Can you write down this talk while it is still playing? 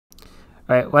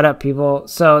Alright, what up people?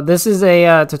 So this is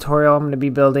a tutorial. I'm going to be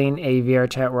building a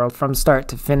VRChat world from start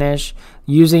to finish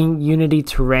using Unity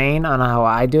terrain on how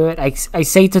I do it. I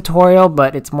say tutorial,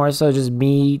 but it's more so just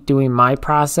me doing my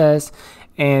process,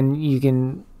 and you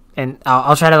can, and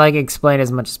I'll try to like explain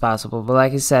as much as possible. But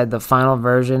like I said, the final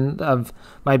version of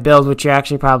my build, which you're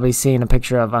actually probably seeing a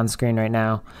picture of on screen right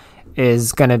now,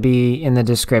 is going to be in the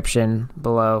description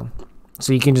below.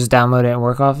 So you can just download it and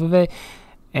work off of it.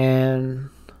 And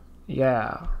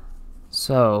yeah,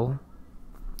 so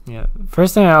yeah,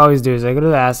 first thing I always do is I go to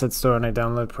the asset store and I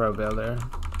download ProBuilder.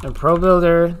 And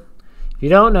ProBuilder, if you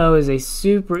don't know, is a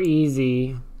super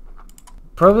easy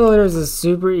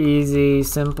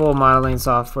simple modeling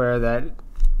software that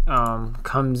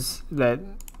that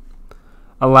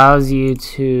allows you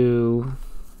to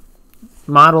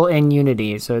model in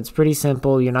Unity. So it's pretty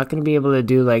simple. You're not going to be able to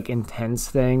do like intense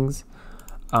things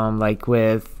like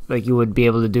you would be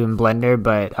able to do in Blender,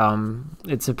 but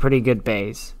it's a pretty good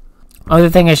base. Other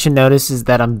thing I should notice is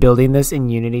that I'm building this in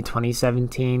Unity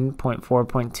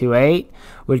 2017.4.28,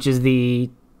 which is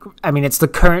it's the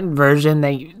current version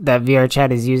that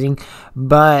VRChat is using,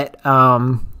 but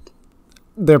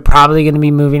they're probably going to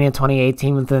be moving in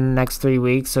 2018 within the next 3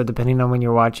 weeks. So depending on when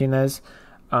you're watching this,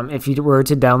 if you were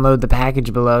to download the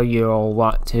package below, you'll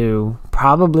want to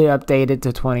probably update it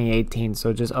to 2018.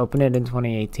 So just open it in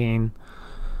 2018.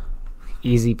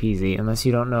 Easy peasy. Unless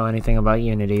you don't know anything about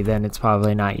Unity, then it's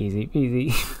probably not easy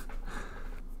peasy.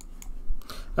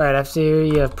 Alright, after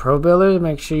you have ProBuilder,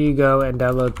 make sure you go and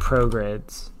download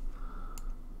ProGrids.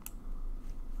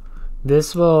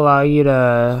 This will allow you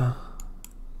to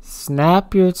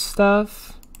snap your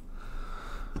stuff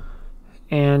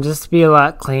and just be a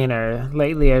lot cleaner.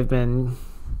 Lately I've been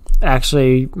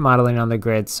actually modeling on the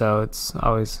grid, so it's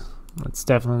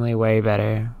definitely way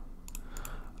better.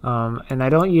 And I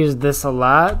don't use this a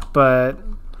lot, but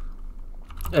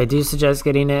I do suggest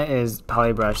getting it is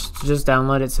Polybrush. Just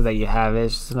download it so that you have it.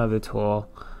 It's just another tool.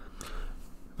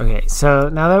 Okay, so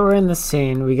now that we're in the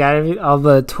scene, we got all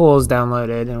the tools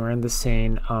downloaded and we're in the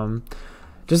scene.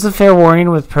 Just a fair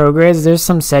warning with ProGrids, there's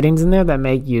some settings in there that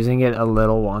make using it a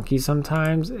little wonky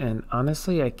sometimes, and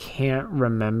honestly I can't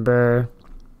remember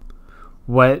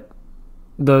what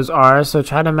those are, so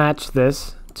try to match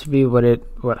this to be what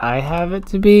I have it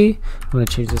to be. I'm going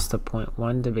to change this to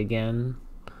 0.1 to begin.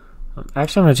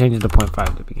 Actually I'm going to change it to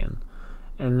 0.5 to begin.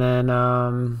 And then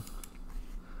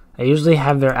I usually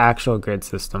have their actual grid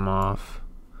system off,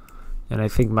 and I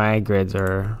think my grids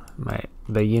are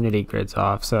the Unity grids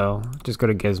off, so just go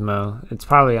to Gizmo. It's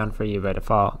probably on for you by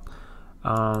default.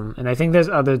 And I think there's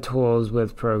other tools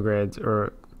with ProGrids,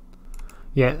 or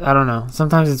yeah, I don't know.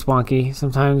 Sometimes it's wonky.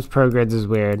 Sometimes ProGrids is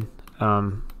weird.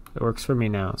 It works for me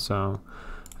now. So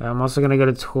I'm also gonna go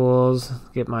to Tools,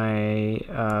 get my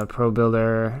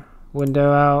ProBuilder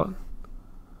window out.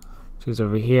 Choose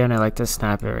over here, and I like to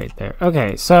snap it right there.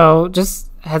 Okay, so just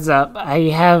heads up, I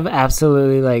have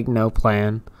absolutely like no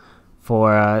plan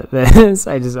for this.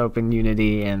 I just opened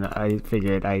Unity and I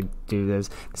figured I'd do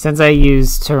this since I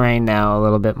use terrain now a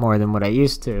little bit more than what I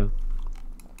used to.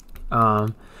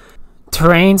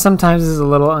 Terrain sometimes is a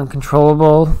little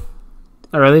uncontrollable,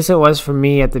 or at least it was for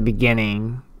me at the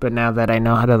beginning, but now that I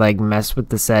know how to like mess with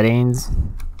the settings,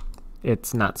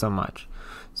 it's not so much.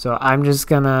 So I'm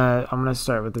gonna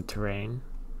start with the terrain.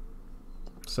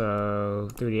 So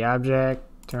 3D object,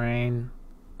 terrain.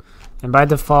 And by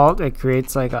default, it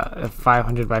creates like a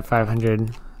 500 by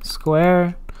 500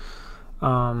 square.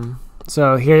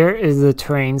 So here is the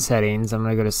terrain settings. I'm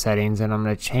going to go to settings and I'm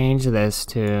going to change this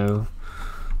to,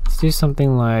 let's do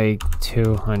something like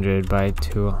 200 by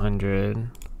 200.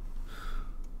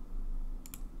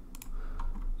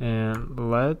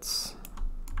 And let's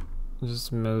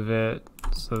just move it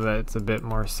so that it's a bit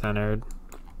more centered.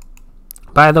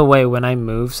 By the way, when I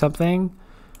move something,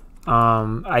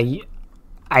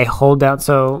 I hold down,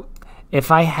 so if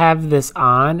I have this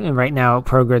on, and right now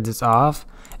ProGrids is off,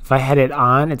 if I had it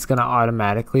on, it's going to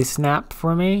automatically snap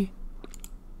for me.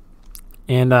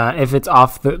 And if it's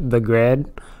off the grid,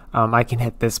 I can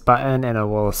hit this button and it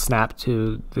will snap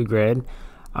to the grid.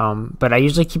 But I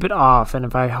usually keep it off, and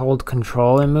if I hold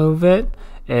control and move it,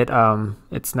 it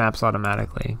snaps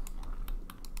automatically.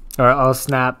 Or I'll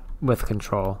snap with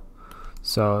control.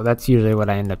 So that's usually what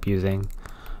I end up using.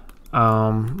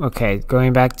 Okay,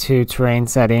 going back to terrain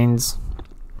settings,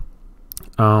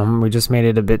 we just made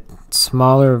it a bit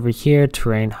smaller over here,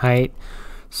 terrain height.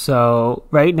 So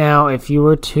right now, if you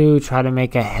were to try to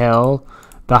make a hill,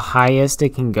 the highest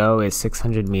it can go is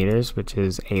 600 meters, which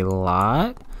is a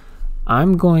lot.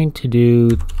 I'm going to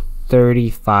do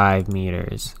 35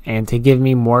 meters. And to give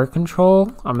me more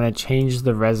control, I'm going to change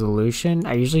the resolution.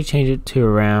 I usually change it to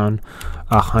around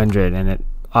 100 and it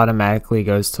automatically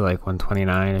goes to like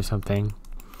 129 or something.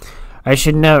 I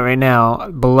should note right now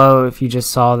below, if you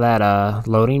just saw that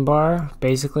loading bar,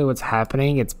 basically what's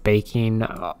happening, it's baking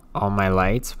all my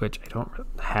lights, which I don't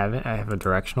have it. I have a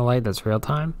directional light that's real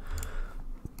time.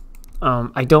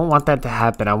 I don't want that to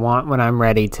happen. I want when I'm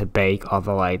ready to bake all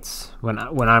the lights when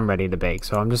I'm ready to bake.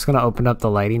 So I'm just going to open up the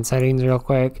lighting settings real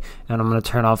quick and I'm going to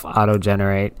turn off auto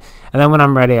generate. And then when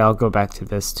I'm ready, I'll go back to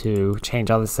this to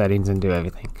change all the settings and do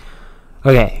everything.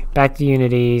 Okay, back to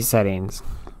Unity settings.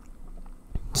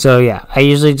 So yeah, I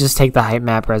usually just take the height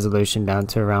map resolution down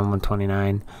to around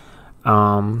 129.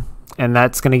 And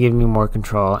that's going to give me more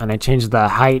control. And I changed the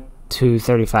height to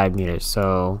 35 meters.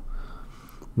 So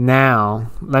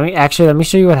now, let me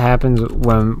show you what happens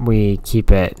when we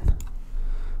keep it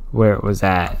where it was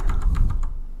at.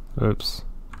 Oops.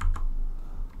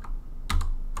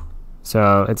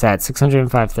 So it's at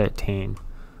 605.13.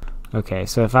 Okay,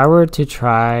 so if I were to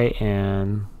try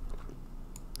and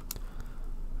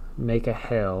make a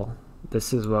hill,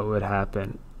 this is what would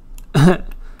happen.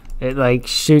 It like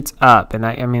shoots up, and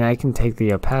I mean I can take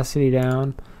the opacity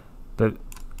down, but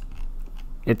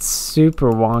it's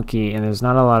super wonky and there's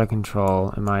not a lot of control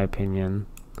in my opinion.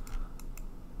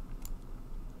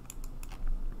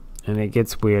 And it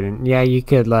gets weird, and yeah, you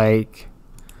could like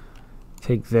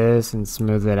take this and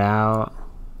smooth it out.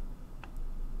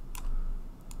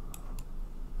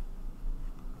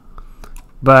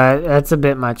 But that's a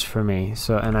bit much for me,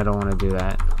 so, and I don't want to do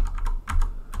that.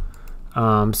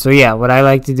 So yeah, what I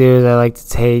like to do is I like to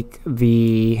take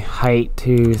the height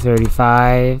to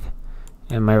 35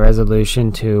 and my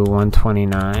resolution to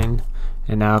 129.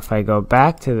 And now if I go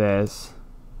back to this,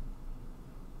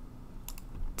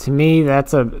 to me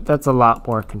that's a lot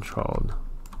more controlled.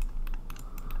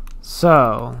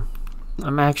 So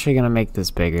I'm actually gonna make this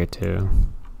bigger too.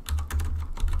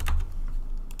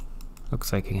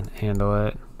 Looks like I can handle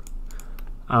it.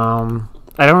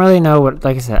 I don't really know what,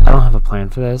 like I said, I don't have a plan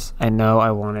for this. I know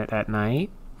I want it at night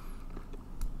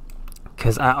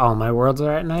because all my worlds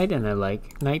are at night and they're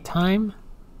like nighttime.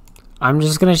 I'm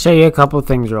just gonna show you a couple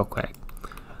things real quick.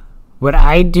 What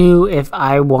I do if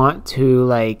I want to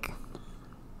like,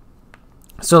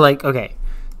 so like, okay,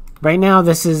 right now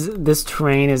this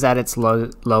terrain is at its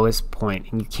lowest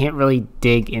point and you can't really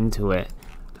dig into it.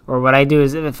 Or what I do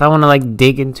is if I want to like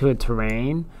dig into a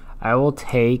terrain, I will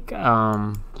take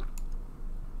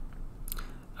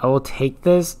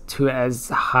this to as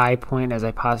high point as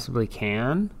I possibly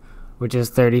can, which is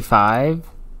 35.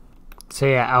 So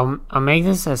yeah, I'll make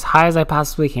this as high as I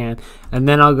possibly can, and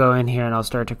then I'll go in here and I'll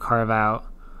start to carve out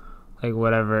like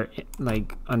whatever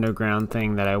like underground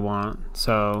thing that I want.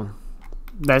 So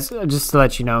that's just to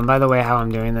let you know. And by the way, how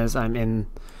I'm doing this, I'm in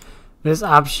this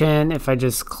option. If I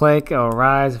just click, it'll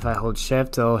rise. If I hold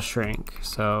shift, it'll shrink.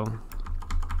 So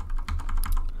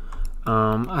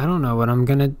I don't know what I'm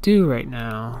gonna do right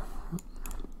now.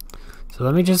 So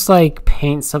let me just like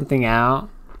paint something out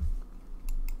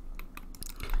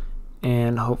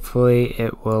and hopefully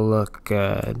it will look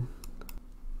good.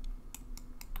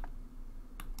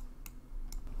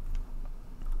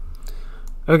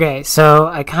 Okay, so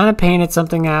I kind of painted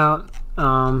something out.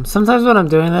 Sometimes when I'm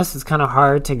doing this, it's kind of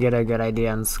hard to get a good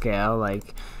idea on scale.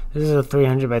 Like this is a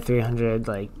 300 by 300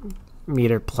 like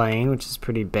meter plane, which is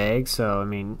pretty big. So I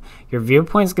mean, your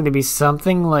viewpoint is going to be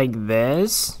something like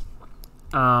this,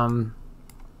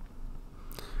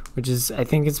 which is, I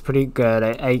think it's pretty good.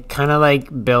 I kind of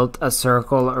like built a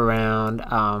circle around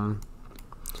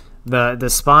the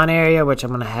spawn area, which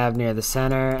I'm gonna have near the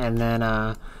center, and then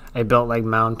I built like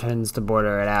mountains to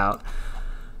border it out.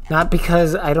 Not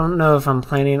because I don't know if I'm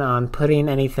planning on putting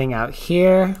anything out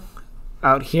here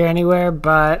anywhere,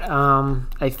 but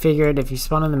I figured if you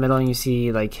spawn in the middle and you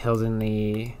see like hills in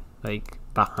the like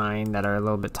behind that are a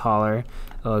little bit taller,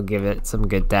 it'll give it some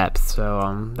good depth.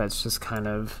 So that's just kind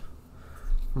of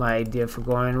my idea for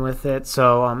going with it.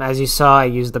 So as you saw, I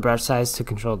used the brush size to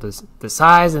control the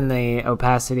size, and the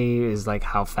opacity is like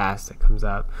how fast it comes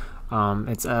up.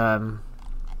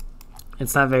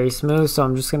 It's not very smooth, so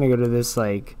I'm just gonna go to this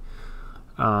like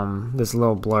this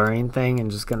little blurring thing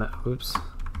and just gonna, oops,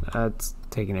 that's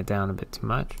taking it down a bit too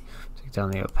much. Take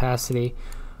down the opacity.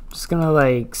 I'm just gonna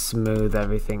like smooth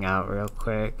everything out real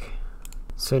quick.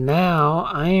 So now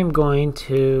I am going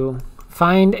to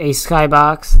find a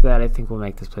skybox that I think will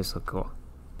make this place look cool.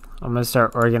 I'm gonna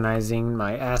start organizing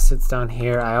my assets down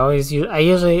here. I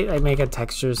usually make a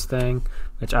textures thing,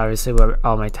 which obviously where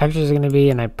all my textures are gonna be,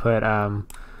 and I put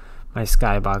my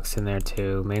skybox in there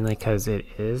too, mainly because it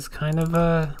is kind of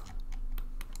a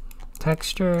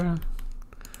texture.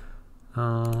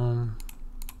 Ooh.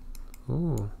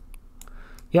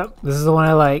 Yep, this is the one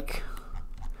I like.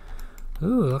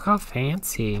 Ooh, look how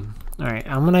fancy. Alright,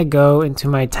 I'm gonna go into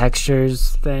my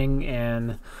textures thing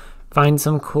and find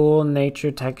some cool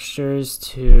nature textures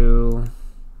to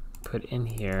put in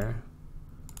here.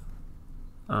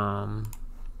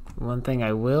 One thing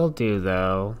I will do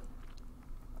though,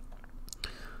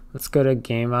 let's go to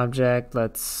game object,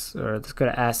 let's go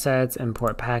to assets,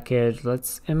 import package.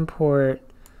 Let's import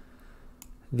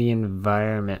the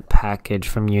environment package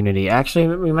from Unity.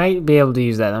 Actually, we might be able to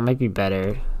use that. That might be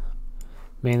better.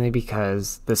 Mainly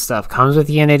because this stuff comes with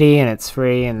Unity and it's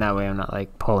free, and that way I'm not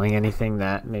like pulling anything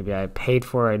that maybe I paid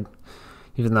for it,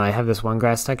 even though I have this one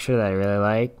grass texture that I really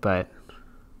like, but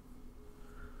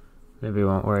maybe we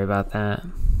won't worry about that.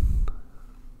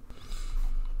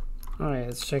 Alright,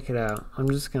 let's check it out. I'm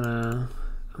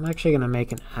actually gonna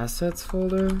make an assets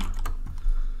folder.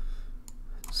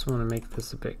 Just want to make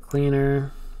this a bit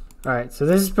cleaner. Alright, so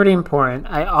this is pretty important.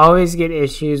 I always get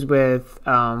issues with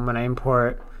when I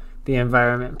import the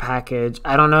environment package.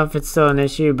 I don't know if it's still an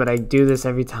issue, but I do this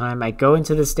every time. I go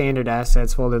into the standard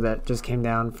assets folder that just came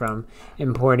down from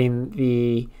importing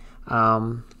the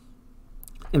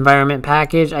environment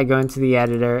package. I go into the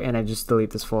editor and I just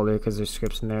delete this folder because there's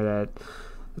scripts in there that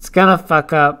it's gonna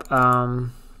fuck up.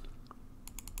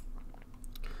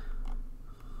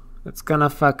 It's gonna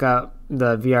fuck up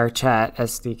the VRChat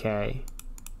SDK.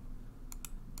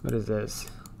 What is this?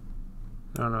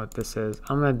 I don't know what this is.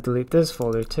 I'm gonna delete this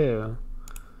folder too,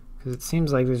 because it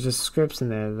seems like there's just scripts in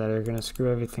there that are gonna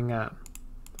screw everything up.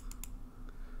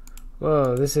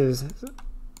 Whoa, this is...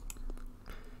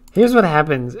 Here's what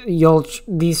happens.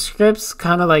 These scripts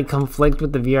kind of like conflict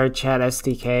with the VRChat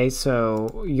SDK,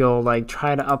 so you'll like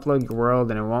try to upload your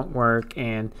world and it won't work,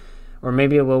 or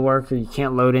maybe it will work, or you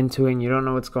can't load into it and you don't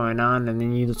know what's going on, and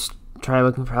then you just try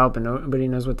looking for help and nobody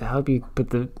knows what to help you.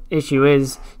 But the issue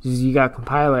is you got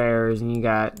compiler errors and you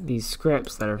got these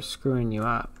scripts that are screwing you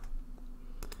up.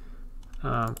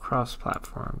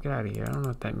 Cross-platform. Get out of here. I don't know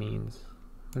what that means.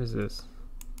 What is this?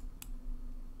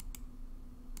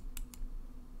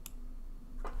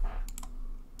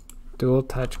 Dual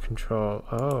touch control.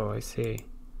 Oh, I see.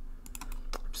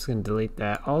 I'm just gonna delete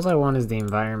that. All I want is the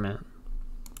environment.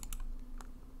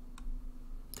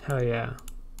 Hell yeah.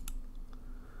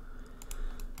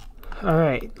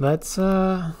 Alright, let's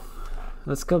go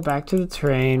back to the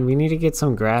terrain. We need to get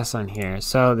some grass on here.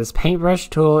 So this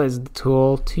paintbrush tool is the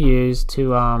tool to use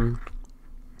to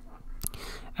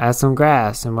add some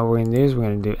grass. And what we're gonna do is we're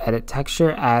gonna do edit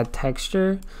texture, add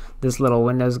texture. This little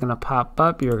window is gonna pop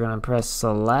up. You're gonna press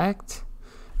select,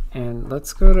 and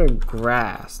let's go to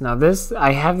grass. Now this,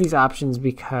 I have these options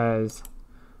because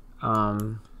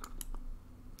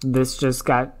this just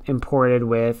got imported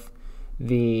with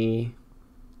the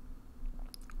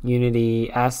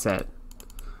Unity asset,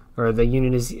 or the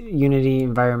Unity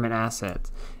environment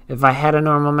assets. If I had a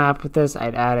normal map with this,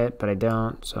 I'd add it, but I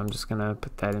don't, so I'm just gonna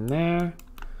put that in there.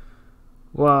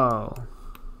 Whoa.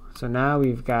 So now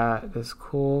we've got this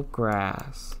cool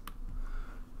grass.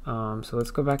 So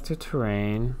let's go back to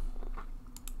terrain.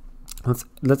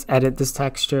 Let's edit this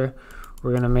texture.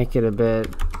 We're gonna make it a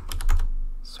bit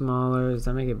smaller. Does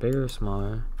that make it bigger or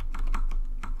smaller?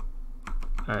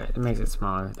 Alright, it makes it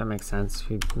smaller. That makes sense.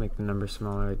 If you make the number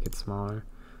smaller, it gets smaller.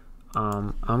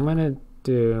 I'm gonna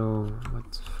do,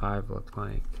 what's 5 look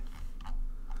like?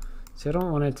 See, I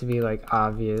don't want it to be like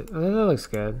obvious. Oh, that looks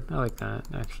good. I like that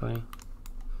actually.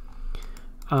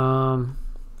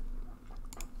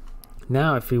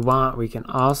 Now if we want, we can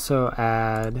also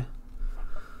add,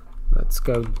 let's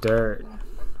go dirt.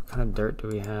 What kind of dirt do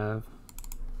we have?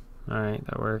 Alright,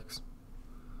 that works.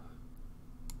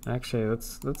 Actually,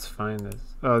 let's find this.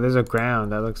 Oh, there's a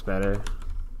ground. That looks better.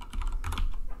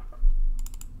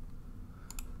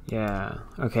 Yeah.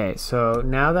 Okay, so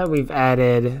now that we've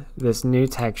added this new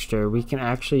texture, we can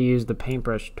actually use the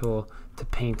paintbrush tool to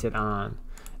paint it on.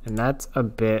 And that's a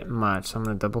bit much. So I'm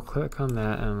going to double click on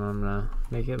that and I'm going to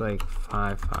make it like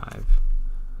 5.5.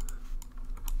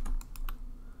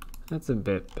 That's a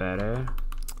bit better.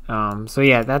 So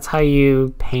yeah, that's how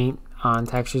you paint on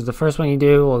textures. The first one you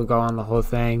do will go on the whole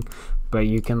thing, but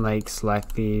you can like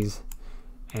select these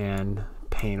and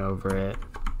paint over it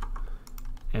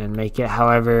and make it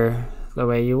however the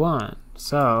way you want.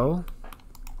 So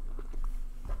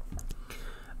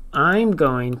I'm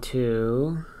going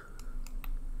to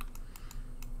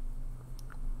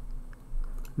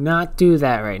not do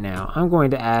that right now. I'm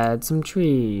going to add some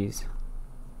trees.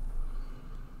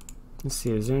 Let's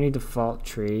see, is there any default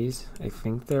trees? I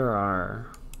think there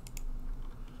are.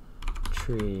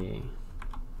 Tree.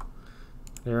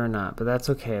 There are not, but that's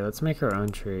okay. Let's make our own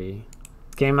tree.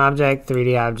 Game object,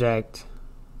 3D object,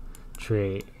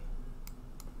 tree.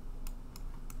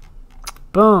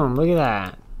 Boom, look at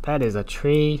that. That is a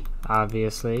tree,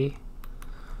 obviously.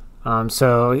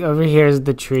 So over here is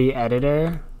the tree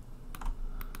editor.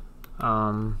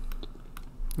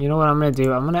 You know what I'm gonna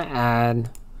do? I'm gonna add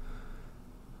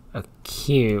a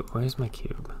cube. Where's my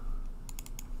cube?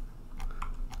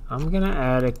 I'm gonna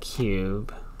add a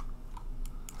cube.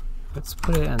 Let's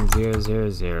put it on 0, 0,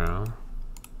 0.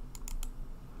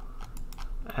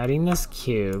 Adding this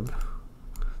cube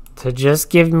to just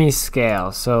give me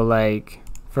scale. So like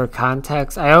for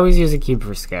context, I always use a cube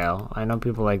for scale. I know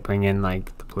people like bring in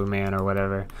like the blue man or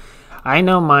whatever. I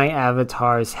know my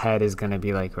avatar's head is gonna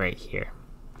be like right here.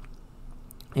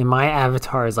 And my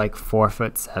avatar is like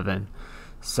 4'7".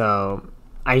 So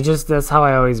that's how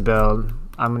I always build.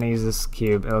 I'm gonna use this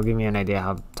cube. It'll give me an idea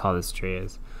how tall this tree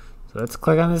is. So let's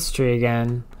click on this tree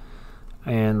again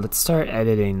and let's start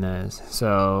editing this.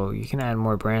 So you can add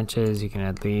more branches, you can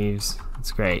add leaves.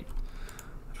 It's great.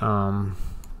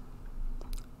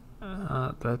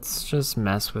 Let's just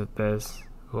mess with this.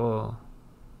 Cool.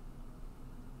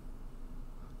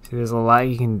 See, there's a lot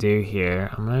you can do here.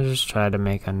 I'm gonna just try to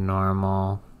make a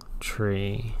normal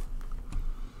tree.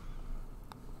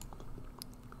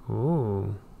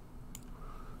 Ooh.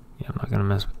 Yeah, I'm not gonna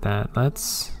mess with that.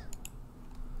 Let's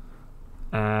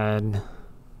add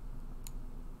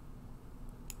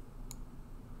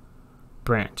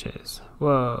branches.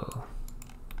 Whoa.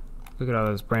 Look at all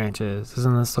those branches.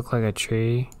 Doesn't this look like a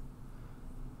tree?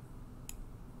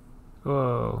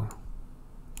 Whoa.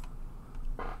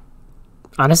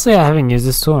 Honestly, I haven't used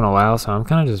this tool in a while, so I'm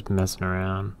kind of just messing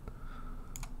around.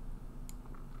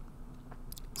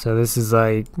 So this is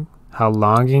like how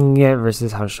long it can get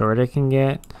versus how short it can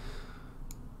get.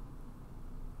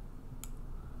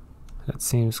 That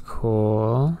seems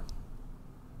cool.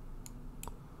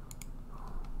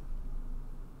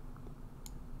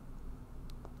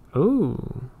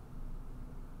 Ooh.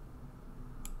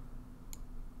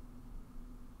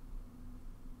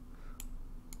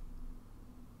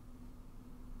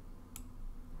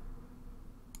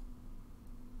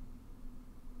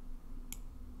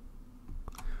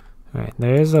 Alright,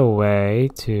 there's a way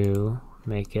to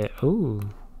make it. Ooh.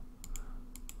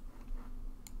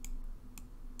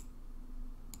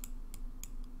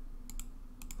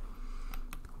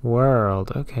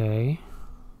 World, okay.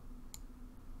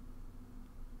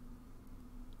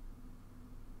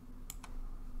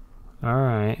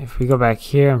 Alright, if we go back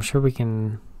here, I'm sure we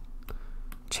can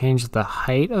change the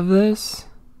height of this.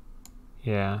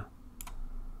 Yeah.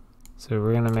 So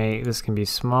we're gonna make this can be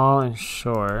small and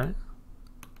short.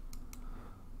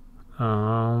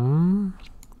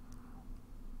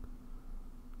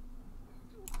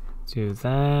 Do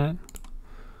that.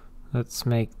 Let's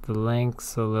make the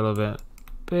lengths a little bit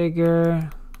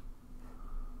bigger.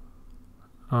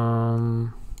 I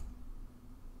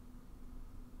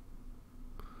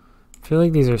feel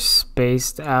like these are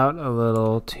spaced out a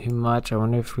little too much. I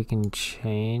wonder if we can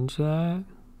change that.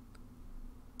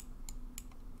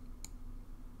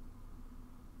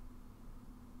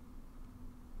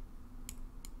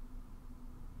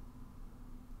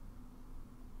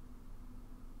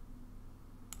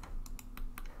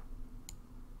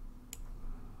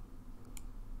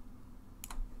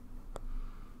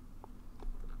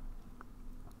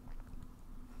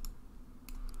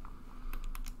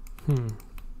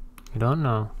 I don't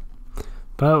know.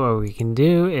 But what we can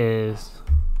do is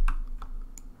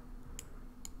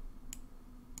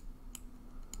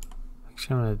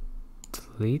actually I'm gonna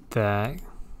delete that.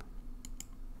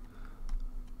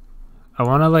 I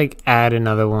wanna like add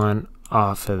another one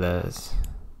off of this.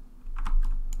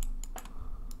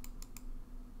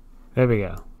 There we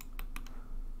go.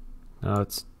 Now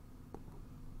it's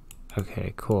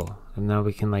okay, cool. And now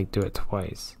we can like do it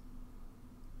twice.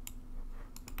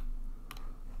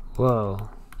 Whoa.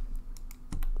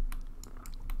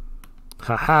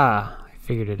 Haha, I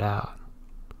figured it out.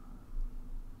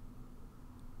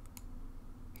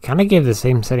 It kind of gave the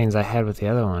same settings I had with the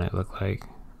other one, it looked like.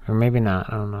 Or maybe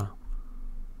not, I don't know.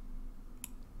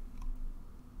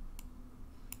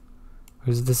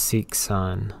 Where's the Seek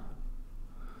Sun?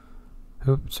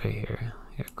 Oops, right here.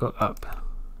 Yeah, go up.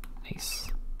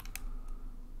 Nice.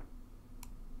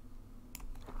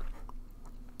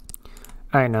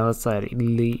 Alright, now let's add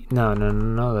elite. No,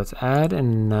 let's add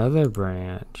another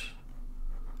branch.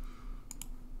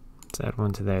 Let's add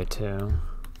one to there too.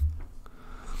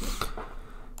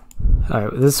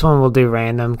 Alright, this one we'll do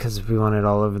random because we want it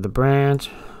all over the branch.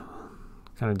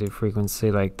 Kind of do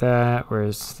frequency like that.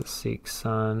 Where's the Seek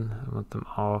Sun? I want them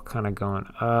all kind of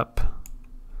going up.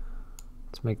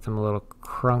 Let's make them a little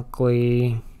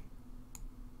crunkly.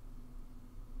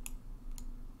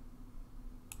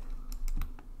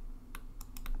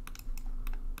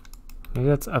 Maybe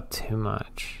that's up too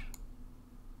much.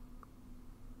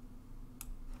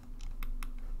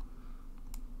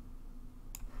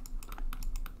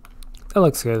 That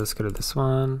looks good. Let's go to this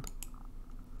one.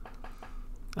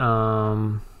 Do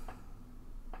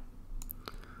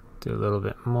a little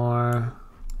bit more.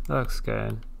 That looks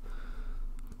good.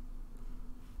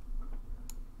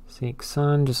 Seek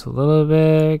sun just a little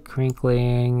bit.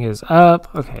 Crinkling is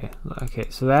up. Okay. Okay.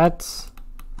 So that's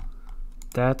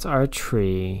our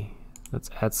tree. Let's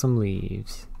add some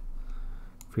leaves.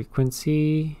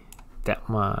 Frequency that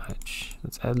much.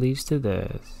 Let's add leaves to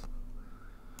this.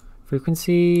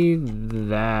 Frequency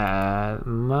that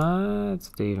much. Let's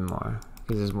do even more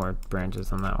because there's more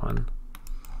branches on that one.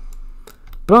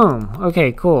 Boom.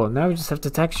 Okay, cool. Now we just have to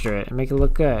texture it and make it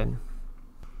look good.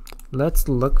 Let's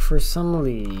look for some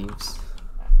leaves.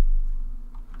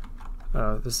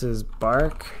 Oh, this is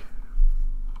bark.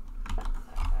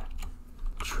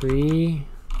 Tree.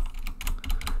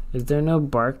 Is there no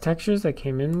bark textures that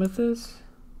came in with this?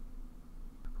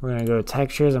 We're gonna go to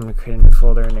textures. I'm gonna create a new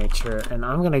folder, nature, and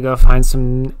I'm gonna go find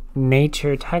some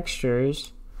nature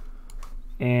textures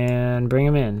and bring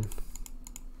them in.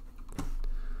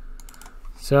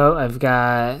 So I've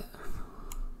got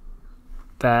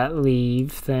that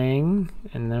leaf thing,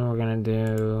 and then we're gonna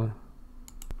do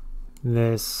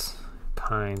this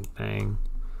pine thing.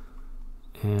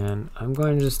 And I'm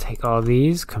going to just take all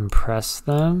these, compress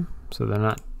them so they're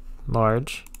not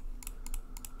large.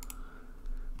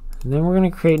 And then we're going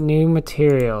to create new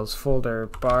materials, folder,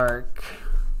 bark.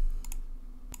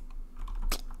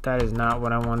 That is not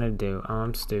what I want to do. Oh,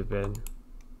 I'm stupid.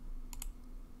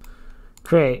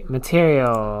 Create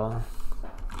material,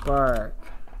 bark.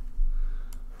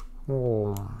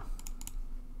 Oh.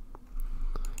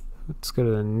 Let's go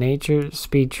to the nature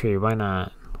speed tree. Why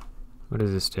not? What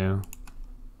does this do?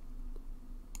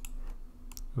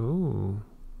 Ooh.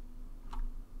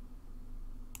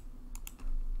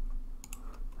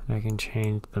 I can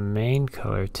change the main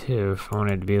color too if I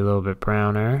want it to be a little bit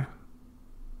browner.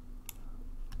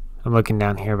 I'm looking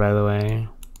down here, by the way.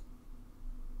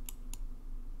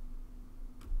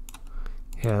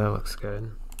 Yeah, that looks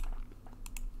good.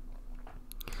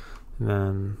 And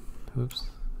then, oops,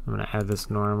 I'm gonna add this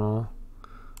normal.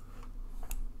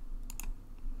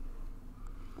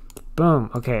 Boom.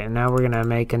 Okay, and now we're gonna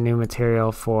make a new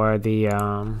material for the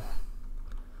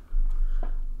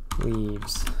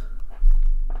leaves.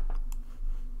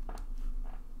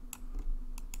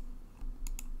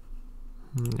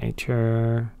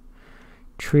 Nature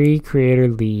tree creator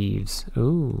leaves.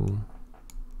 Ooh,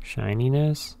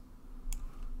 shininess.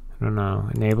 I don't know.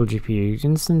 Enable GPU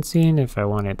instancing. If I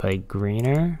want it like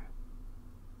greener,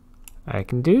 I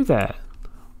can do that.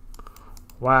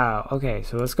 Wow. Okay,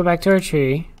 so let's go back to our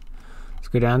tree. Let's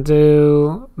go down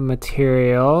to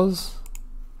materials.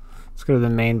 Let's go to the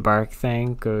main bark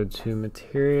thing. Go to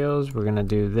materials. We're gonna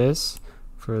do this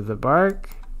for the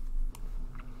bark.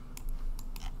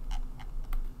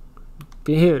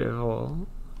 Beautiful.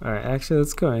 Alright, actually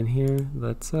let's go in here.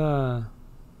 Let's bump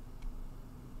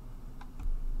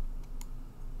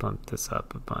this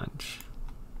up a bunch.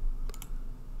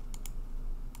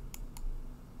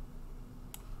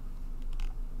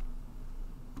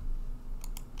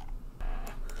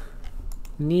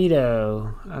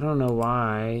 Neato. I don't know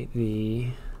why the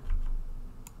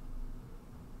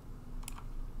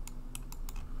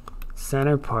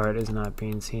center part is not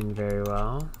being seen very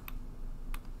well.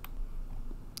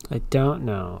 I don't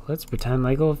know. Let's pretend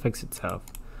like it will fix itself.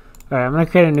 Alright, I'm gonna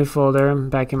create a new folder. I'm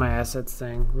back in my assets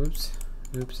thing. Whoops.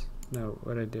 Oops. No,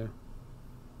 what'd I do?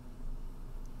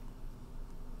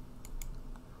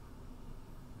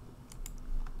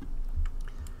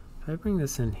 If I bring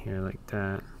this in here like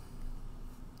that,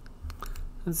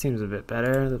 that seems a bit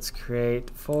better. Let's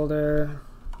create folder,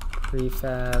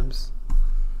 prefabs.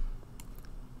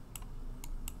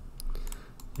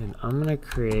 And I'm gonna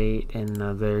create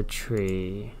another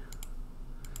tree.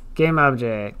 Game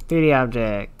object, 3D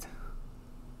object,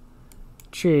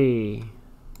 tree.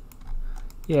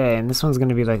 Yeah, and this one's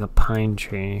gonna be like a pine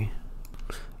tree.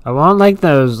 I want like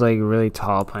those like really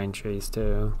tall pine trees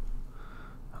too.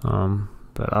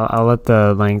 But I'll let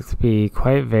the length be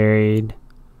quite varied.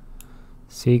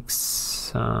 Seek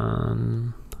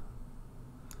sun.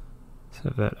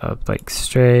 Set that up like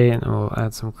straight, and then we'll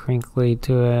add some crinkly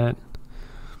to it.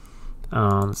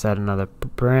 Let's add another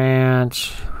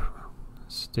branch.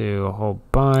 Let's do a whole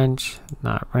bunch,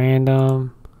 not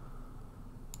random,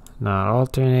 not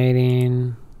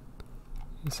alternating,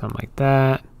 something like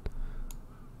that.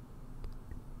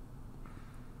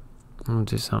 We'll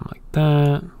do something like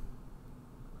that.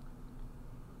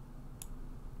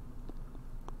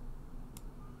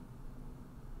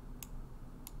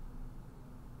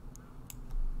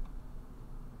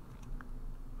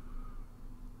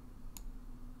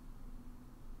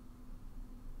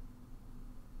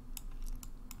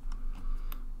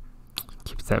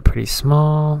 Keep that pretty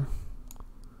small.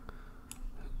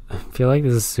 I feel like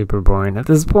this is super boring at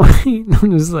this point.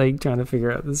 I'm just like trying to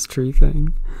figure out this tree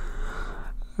thing.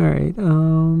 All right.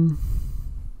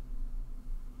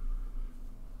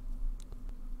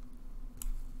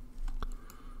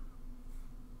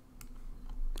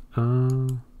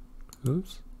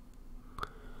 Oops.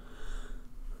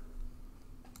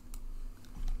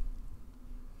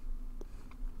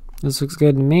 This looks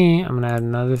good to me. I'm gonna add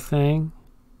another thing,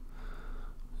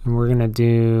 and we're gonna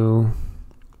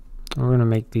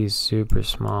make these super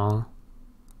small.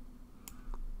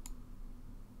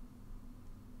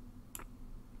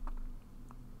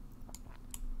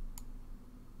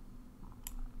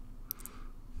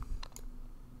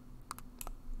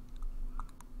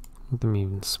 Make them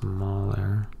even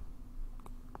smaller.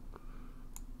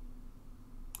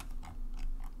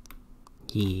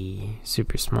 Yeah,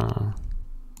 super small.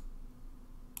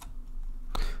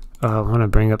 Oh, I want to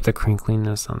bring up the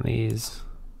crinkliness on these.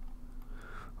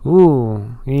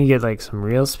 Ooh, you can get like some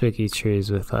real spiky trees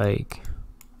with like...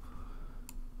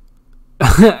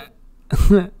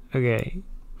 Okay.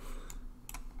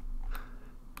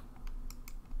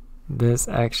 This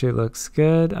actually looks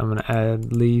good. I'm gonna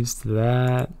add leaves to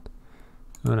that.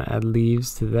 I'm gonna add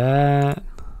leaves to that.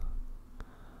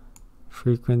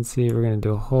 Frequency, we're gonna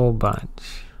do a whole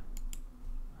bunch.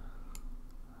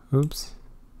 Oops.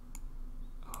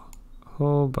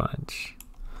 Whole bunch.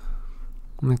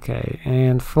 Okay,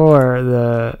 and for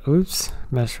the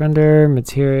mesh render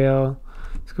material,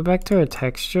 let's go back to our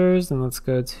textures and let's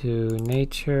go to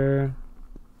nature.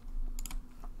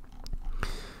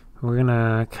 We're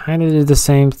gonna kind of do the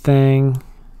same thing,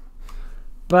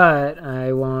 but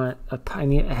I want a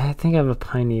I think I have a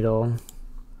pine needle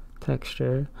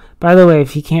texture. By the way,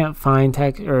 if you can't find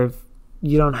text, or if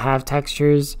you don't have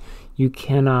textures, you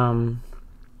can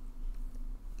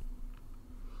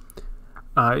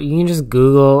just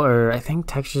Google, or I think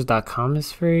textures.com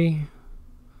is free.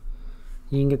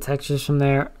 You can get textures from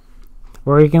there,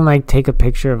 or you can like take a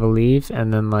picture of a leaf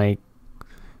and then like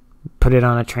put it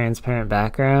on a transparent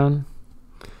background.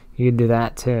 You could do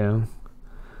that too.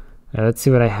 Let's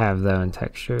see what I have though in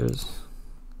textures.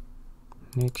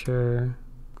 Nature.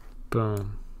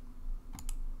 Boom.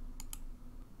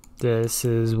 This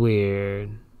is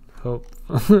weird. Hope.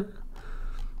 I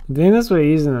think that's what I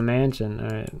use in the mansion.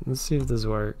 Alright, let's see if this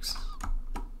works.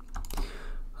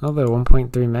 Oh, they're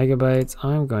 1.3 megabytes.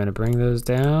 I'm going to bring those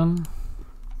down.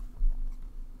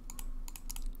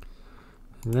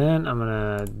 And then I'm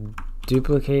going to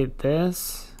duplicate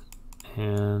this.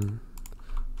 And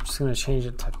I'm just going to change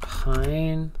it to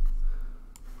pine.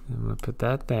 I'm going to put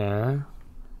that there.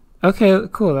 Okay,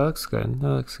 cool. That looks good. That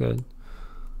looks good.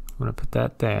 I'm going to put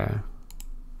that there.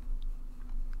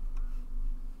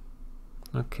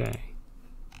 Okay.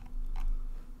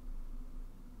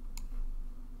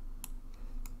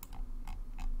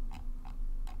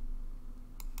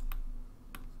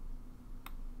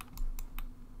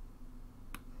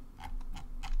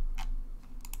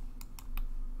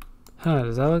 Huh,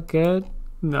 does that look good?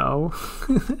 No.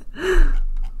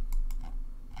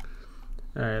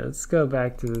 Alright, let's go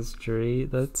back to this tree.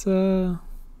 Let's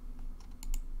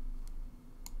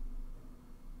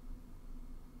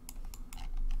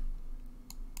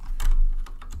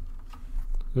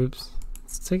oops.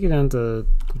 Let's take it down to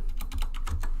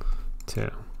 2.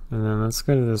 And then let's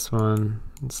go to this one.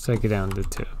 Let's take it down to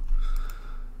 2.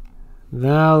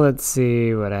 Now let's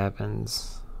see what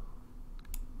happens.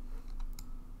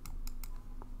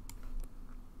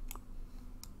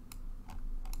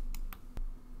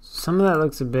 Some of that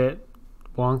looks a bit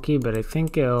wonky, but I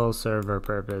think it'll serve our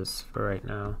purpose for right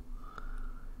now.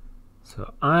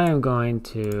 So I'm going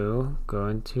to go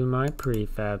into my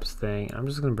prefabs thing. I'm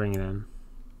just going to bring it in.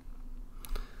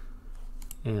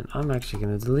 And I'm actually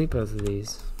going to delete both of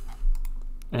these.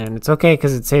 And it's okay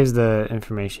because it saves the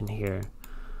information here.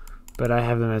 But I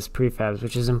have them as prefabs,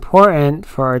 which is important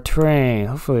for our terrain.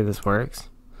 Hopefully this works.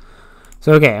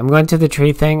 So okay, I'm going to the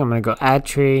tree thing. I'm going to go add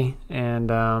tree, and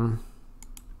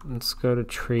let's go to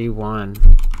tree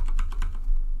 1.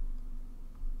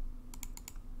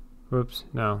 Whoops,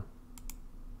 no.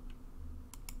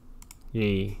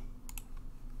 Yee.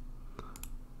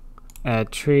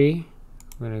 Add tree.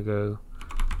 I'm going to go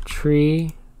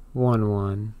tree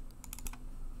 1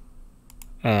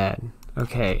 add.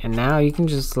 Okay, and now you can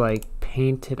just like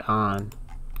paint it on.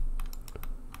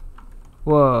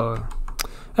 Whoa.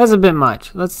 That's a bit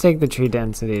much. Let's take the tree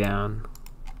density down.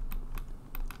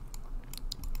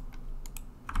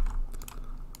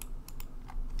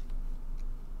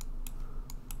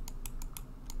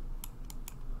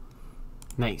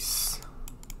 Nice.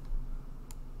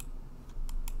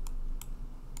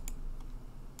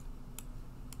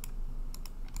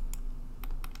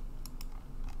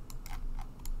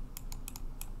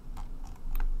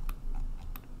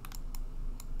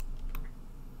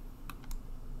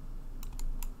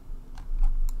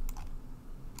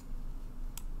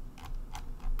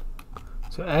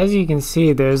 So as you can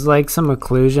see, there's like some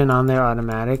occlusion on there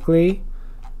automatically,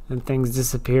 and things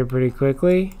disappear pretty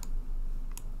quickly.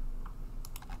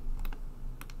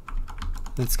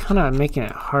 It's kind of making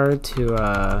it hard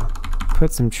to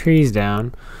put some trees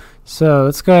down. So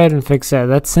let's go ahead and fix that.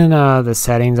 That's in the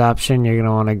settings option. You're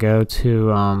gonna want to go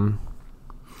to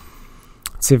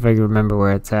let's see if I can remember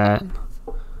where it's at.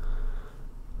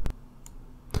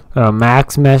 Oh,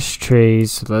 max mesh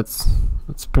trees. So let's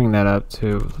bring that up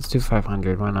to, let's do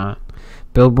 500. Why not?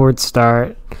 Billboard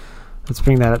start. Let's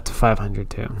bring that up to 500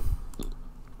 too.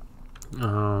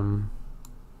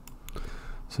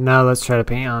 So now let's try to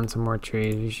paint on some more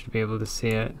trees. You should be able to see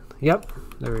it. Yep,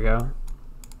 there we go.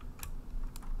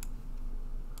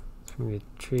 Let's bring the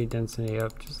tree density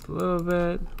up just a little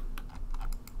bit.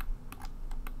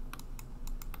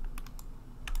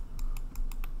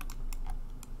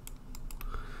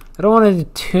 I don't want to do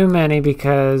too many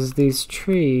because these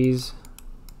trees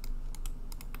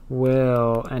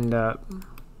will end up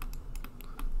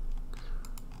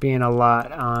being a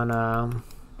lot on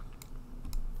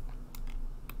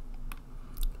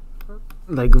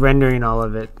like rendering all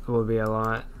of it will be a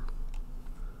lot.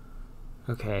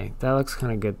 Okay, that looks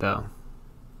kind of good though.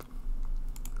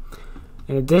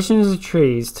 In addition to the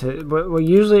trees,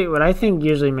 what I think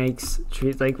usually makes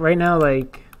trees, like right now,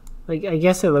 like I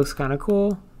guess it looks kind of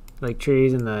cool, like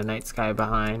trees and the night sky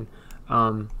behind.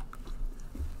 I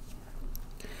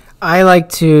like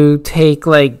to take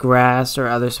like grass or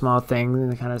other small things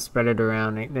and kind of spread it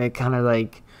around. It kind of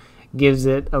like gives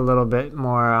it a little bit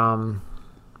more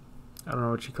I don't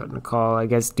know what you could call, I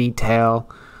guess, detail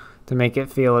to make it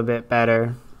feel a bit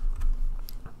better.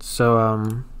 So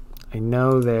I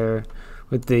know there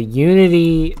with the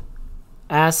Unity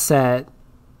asset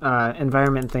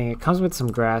environment thing, it comes with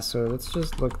some grass, so let's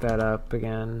just look that up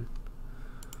again.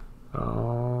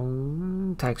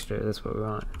 Texture, that's what we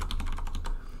want.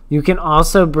 You can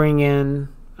also bring in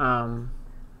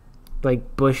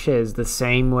like bushes the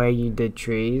same way you did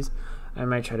trees. I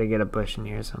might try to get a bush in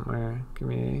here somewhere. Give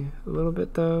me a little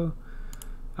bit though.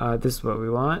 This is what we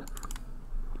want.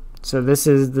 So this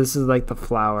is like the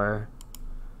flower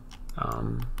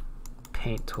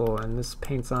paint tool, and this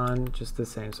paints on just the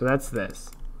same. So that's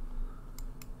this.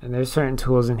 And there's certain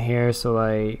tools in here. So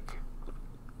like,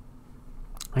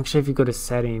 actually, if you go to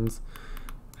settings,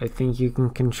 I think you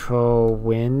can control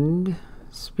wind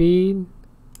speed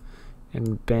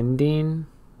and bending.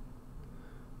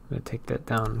 I'm gonna take that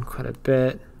down quite a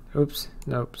bit. Oops,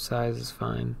 nope, size is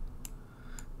fine.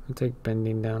 I'll take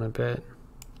bending down a bit.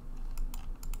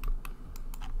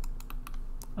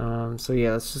 So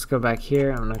yeah, let's just go back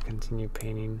here. I'm gonna continue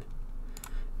painting.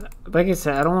 Like I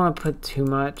said, I don't want to put too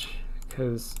much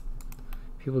because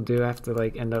people do have to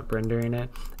like end up rendering it.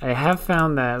 I have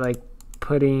found that like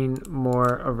putting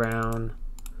more around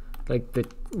like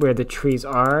where the trees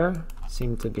are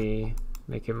seem to be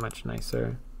make it much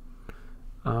nicer.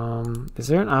 Is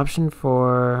there an option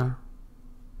for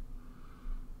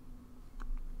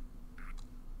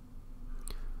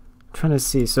I'm trying to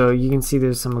see, so you can see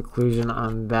there's some occlusion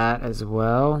on that as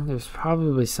well. There's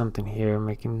probably something here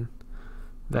making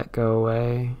that go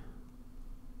away.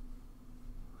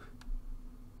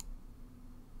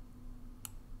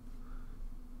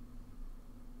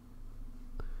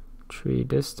 Tree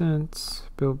distance,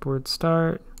 billboard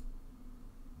start.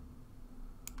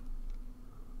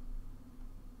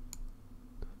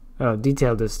 Oh,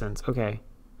 detail distance. Okay.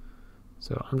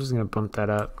 So I'm just going to bump that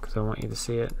up because I want you to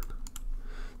see it.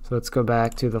 So let's go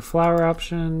back to the flower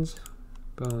options.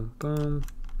 Boom, boom.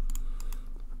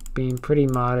 Being pretty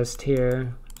modest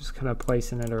here. Just kind of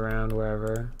placing it around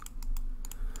wherever.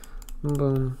 Boom,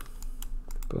 boom.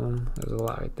 Boom. There's a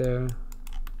lot right there.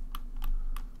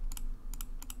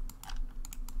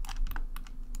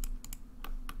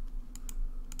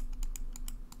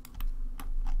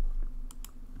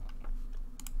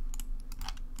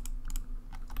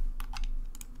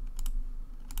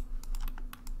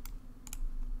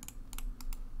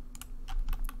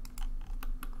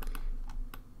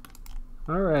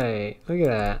 All right, look at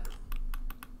that.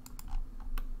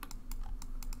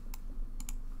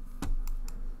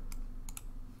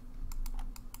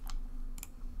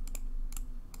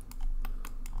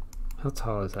 How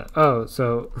tall is that? Oh,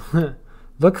 so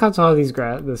look how tall this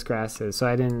grass is. So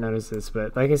I didn't notice this,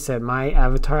 but like I said, my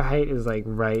avatar height is like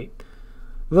right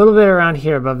a little bit around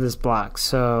here above this block.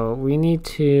 So we need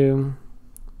to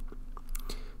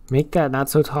make that not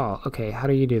so tall. Okay, how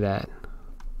do you do that?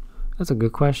 That's a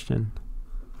good question.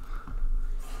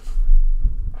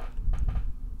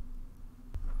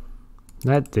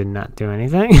 That did not do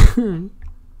anything.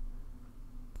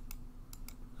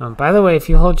 By the way, if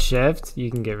you hold shift, you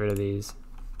can get rid of these.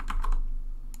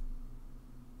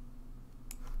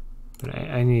 But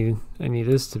I need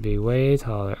this to be way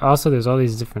taller. Also, there's all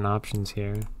these different options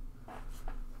here.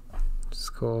 Which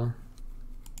is cool.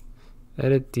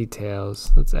 Edit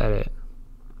details. Let's edit.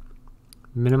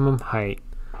 Minimum height.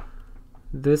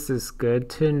 This is good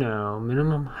to know.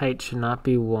 Minimum height should not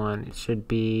be 1. It should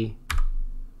be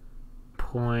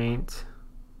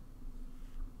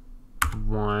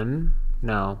 0.1.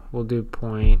 No, we'll do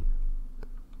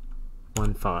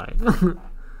 0.15.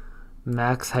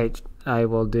 Max height, I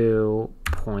will do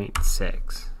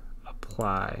 0.6.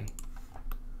 Apply.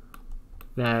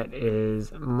 That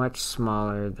is much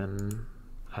smaller than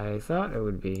I thought it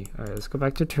would be. All right, let's go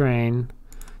back to terrain.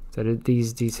 Let's edit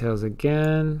these details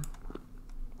again.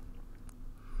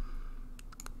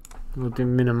 We'll do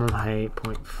minimum height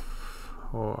 0.4.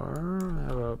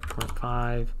 How about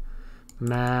 0.5?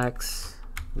 Max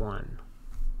 1.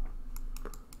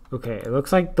 Okay, it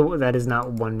looks like that is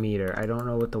not 1 meter. I don't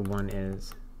know what the 1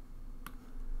 is.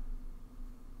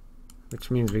 Which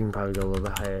means we can probably go a little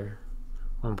bit higher.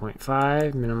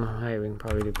 1.5, minimum height, we can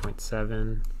probably do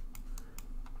 0.7.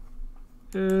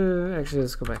 Actually,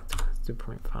 let's go back to, let's do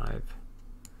 0.5.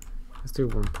 Let's do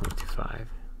 1.25.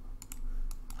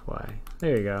 Why?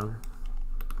 There you go.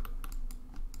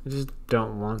 I just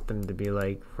don't want them to be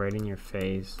like right in your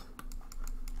face.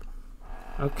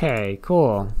 Okay,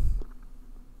 cool.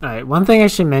 Alright, one thing I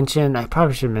should mention, I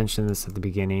probably should mention this at the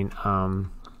beginning.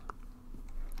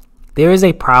 There is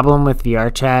a problem with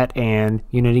VRChat and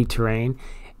Unity Terrain.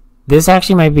 This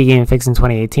actually might be getting fixed in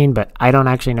 2018, but I don't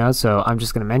actually know, so I'm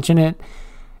just going to mention it.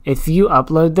 If you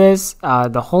upload this,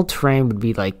 the whole terrain would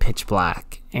be like pitch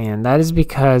black. And that is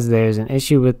because there's an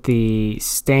issue with the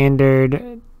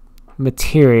standard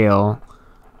material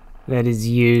that is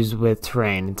used with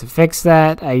terrain. And to fix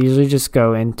that, I usually just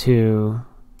go into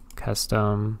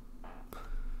custom,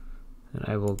 and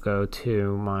I will go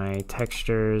to my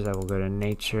textures. I will go to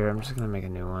nature. I'm just gonna make a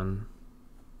new one.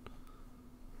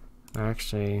 Or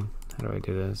actually, how do I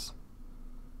do this?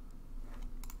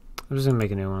 I'm just gonna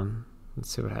make a new one. Let's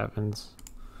see what happens.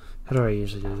 How do I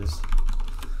usually do this?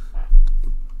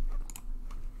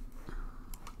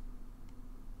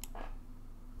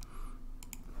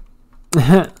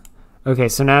 Okay,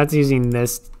 so now it's using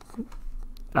this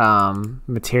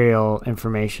material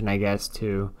information, I guess,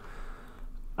 to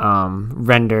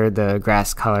render the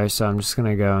grass color. So I'm just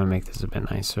gonna go and make this a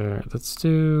bit nicer. Let's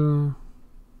do,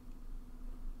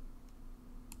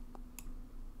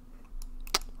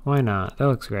 why not? That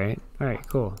looks great. All right,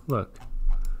 cool. Look,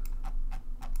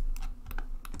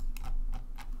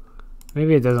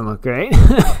 maybe it doesn't look great.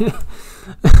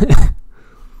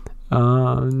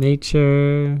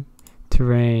 Nature,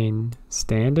 terrain,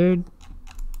 standard.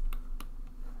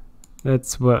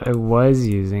 That's what it was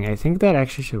using. I think that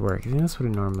actually should work. I think that's what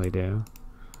I normally do.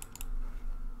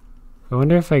 I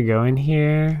wonder if I go in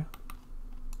here.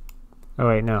 Oh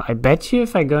wait, no. I bet you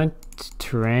if I go into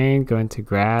terrain, go into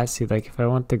grass, see, like if I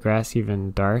want the grass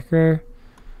even darker.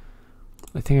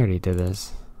 I think I already did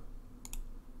this.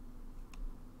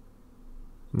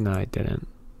 No, I didn't.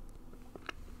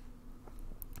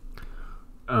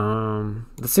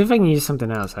 Let's see if I can use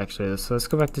something else actually. So let's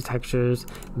go back to textures,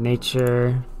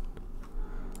 nature.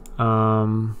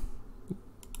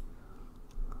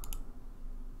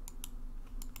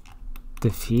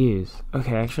 Diffuse.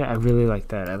 Okay, actually I really like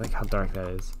that. I like how dark that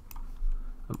is.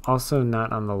 I'm also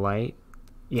not on the light.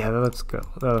 Yeah, that looks good.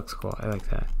 That looks cool. I like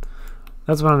that.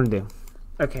 That's what I'm gonna do.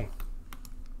 Okay.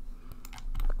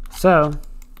 So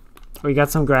we got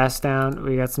some grass down,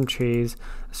 we got some trees.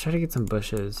 Let's try to get some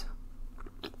bushes.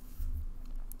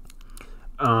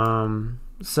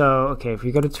 So, okay, if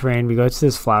we go to terrain, we go to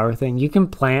this flower thing. You can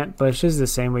plant bushes the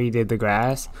same way you did the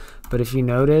grass, but if you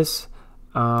notice,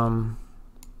 the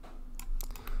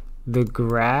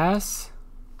grass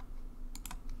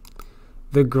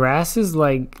is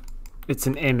like, it's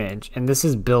an image, and this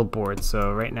is billboard,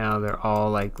 so right now they're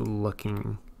all like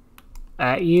looking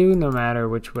at you no matter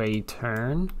which way you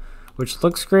turn, which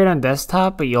looks great on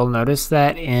desktop, but you'll notice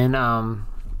that in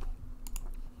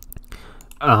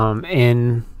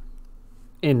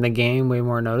the game way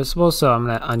more noticeable. So I'm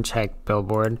gonna uncheck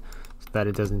billboard so that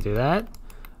it doesn't do that.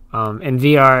 In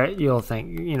VR, you'll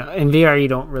think, in VR you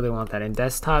don't really want that. In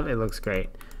desktop, it looks great.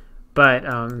 But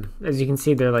as you can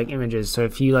see, they're like images. So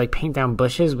if you like paint down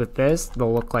bushes with this,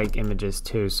 they'll look like images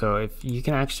too. So if you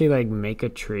can actually like make a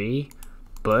tree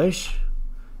bush,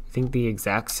 I think the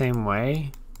exact same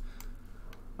way.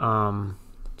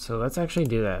 So let's actually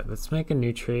do that. Let's make a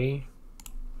new tree.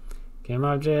 Game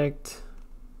object,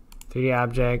 3D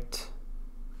object,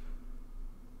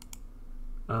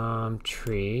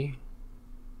 tree.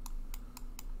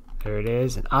 There it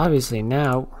is. And obviously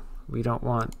now we don't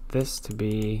want this to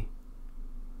be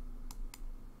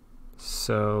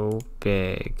so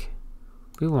big.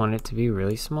 We want it to be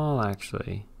really small,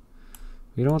 actually.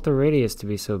 We don't want the radius to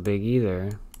be so big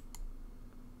either.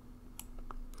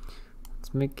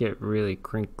 Let's make it really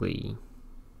crinkly.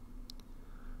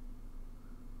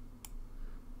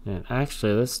 And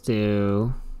actually, let's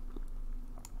do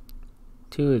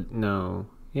two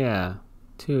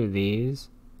of these.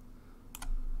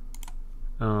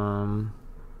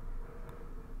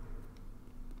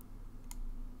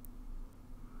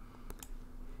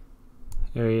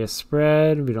 Area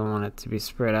spread, we don't want it to be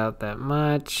spread out that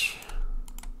much.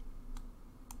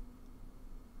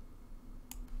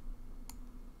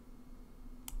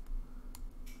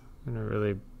 I'm gonna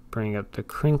really bring up the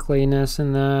crinkliness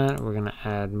in that. We're gonna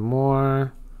add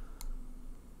more.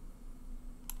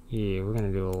 Yeah, we're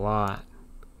gonna do a lot.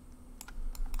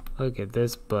 Look at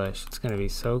this bush, it's gonna be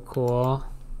so cool.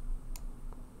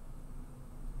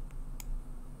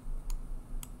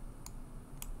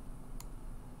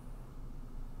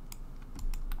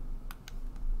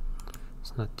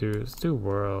 Let's do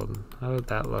world. How would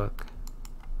that look?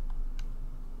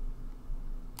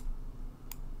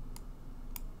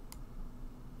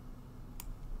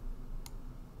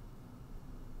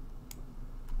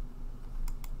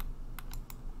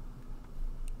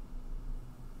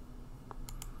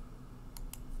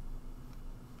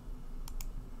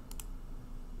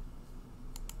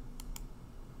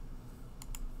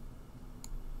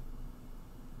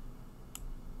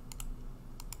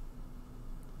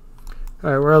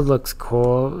 Alright, world looks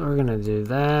cool. We're gonna do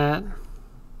that.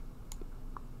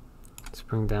 Let's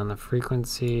bring down the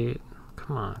frequency.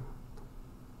 Come on.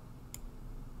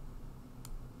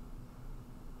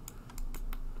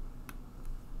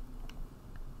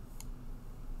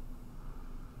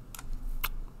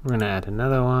 We're gonna add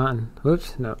another one.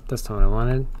 Whoops, no, that's not what I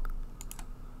wanted.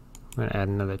 We're gonna add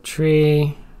another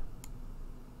tree.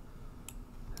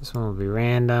 This one will be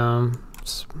random.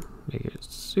 Just make it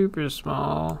super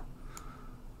small.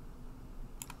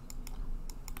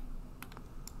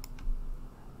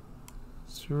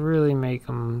 Really make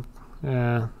them,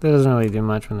 that doesn't really do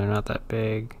much when they're not that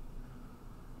big.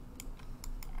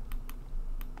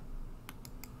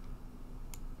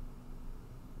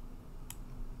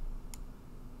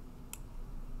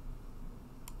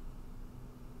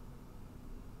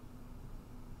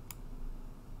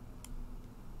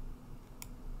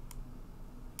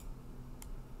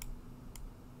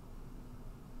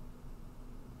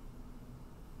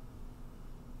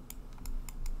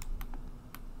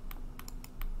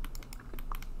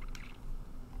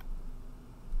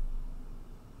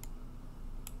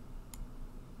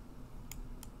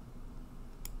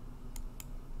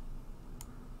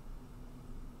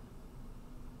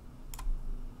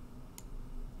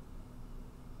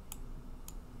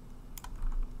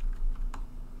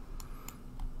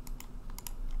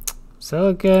 Does that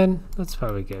look good? That's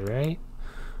probably good, right?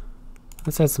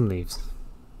 Let's add some leaves.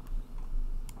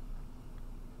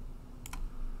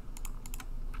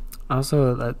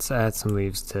 Also, let's add some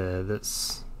leaves to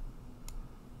this.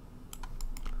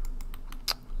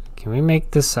 Can we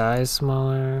make the size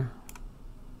smaller?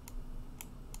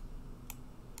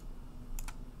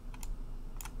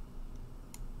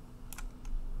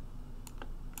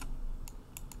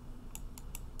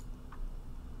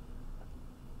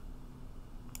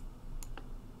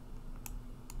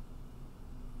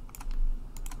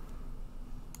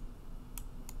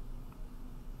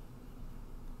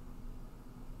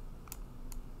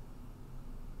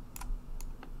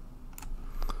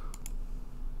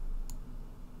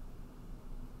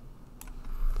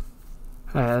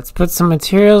 Alright, let's put some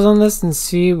materials on this and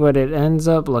see what it ends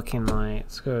up looking like.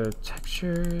 Let's go to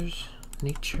textures,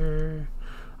 nature.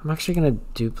 I'm actually going to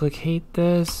duplicate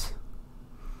this.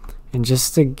 And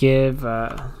just to give,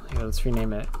 here, let's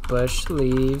rename it bush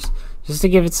leaves. Just to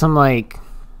give it some like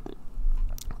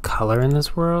color in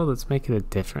this world. Let's make it a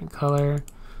different color.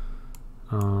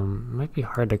 It might be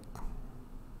hard to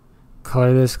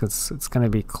color this because it's going to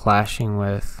be clashing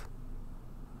with,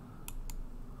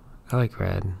 I like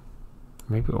red.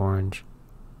 Maybe orange.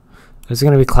 It's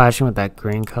going to be clashing with that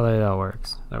green color. That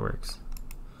works. That works.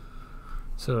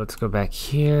 So let's go back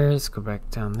here, let's go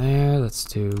back down there, let's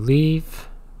do leaf,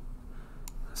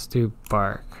 let's do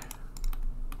bark.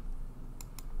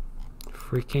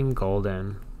 Freaking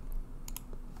golden.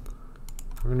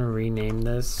 We're gonna rename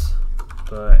this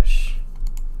bush.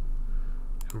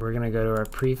 And we're gonna go to our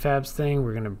prefabs thing,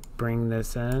 we're gonna bring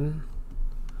this in.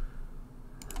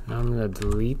 Now I'm gonna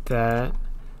delete that.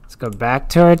 Let's go back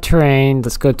to our terrain,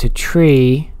 let's go to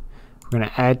tree. We're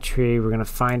gonna add tree, we're gonna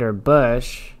find our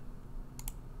bush.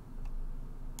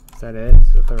 Is that it?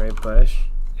 Is that the right bush?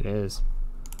 It is.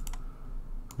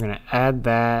 We're gonna add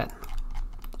that,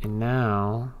 and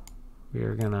now we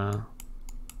are gonna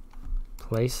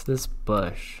place this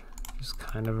bush just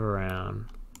kind of around.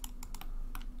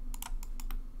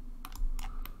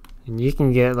 And you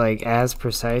can get like as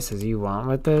precise as you want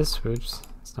with this. Oops,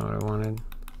 that's not what I wanted.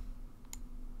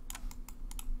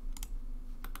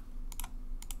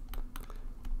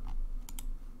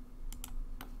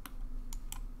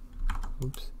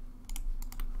 Oops.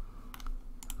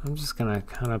 I'm just gonna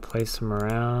kind of place them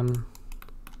around.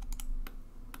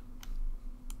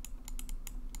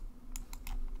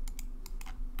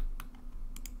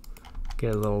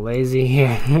 Get a little lazy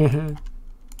here.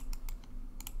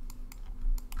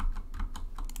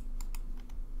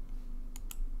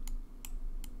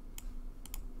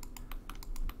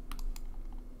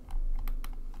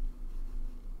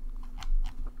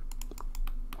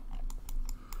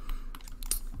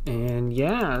 And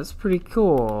yeah, it's pretty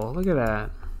cool. Look at that.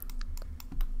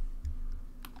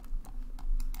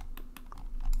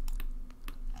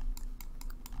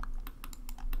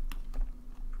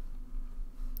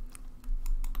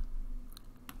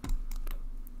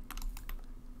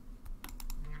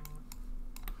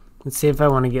 Let's see if I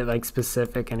want to get like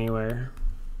specific anywhere.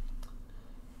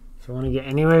 If I want to get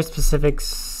anywhere specific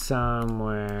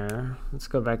somewhere, let's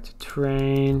go back to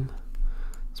terrain.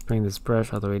 Let's bring this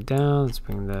brush all the way down. Let's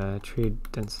bring the tree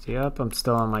density up. I'm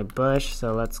still on my bush,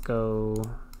 so let's go.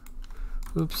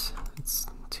 Oops, it's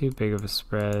too big of a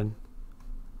spread.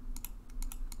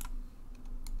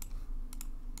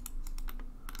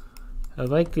 I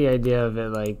like the idea of it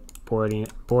like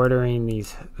bordering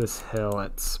this hill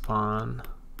at spawn.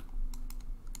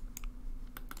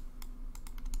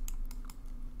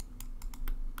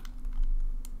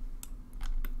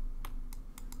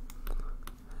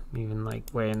 Even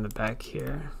like way in the back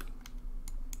here.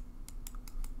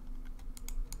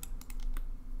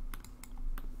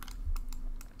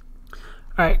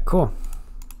 Alright, cool.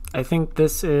 I think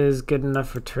this is good enough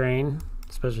for terrain,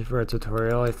 especially for a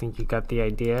tutorial. I think you got the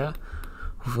idea.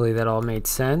 Hopefully that all made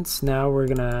sense. Now we're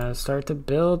gonna start to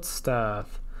build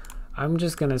stuff. I'm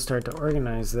just gonna start to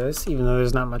organize this, even though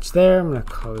there's not much there. I'm gonna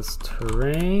call this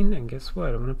terrain, and guess what?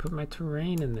 I'm gonna put my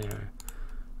terrain in there.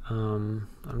 I'm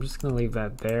just gonna leave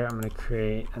that there. I'm gonna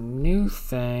create a new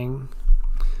thing.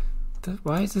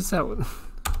 Why is this out?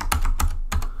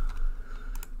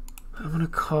 I'm gonna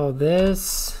call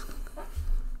this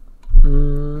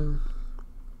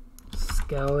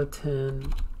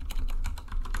skeleton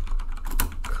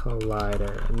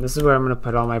collider, and this is where I'm gonna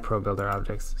put all my Pro Builder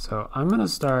objects. So I'm gonna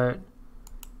start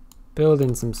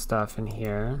building some stuff in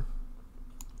here.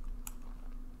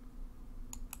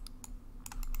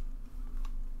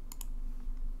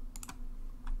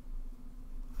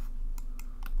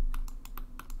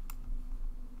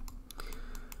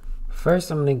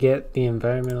 First, I'm going to get the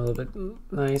environment a little bit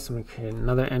nice. I'm going to create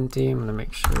another empty. I'm going to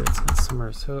make sure it's not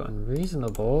somewhere so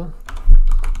unreasonable.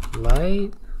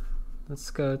 Light. Let's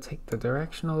go take the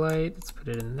directional light. Let's put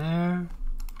it in there.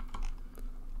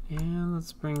 And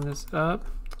let's bring this up.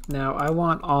 Now, I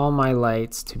want all my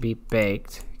lights to be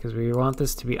baked because we want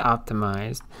this to be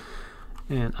optimized.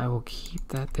 And I will keep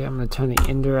that there. I'm going to turn the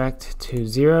indirect to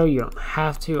 0. You don't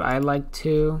have to. I like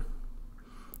to.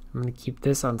 I'm going to keep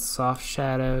this on soft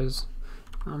shadows.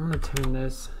 I'm going to turn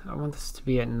this, I want this to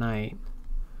be at night.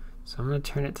 So I'm going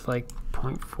to turn it to like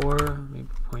 0.4, maybe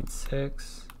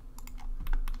 0.6.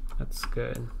 That's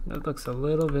good. That looks a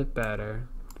little bit better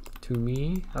to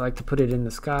me. I like to put it in the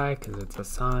sky because it's a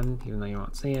sun, even though you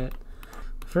won't see it.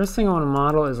 The first thing I want to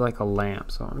model is like a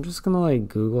lamp. So I'm just going to like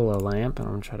Google a lamp, and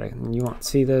I'm going to try to, and you won't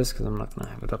see this because I'm not going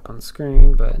to have it up on the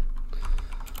screen, but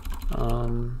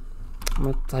I'm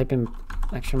going to type in,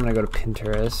 actually I'm going to go to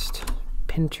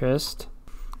Pinterest.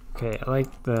 Okay, I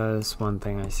like this one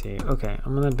thing I see. Okay,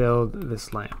 I'm gonna build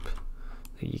this lamp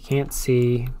that you can't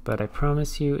see, but I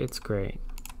promise you it's great.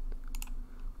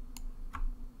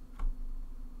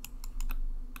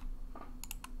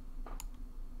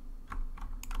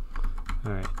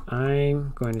 Alright,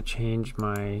 I'm going to change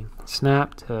my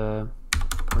snap to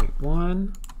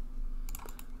 0.1.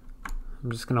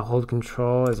 I'm just gonna hold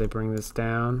control as I bring this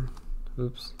down.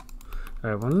 Oops. All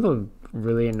right, one of the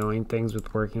really annoying things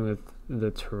with working with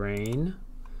the terrain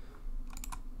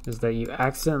is that you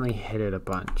accidentally hit it a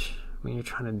bunch when you're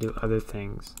trying to do other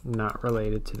things not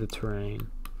related to the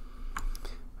terrain.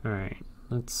 All right,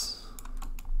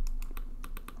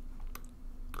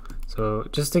 so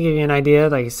just to give you an idea,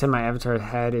 like I said, my avatar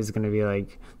head is going to be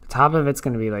like, the top of it's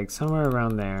going to be like somewhere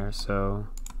around there. So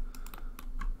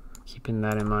keeping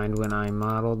that in mind when I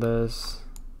model this.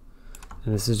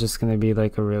 And this is just going to be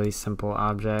like a really simple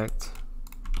object.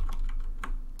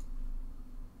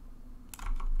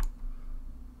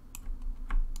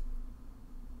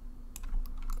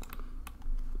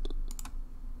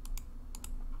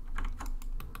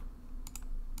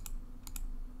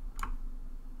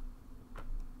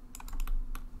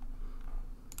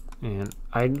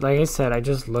 And like I said, I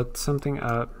just looked something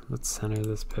up. Let's center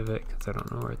this pivot because I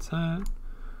don't know where it's at.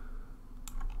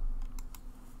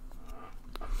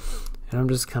 And I'm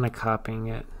just kind of copying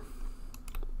it.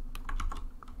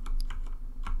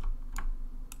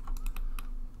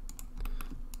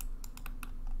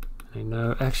 I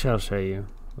know, actually I'll show you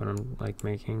what I'm like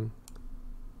making.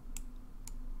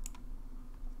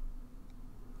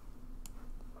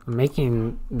 I'm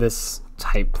making this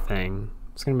type thing.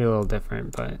 It's gonna be a little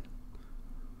different, but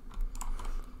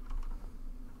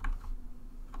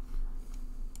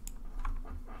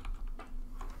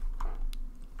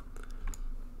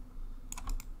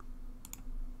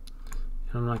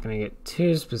I'm not going to get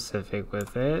too specific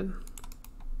with it.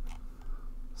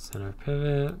 Center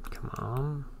pivot, come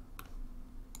on.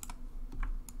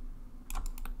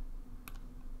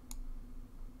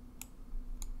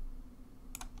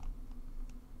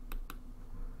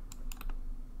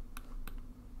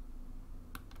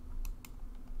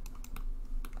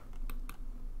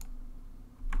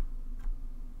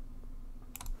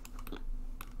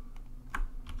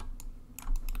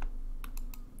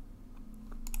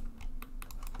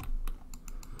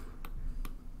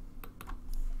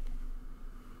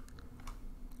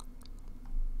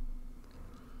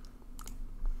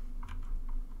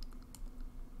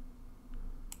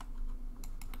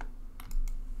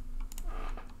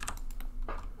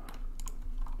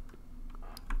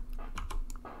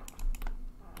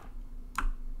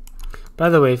 By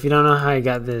the way, if you don't know how I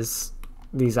got these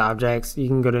objects, you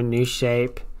can go to new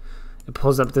shape. It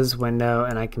pulls up this window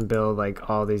and I can build like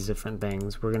all these different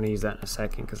things. We're going to use that in a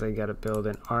second because I got to build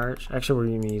an arch. Actually, we're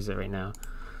going to use it right now.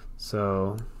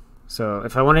 So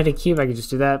if I wanted a cube, I could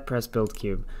just do that, press build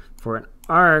cube. For an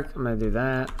arc, I'm going to do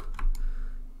that.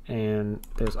 And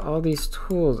there's all these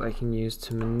tools I can use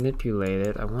to manipulate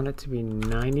it. I want it to be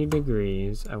 90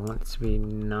 degrees. I want it to be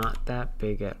not that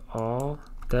big at all.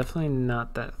 Definitely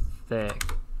not that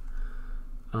thick.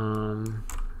 I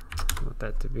want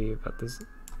that to be about this.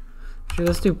 Actually,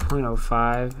 let's do 0.05.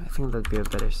 I think that'd be a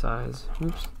better size.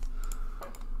 Oops.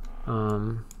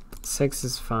 6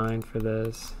 is fine for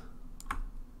this.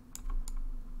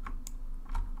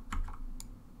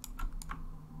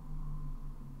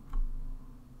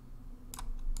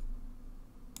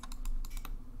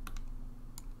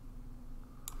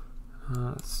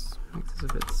 Let's make this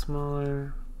a bit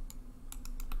smaller.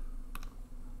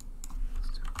 Let's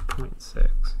do 0.6.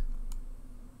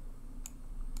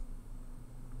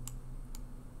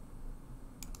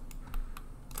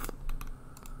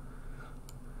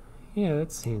 Yeah,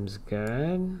 that seems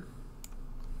good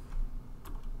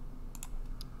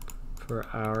for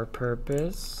our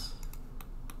purpose.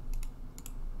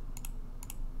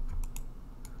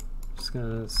 Just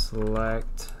gonna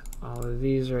select all of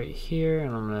these right here,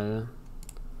 and I'm gonna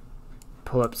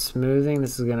pull up smoothing.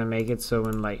 This is gonna make it so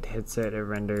when light hits it, it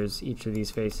renders each of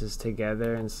these faces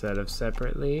together instead of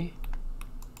separately.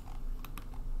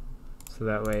 So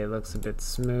that way it looks a bit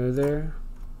smoother.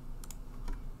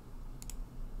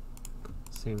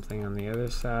 Same thing on the other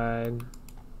side.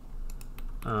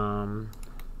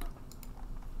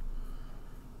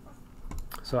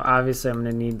 So obviously I'm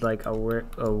gonna need like a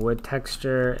wood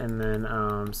texture and then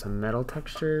some metal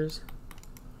textures.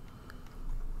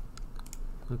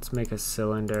 Let's make a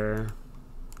cylinder.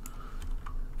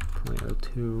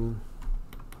 0.02.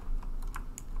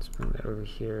 Let's bring that over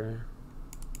here.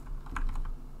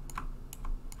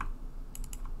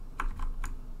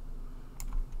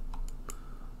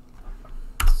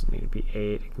 Need to be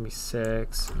 8, it can be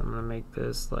 6. I'm gonna make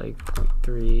this like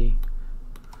 0.3.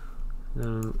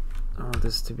 Then I want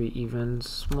this to be even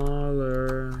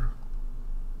smaller.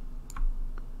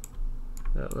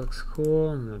 That looks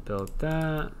cool. I'm gonna build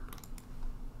that.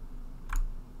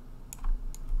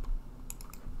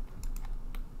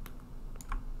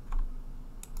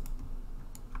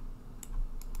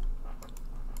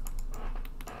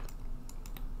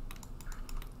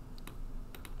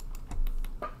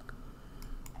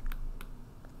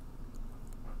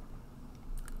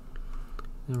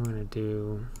 I'm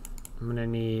gonna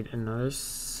need another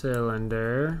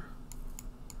cylinder.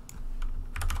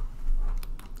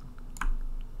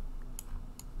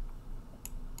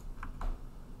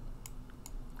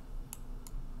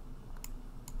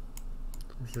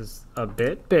 This is a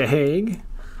bit big.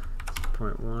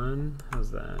 0.1,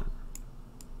 how's that?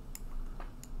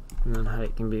 And then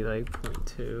height can be like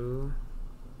 0.2.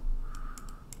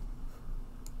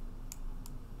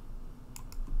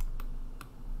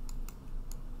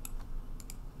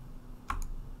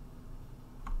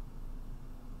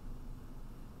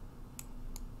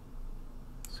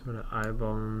 Sort of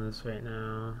eyeballing this right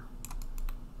now.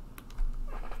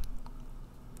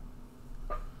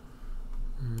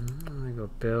 I'm gonna go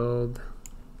build.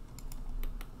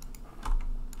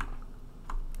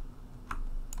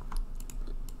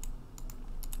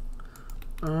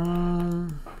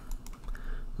 I'm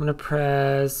gonna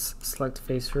press select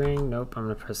face ring. Nope, I'm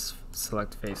gonna press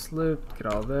select face loop. Get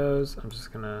all those. I'm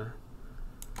just gonna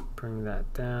bring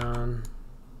that down.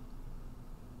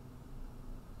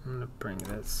 I'm gonna bring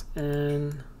this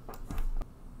in.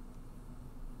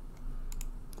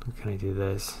 How can I do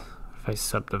this? If I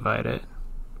subdivide it.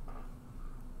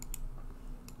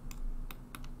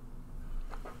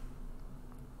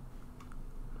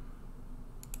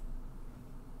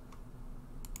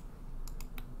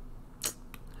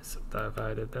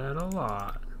 Divided that a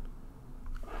lot.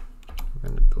 I'm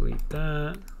going to delete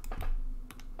that.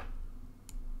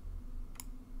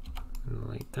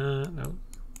 Delete that. Nope.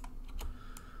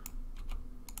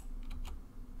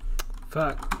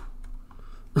 Fuck.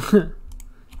 This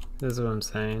is what I'm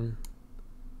saying.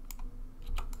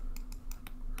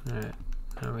 Alright.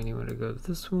 Now we need to go to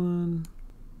this one.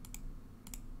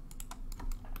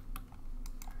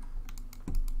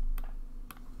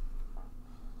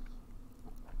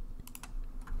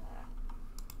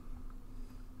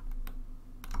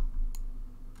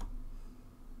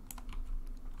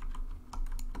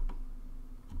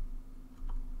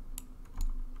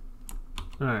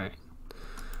 Alright.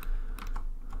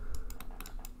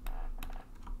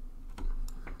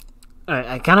 Alright,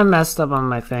 I kind of messed up on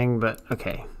my thing, but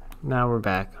okay. Now we're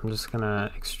back. I'm just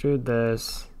gonna extrude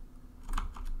this.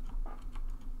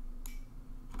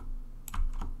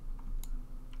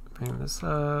 Bring this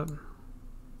up.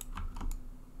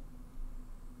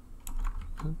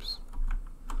 Oops.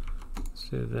 Let's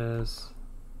do this.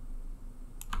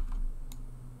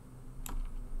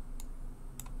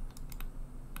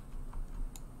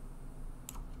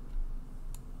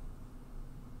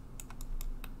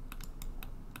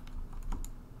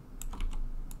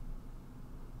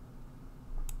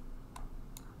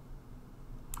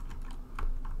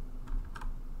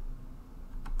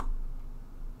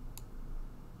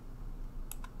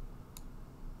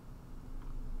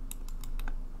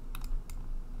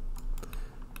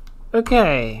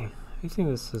 Okay, I think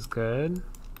this is good.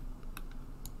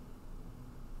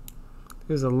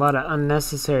 There's a lot of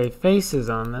unnecessary faces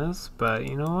on this, but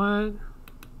you know what?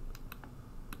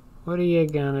 What are you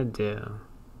gonna do?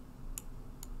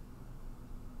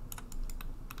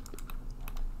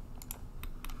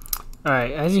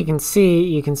 Alright, as you can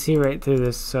see right through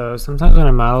this. So sometimes when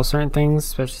I model certain things,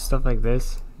 especially stuff like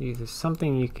this, there's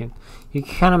something you can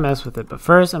kind of mess with it. But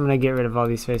first, I'm going to get rid of all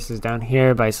these faces down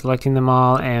here by selecting them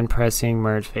all and pressing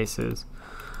merge faces.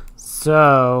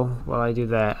 So while I do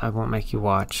that, I won't make you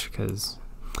watch because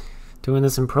doing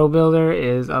this in Pro Builder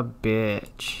is a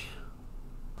bitch.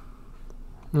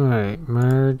 Alright,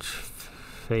 merge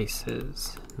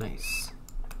faces. Nice.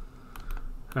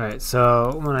 Alright,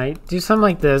 so when I do something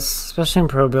like this, especially in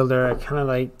Pro Builder, I kind of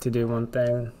like to do one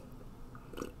thing.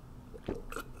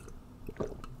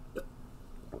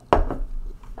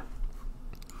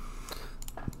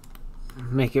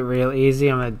 Make it real easy.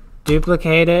 I'm going to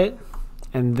duplicate it,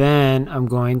 and then I'm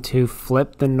going to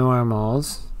flip the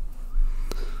normals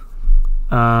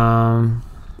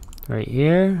right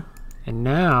here, and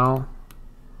now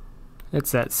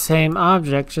it's that same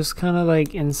object, just kind of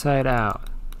like inside out.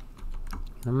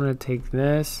 I'm going to take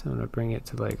this, I'm going to bring it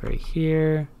to like right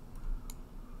here.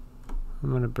 I'm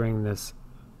going to bring this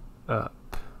up.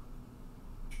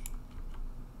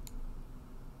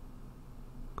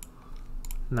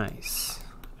 Nice.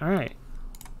 Alright.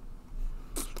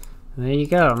 There you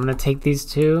go. I'm going to take these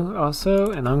two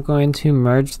also, and I'm going to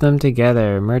merge them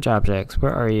together. Merge objects.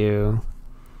 Where are you?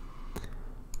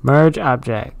 Merge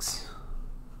objects.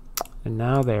 And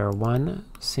now they are one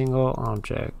single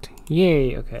object.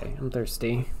 Yay! Okay, I'm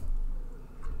thirsty.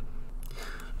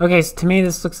 Okay, so to me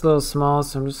this looks a little small,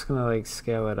 so I'm just going to like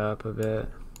scale it up a bit.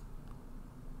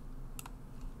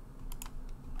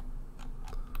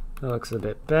 That looks a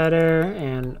bit better.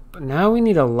 And now we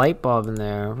need a light bulb in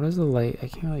there. What is the light? I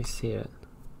can't really see it.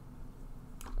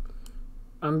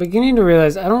 I'm beginning to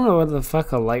realize I don't know what the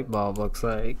fuck a light bulb looks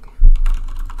like.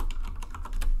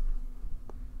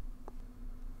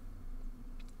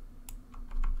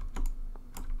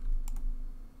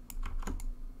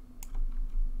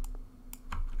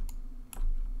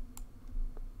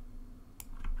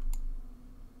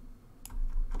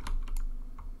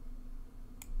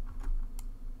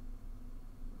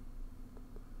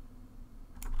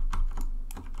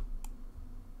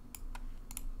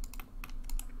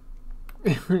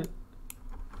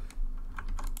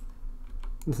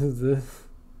 This is this.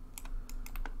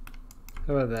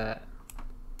 How about that?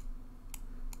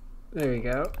 There we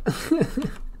go.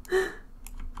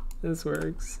 This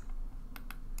works.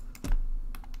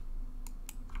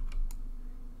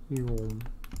 I'm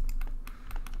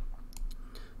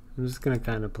just gonna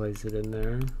kind of place it in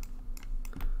there.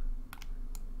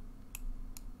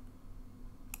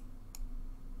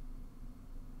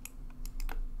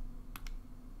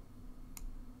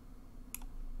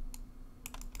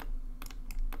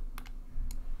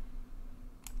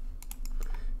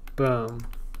 Boom.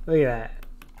 Look at that.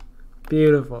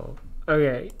 Beautiful.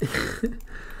 Okay.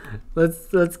 let's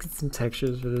get some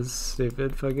textures for this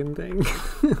stupid fucking thing.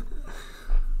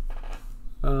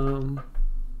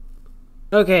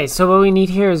 Okay, so what we need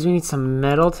here is we need some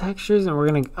metal textures, and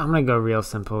I'm gonna go real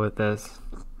simple with this.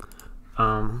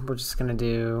 We're just gonna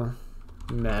do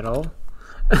metal.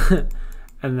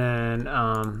 And then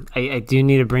I do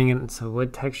need to bring in some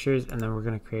wood textures, and then we're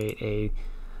gonna create a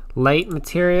light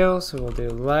material. So we'll do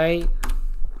light,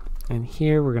 and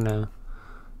here we're gonna,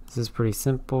 this is pretty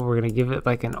simple, we're gonna give it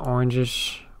like an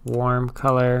orangish warm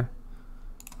color.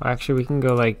 Well, actually we can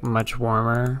go like much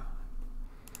warmer.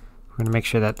 We're gonna make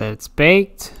sure that it's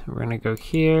baked. We're gonna go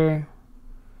here,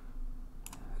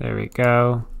 there we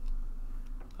go.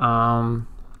 And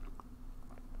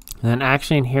then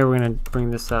actually in here we're gonna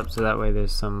bring this up so that way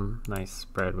there's some nice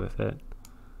spread with it.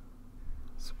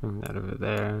 Let's bring that over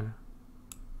there.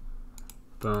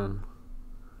 Boom.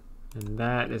 And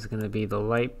that is going to be the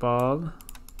light bulb.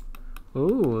 Ooh,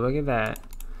 look at that.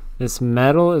 This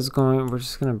metal is going, we're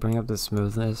just going to bring up the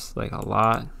smoothness like a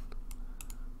lot.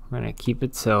 We're going to keep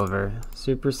it silver.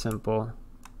 Super simple.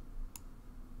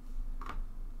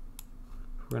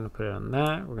 We're going to put it on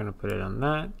that. We're going to put it on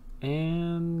that.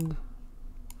 And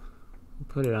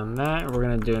put it on that. We're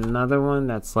going to do another one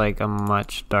that's like a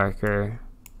much darker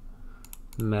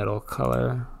metal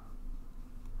color.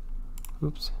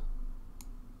 Oops.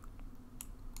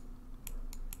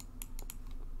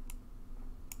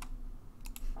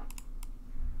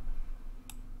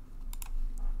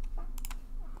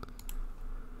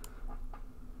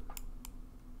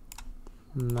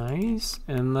 Nice.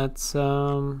 And let's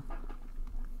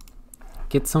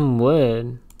get some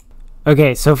wood.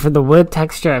 Okay, so for the wood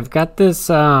texture, I've got this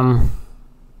create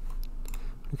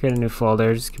a new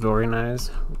folder, just keep it organized.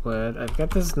 Wood. I've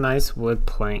got this nice wood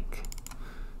plank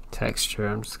texture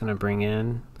I'm just gonna bring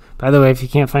in. By the way, if you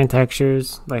can't find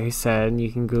textures, like I said, you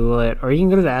can Google it, or you can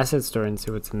go to the asset store and see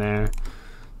what's in there.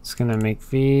 Just gonna make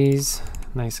these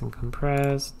nice and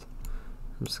compressed.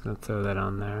 I'm just gonna throw that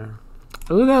on there.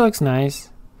 Ooh, that looks nice.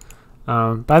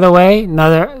 By the way,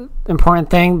 another important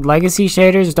thing, legacy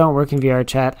shaders don't work in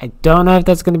VRChat. I don't know if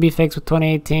that's gonna be fixed with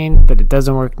 2018, but it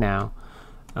doesn't work now.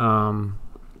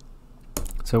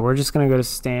 So we're just gonna go to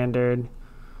standard.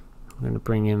 I'm gonna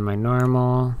bring in my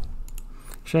normal.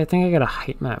 Actually, I think I got a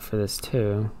height map for this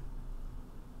too.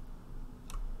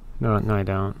 No, I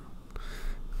don't.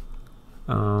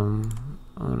 I'm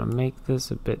gonna make this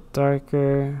a bit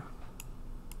darker.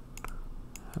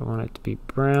 I want it to be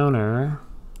browner.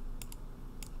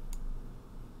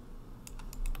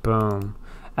 Boom.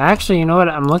 Actually, you know what?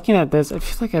 I'm looking at this. I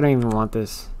feel like I don't even want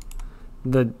this.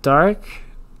 The dark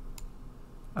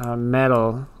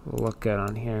metal will look good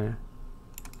on here.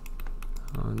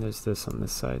 Oh, and there's this on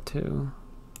this side too.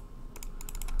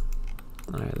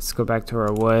 Alright, let's go back to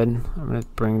our wood. I'm going to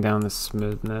bring down the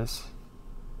smoothness.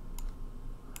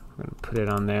 I'm going to put it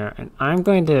on there. And I'm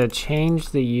going to change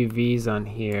the UVs on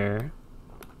here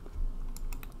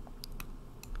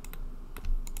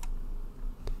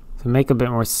to make a bit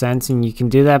more sense. And you can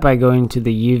do that by going to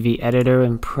the UV editor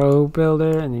in Pro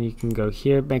Builder. And then you can go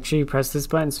here. Make sure you press this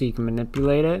button so you can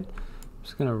manipulate it. I'm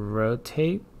just going to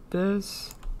rotate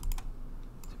this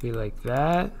to be like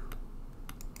that.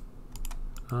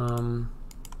 I'm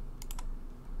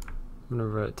going to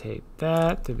rotate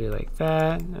that to be like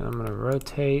that, and I'm going to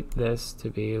rotate this to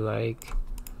be like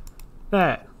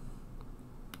that.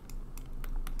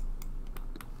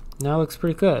 Now it looks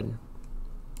pretty good.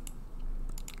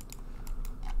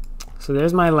 So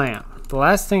there's my lamp. The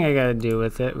last thing I gotta do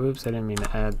with it, oops, I didn't mean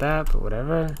to add that, but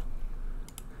whatever.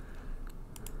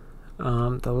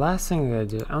 The last thing I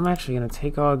gotta do, I'm actually gonna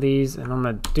take all these and I'm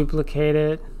gonna duplicate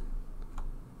it.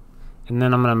 And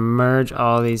then I'm gonna merge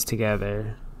all these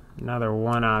together. Now they're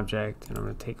one object. And I'm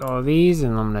gonna take all these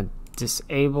and I'm gonna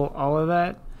disable all of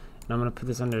that. And I'm gonna put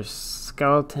this under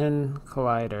skeleton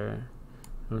collider.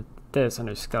 And this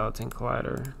under skeleton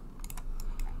collider.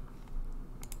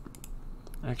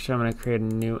 Actually, I'm gonna create a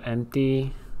new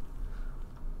empty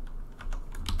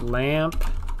lamp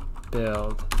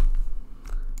build.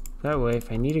 That way,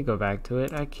 if I need to go back to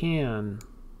it, I can.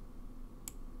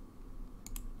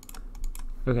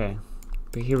 Okay,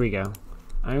 but here we go.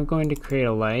 I'm going to create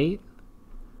a light.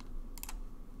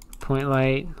 Point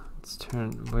light. Let's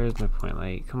turn, where's my point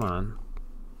light? Come on.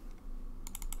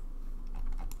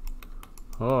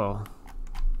 Oh.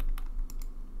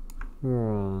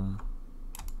 Whoa.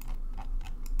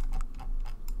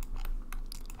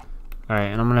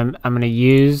 Alright, and I'm gonna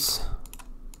use,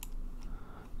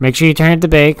 make sure you turn it to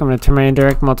bake. I'm gonna turn my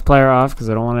indirect multiplier off because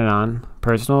I don't want it on.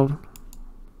 Personal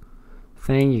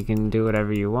thing, you can do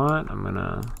whatever you want. I'm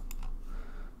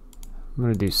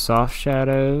gonna do soft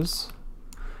shadows.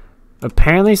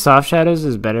 Apparently soft shadows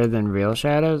is better than real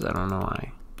shadows. I don't know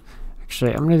why.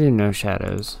 Actually, I'm gonna do no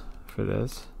shadows for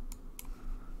this.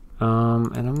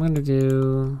 And I'm gonna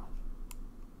do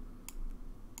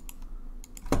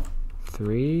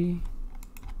 3.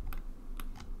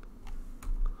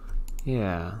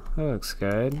 Yeah, that looks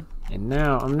good. And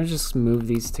now I'm gonna just move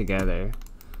these together.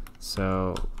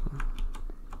 So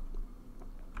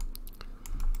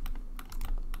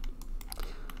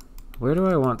where do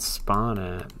I want spawn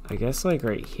at? I guess like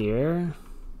right here.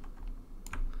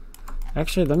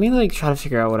 Actually, let me like try to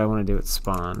figure out what I want to do with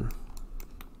spawn.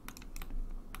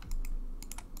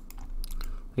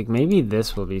 Like maybe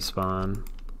this will be spawn.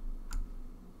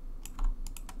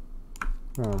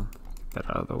 Oh, get that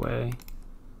out of the way.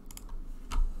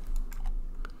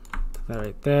 Put that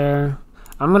right there.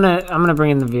 I'm gonna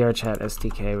bring in the VRChat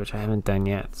SDK, which I haven't done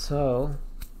yet. So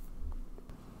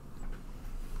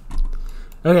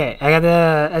okay, I got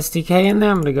the SDK in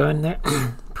there. I'm gonna go in there.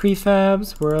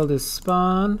 Prefabs, world is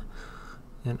spawn.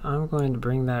 And I'm going to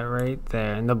bring that right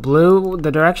there. And the blue,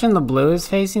 the direction the blue is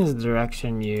facing is the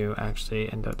direction you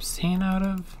actually end up seeing out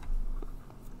of.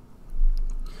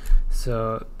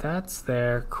 So that's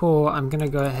there. Cool. I'm gonna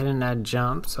go ahead and add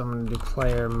jump. So I'm gonna do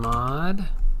player mod.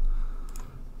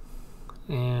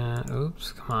 And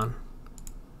oops, come on.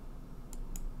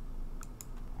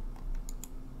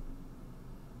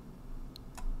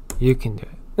 You can do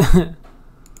it.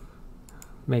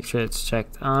 Make sure it's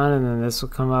checked on, and then this will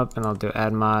come up, and I'll do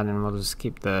add mod, and we'll just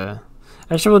keep the.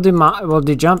 Actually, we'll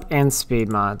do jump and speed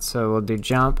mod. So we'll do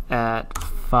jump at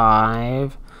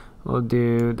 5. We'll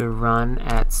do the run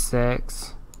at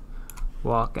 6.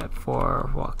 Walk at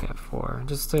 4. Walk at 4.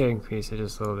 Just to increase it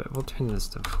just a little bit. We'll turn this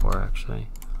to 4 actually.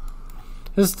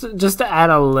 Just to add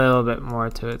a little bit more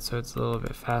to it, so it's a little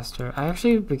bit faster. I'm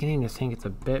actually beginning to think it's a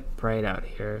bit bright out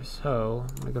here, so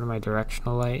I'm gonna go to my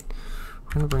directional light.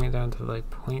 I'm gonna bring it down to like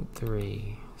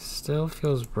 0.3. Still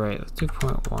feels bright. Let's do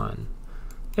 0.1.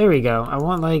 There we go. I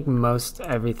want like most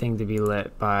everything to be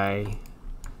lit by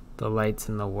the lights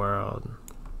in the world.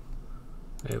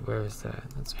 Wait, where is that?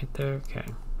 That's right there. Okay.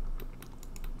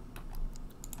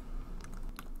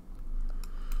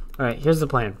 All right, here's the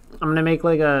plan. I'm gonna make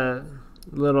like a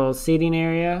little seating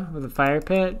area with a fire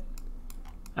pit,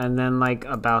 and then like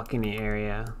a balcony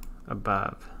area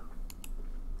above.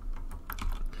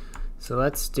 So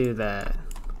let's do that.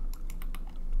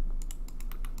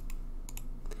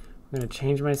 I'm gonna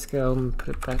change my scale and put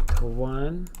it back to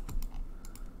 1.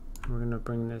 We're gonna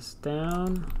bring this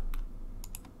down.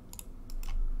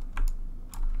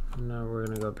 And now we're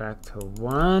gonna go back to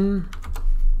 1.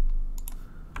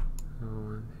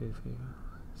 1, 2, 3.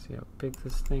 See how big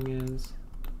this thing is.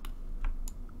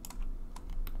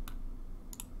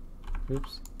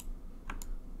 Oops.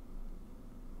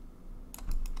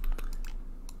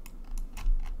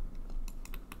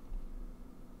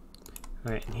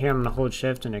 Alright, and here I'm going to hold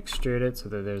shift and extrude it so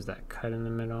that there's that cut in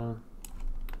the middle.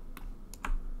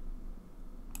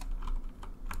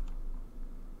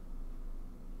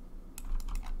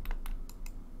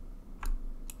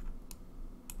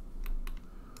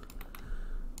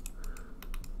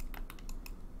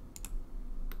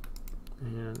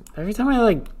 And every time I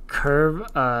like curve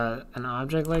an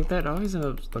object like that, it always ends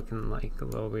up looking like a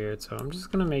little weird. So I'm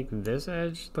just going to make this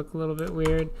edge look a little bit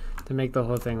weird to make the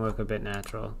whole thing look a bit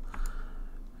natural.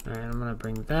 Alright, I'm going to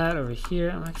bring that over here.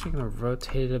 I'm actually going to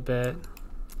rotate it a bit.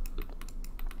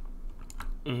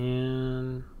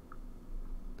 And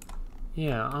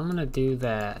Yeah, I'm gonna do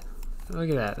that. Look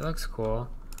at that, it looks cool.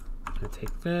 I'm gonna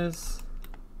take this.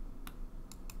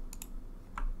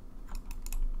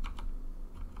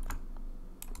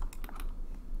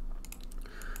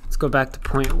 Let's go back to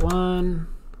point 1.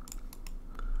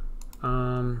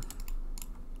 I'm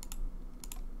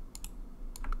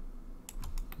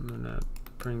gonna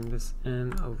bring this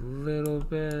in a little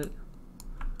bit.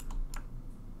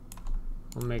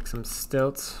 We'll make some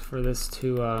stilts for this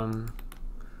to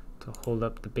hold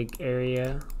up the big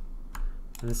area.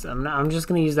 And this, I'm just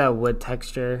gonna use that wood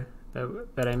texture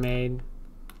that I made.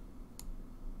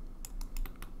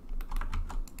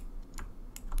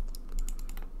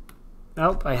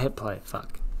 Oh, I hit play.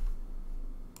 Fuck.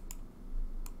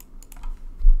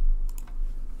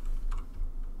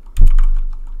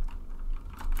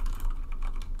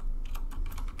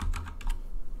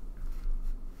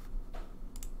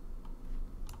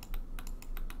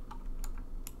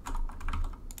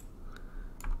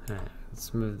 Alright,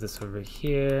 let's move this over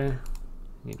here.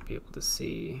 Need to be able to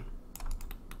see.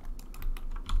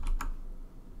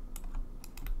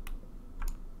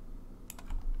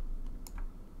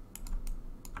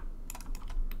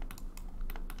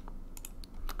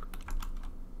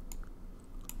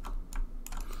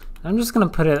 I'm just gonna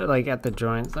put it like at the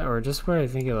joints, or just where I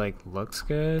think it like looks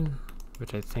good,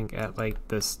 which I think at like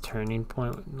this turning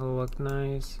point will look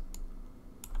nice.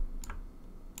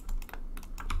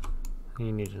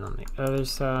 You need it on the other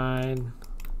side.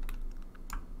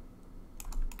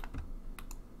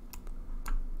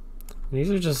 These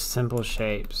are just simple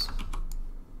shapes.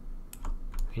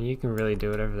 And you can really do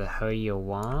whatever the hell you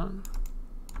want.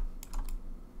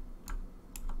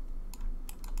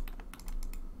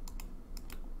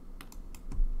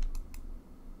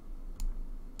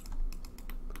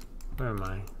 Where am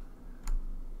I?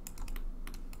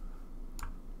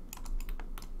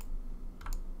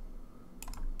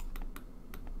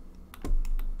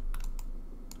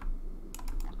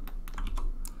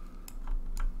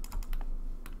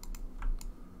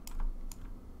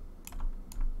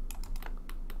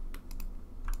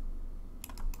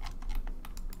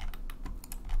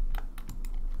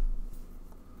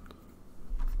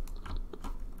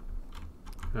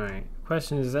 Alright,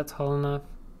 question is that tall enough?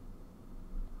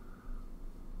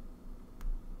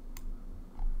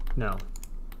 No.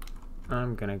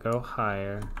 I'm gonna go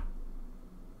higher.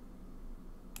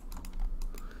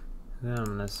 Then I'm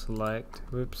gonna select,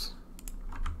 whoops.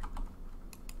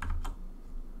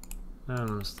 Now I'm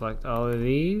gonna select all of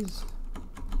these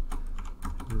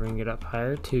and bring it up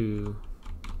higher too.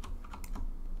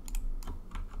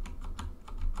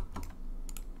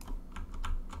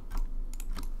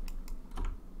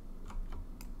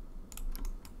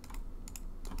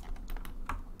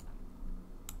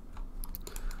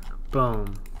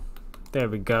 Boom. There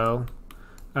we go.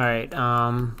 Alright,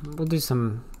 we'll do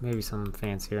some, maybe some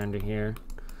fancier under here.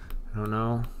 I don't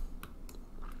know.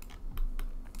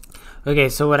 Okay,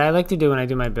 so what I like to do when I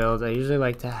do my builds, I usually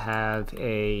like to have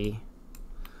I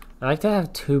like to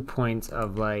have 2 points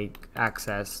of like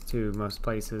access to most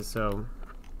places. So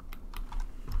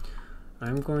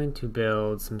I'm going to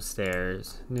build some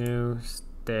stairs. New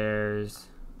stairs.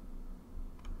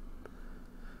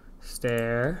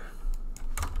 Stair.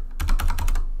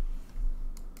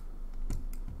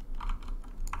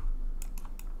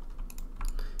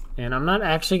 And I'm not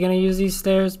actually going to use these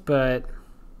stairs, but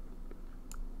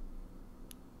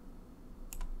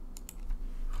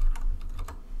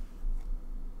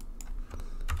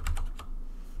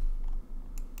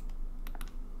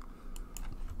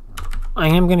I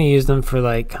am going to use them for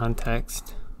like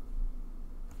context.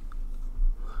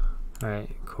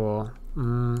 Alright, cool.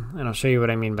 And I'll show you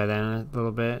what I mean by that in a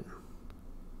little bit.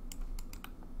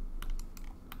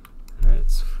 Alright,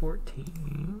 it's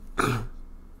 14.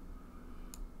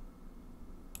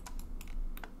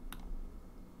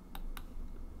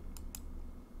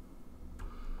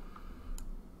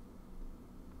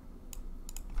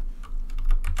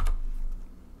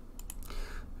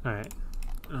 Alright,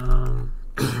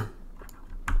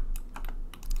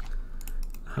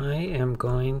 I am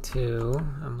going to,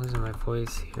 I'm losing my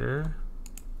voice here.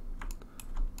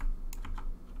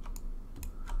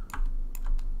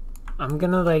 I'm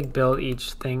gonna like build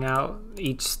each thing out,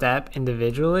 each step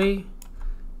individually,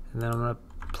 and then I'm gonna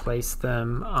place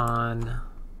them on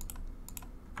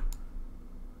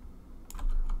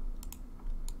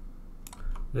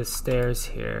the stairs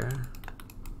here.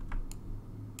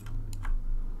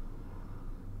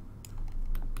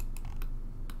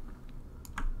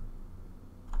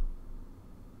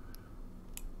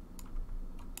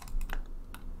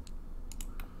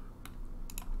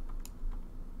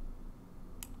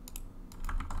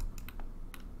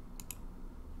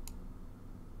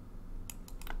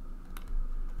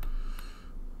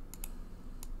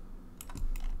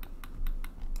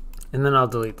 And then I'll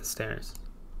delete the stairs.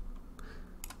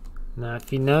 Now,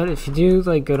 if you do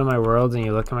like go to my worlds and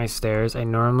you look at my stairs, I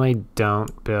normally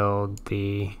don't build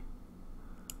the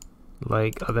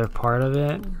like other part of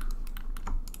it.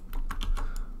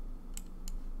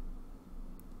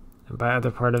 And by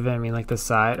other part of it, I mean like the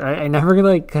side. I never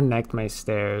like connect my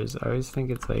stairs. I always think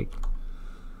it's like,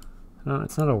 no,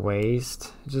 it's not a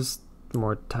waste. It's just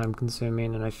more time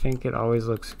consuming, and I think it always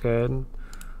looks good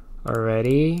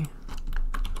already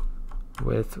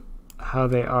with how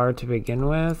they are to begin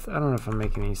with. I don't know if I'm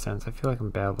making any sense. I feel like I'm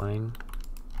babbling.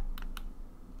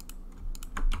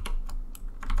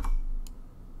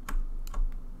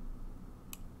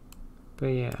 But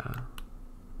yeah,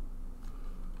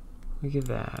 look at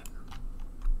that.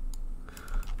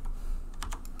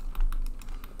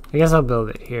 I guess I'll build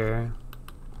it here.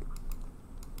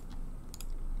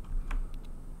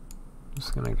 I'm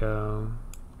just gonna go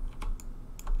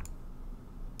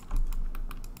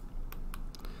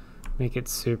make it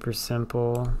super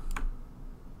simple.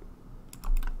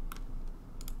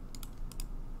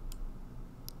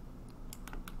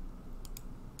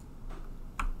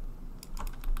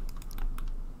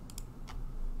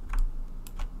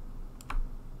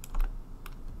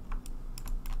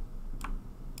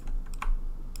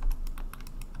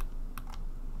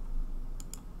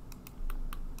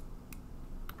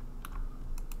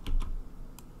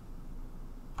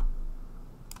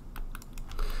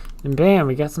 And bam,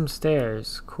 we got some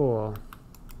stairs. Cool.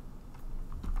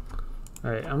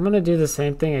 Alright, I'm gonna do the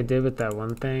same thing I did with that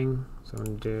one thing. So I'm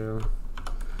gonna do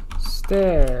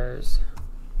stairs.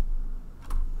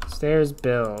 Stairs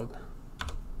build.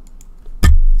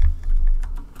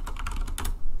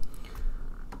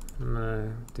 I'm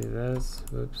gonna do this.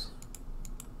 Whoops.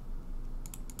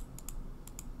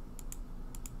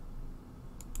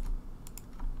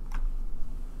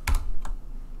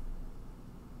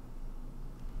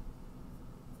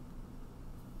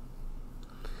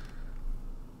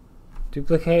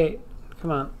 Duplicate.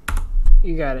 Come on.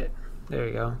 You got it. There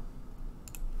we go.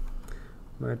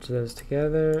 Merge those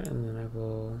together, and then I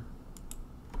will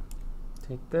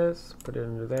take this, put it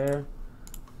under there,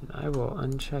 and I will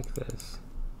uncheck this.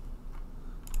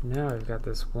 Now I've got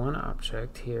this one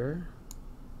object here.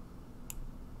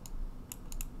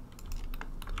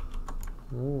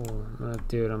 Ooh, I'm gonna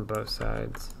do it on both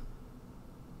sides.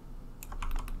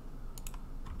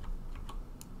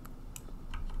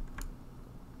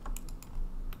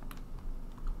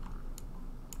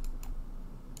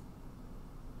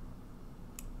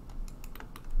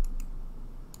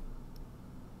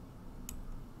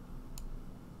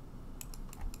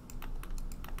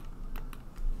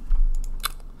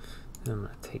 And I'm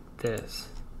going to take this,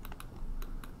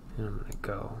 and I'm going to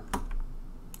go.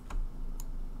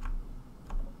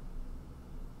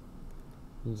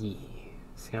 Yeah.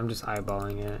 See, I'm just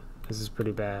eyeballing it. This is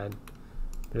pretty bad,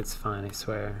 but it's fine, I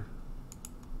swear.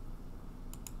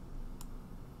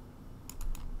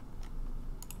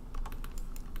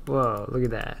 Whoa, look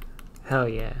at that. Hell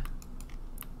yeah.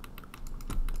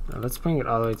 Now let's bring it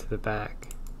all the way to the back.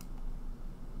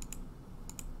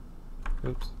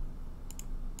 Oops.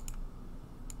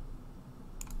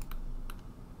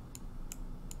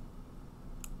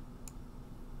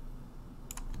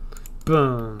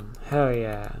 Boom. Hell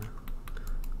yeah.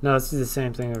 Now let's do the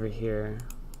same thing over here.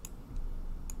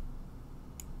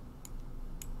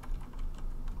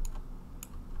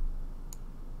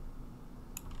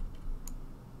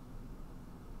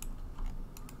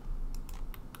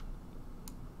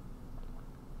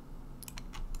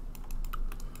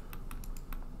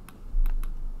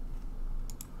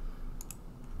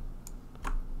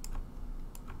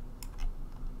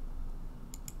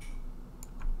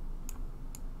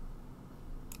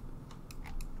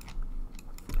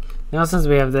 Now since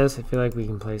we have this, I feel like we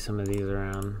can play some of these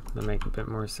around that make a bit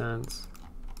more sense.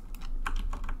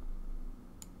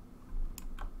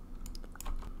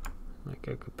 Like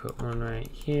I could put one right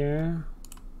here.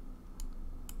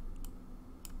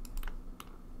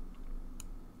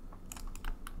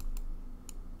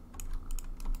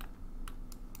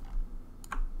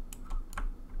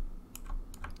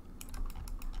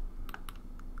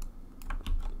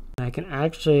 I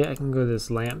can go this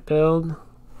lamp build.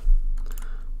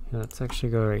 Let's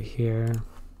actually go right here.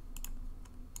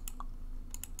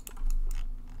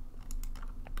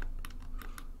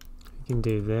 You can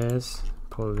do this,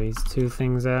 pull these two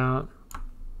things out.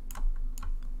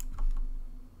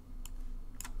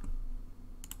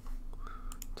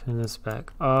 Turn this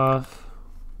back off.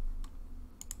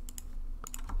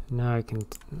 Now I can,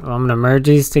 well, I'm gonna merge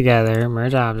these together,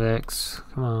 merge objects,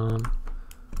 come on.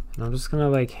 And I'm just gonna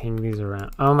like hang these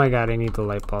around. Oh my god, I need the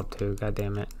light bulb too, god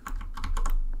damn it.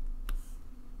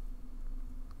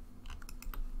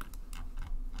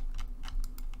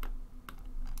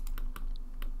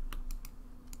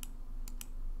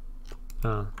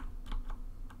 Oh.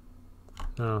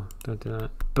 No, don't do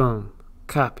that. Boom.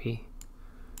 Copy.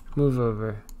 Move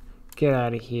over. Get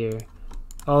out of here.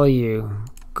 All of you.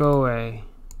 Go away.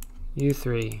 You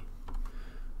three.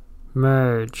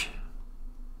 Merge.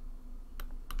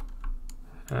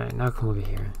 Alright, now come over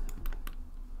here.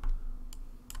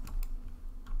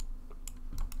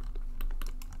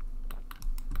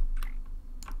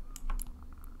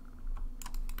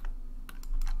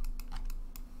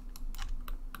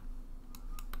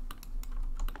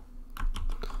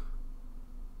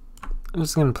 I'm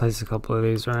just going to place a couple of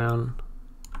these around.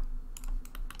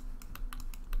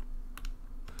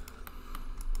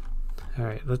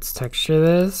 Alright, let's texture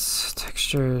this.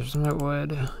 Textures, my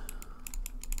wood.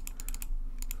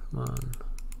 Come on.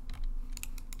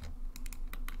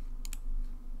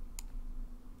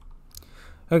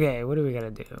 Okay, what do we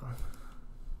gotta do?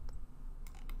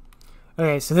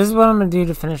 Okay, so this is what I'm gonna do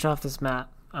to finish off this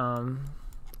map.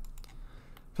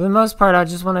 For the most part, I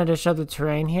just wanted to show the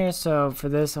terrain here, so for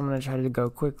this, I'm going to try to go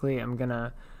quickly. I'm going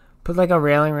to put like a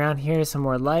railing around here, some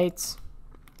more lights.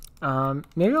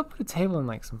 Maybe I'll put a table and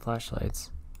like some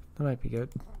flashlights. That might be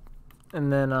good.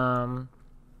 And then, I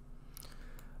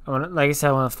want, like I said,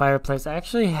 I want a fireplace. I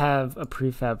actually have a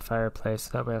prefab fireplace, so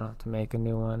that way I don't have to make a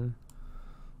new one.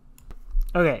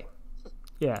 Okay,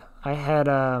 yeah, I had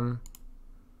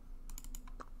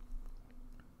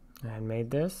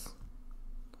made this.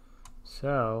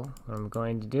 So what I'm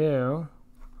going to do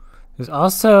is I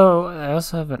also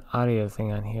have an audio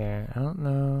thing on here. I don't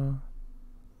know.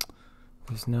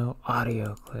 There's no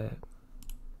audio clip.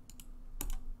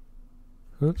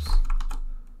 Oops.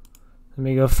 Let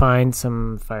me go find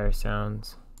some fire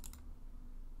sounds.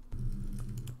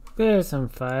 There's some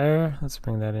fire. Let's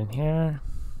bring that in here.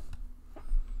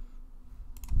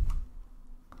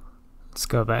 Let's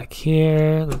go back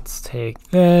here. Let's take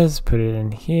this, put it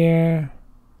in here.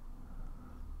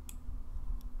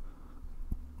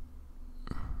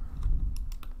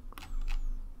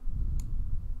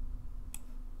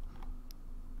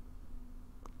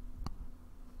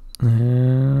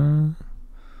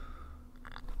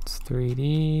 It's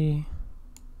 3D.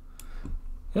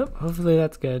 Yep, hopefully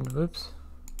that's good. Whoops.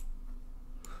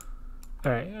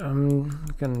 Alright,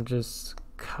 I'm gonna just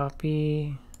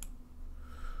copy.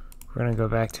 We're gonna go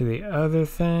back to the other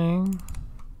thing.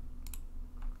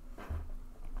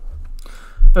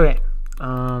 Okay,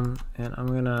 and I'm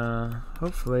gonna,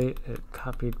 hopefully it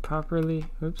copied properly.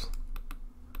 Oops.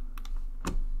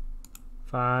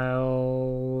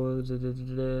 File,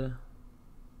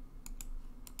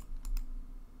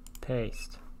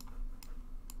 paste.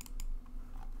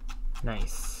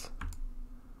 Nice.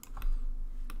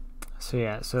 So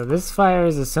yeah, so this fire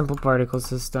is a simple particle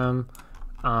system.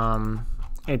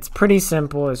 It's pretty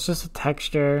simple. It's just a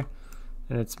texture,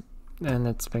 and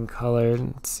it's been colored.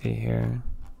 Let's see here.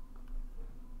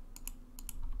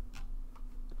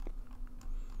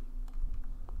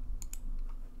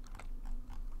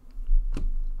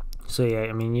 So yeah,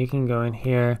 I mean, you can go in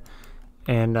here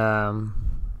and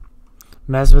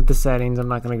mess with the settings. I'm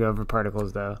not going to go over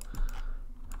particles though,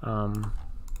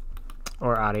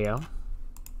 or audio.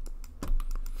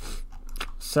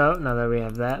 So now that we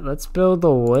have that, let's build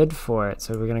the wood for it.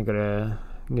 So we're going to go to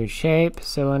new shape,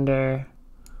 cylinder.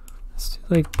 Let's do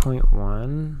like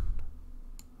 0.1.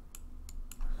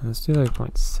 Let's do like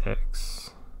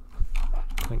 0.6.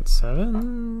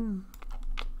 0.7.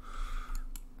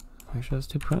 Actually, let's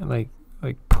do like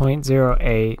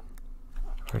 0.08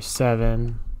 or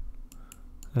 7.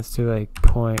 Let's do like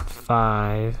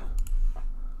 0.5.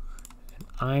 And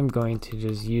I'm going to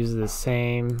just use the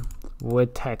same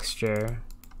wood texture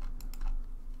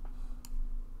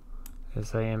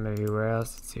as I am everywhere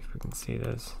else. Let's see if we can see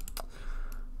this.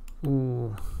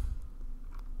 Ooh.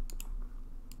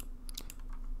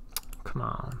 Come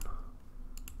on.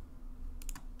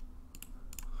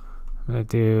 I'm going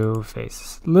to do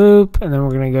face loop, and then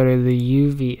we're going to go to the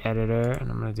UV editor,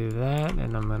 and I'm going to do that,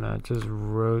 and I'm going to just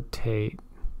rotate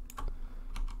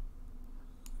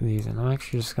these, and I'm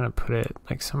actually just going to put it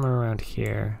like somewhere around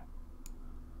here.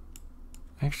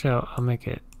 Actually, I'll make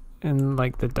it in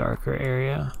like the darker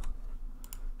area.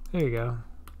 There you go.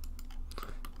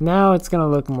 Now it's going to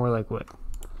look more like wood.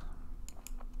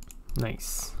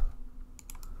 Nice.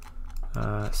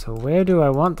 So where do I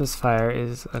want this fire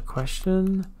is a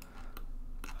question.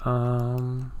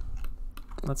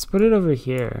 Let's put it over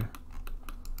here.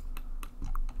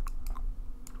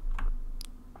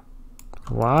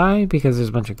 Why? Because there's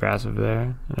a bunch of grass over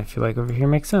there, and I feel like over here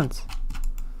makes sense.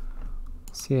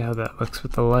 See how that looks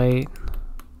with the light.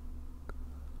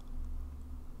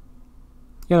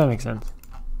 Yeah, that makes sense.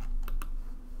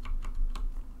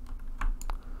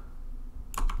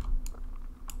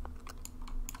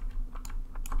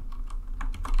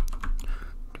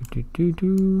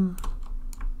 I'm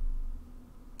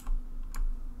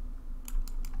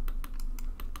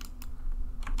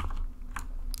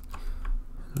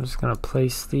just gonna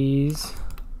place these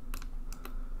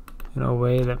in a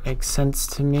way that makes sense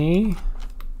to me.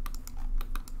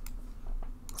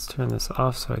 Let's turn this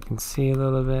off so I can see a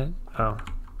little bit. Oh,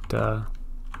 duh.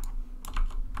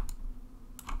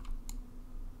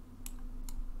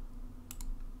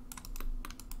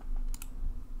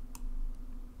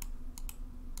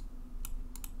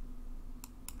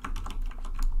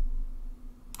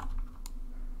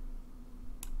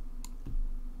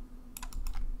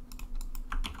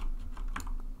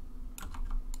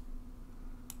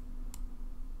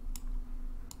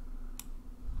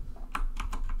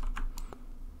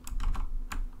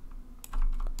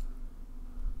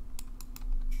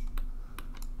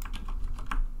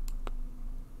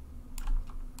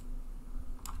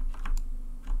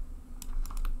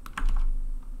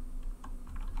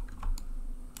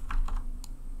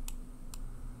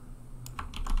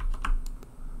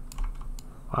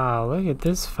 Wow, look at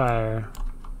this fire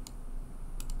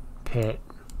pit.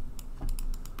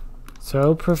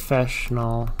 So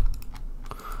professional.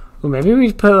 Ooh, maybe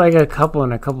we put like a couple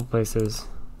in a couple places.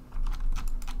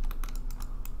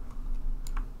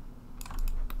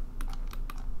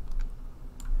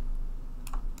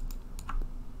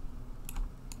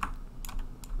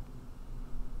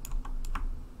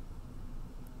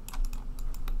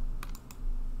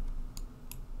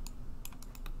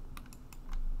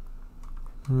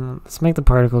 Let's make the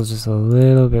particles just a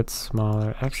little bit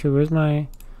smaller. Actually, where's my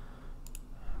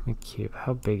cube?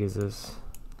 How big is this?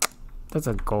 That's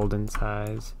a golden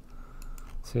size.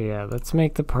 So yeah, let's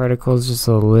make the particles just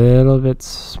a little bit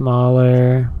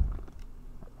smaller.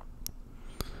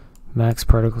 Max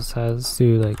particle size, let's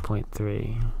do like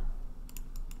 0.3.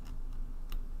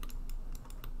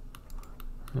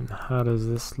 And how does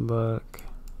this look?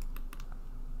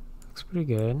 Looks pretty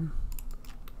good.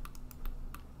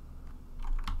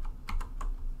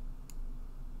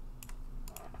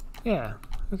 Yeah,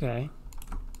 okay.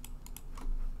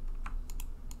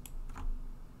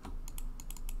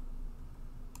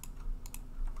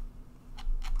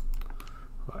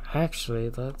 Well, actually,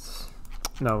 let's...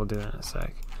 No, we'll do that in a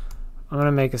sec. I'm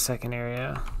gonna make a second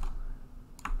area.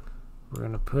 We're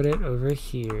gonna put it over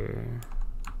here.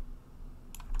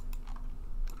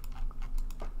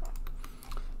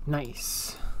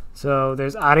 Nice. So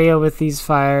there's audio with the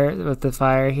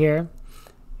fire here.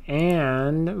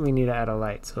 And we need to add a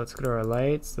light. So let's go to our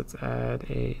lights. Let's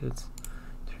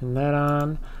turn that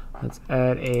on. Let's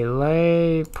add a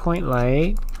light, point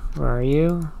light. Where are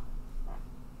you?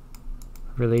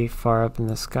 Really far up in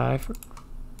the sky.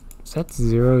 Is that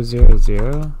 0, 0,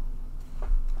 0?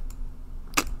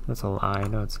 That's a lie.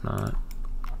 No, it's not.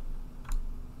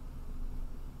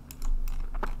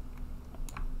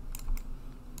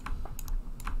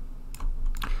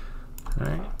 All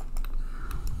right.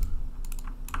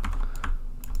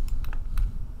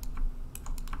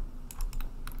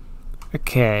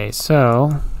 Okay, so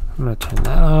I'm gonna turn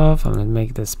that off. I'm gonna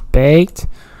make this baked.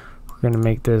 We're gonna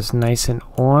make this nice and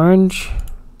orange.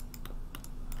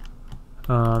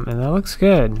 And that looks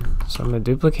good. So I'm gonna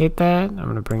duplicate that. I'm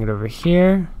gonna bring it over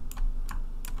here.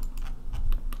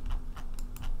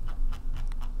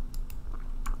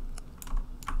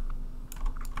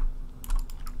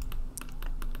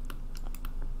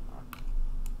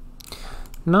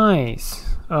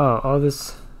 Nice. Oh, all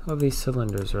these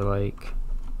cylinders are like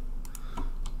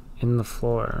in the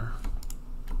floor.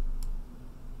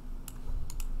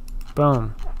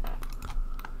 Boom.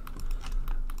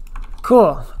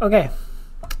 Cool. Okay.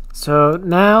 So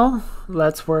now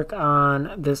let's work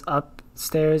on this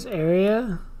upstairs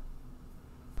area.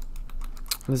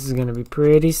 This is going to be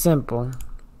pretty simple.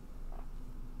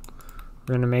 We're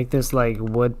going to make this like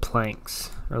wood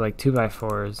planks or like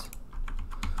 2x4s.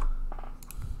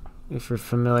 If you're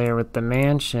familiar with the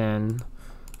mansion,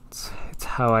 it's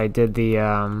how I did the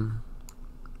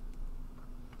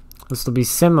this will be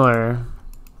similar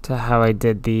to how I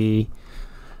did the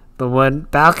wood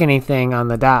balcony thing on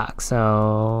the dock.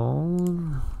 So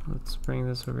let's bring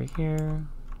this over here.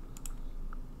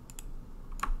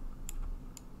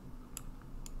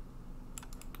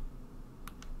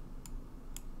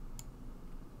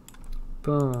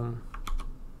 Boom.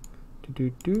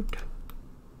 Doot.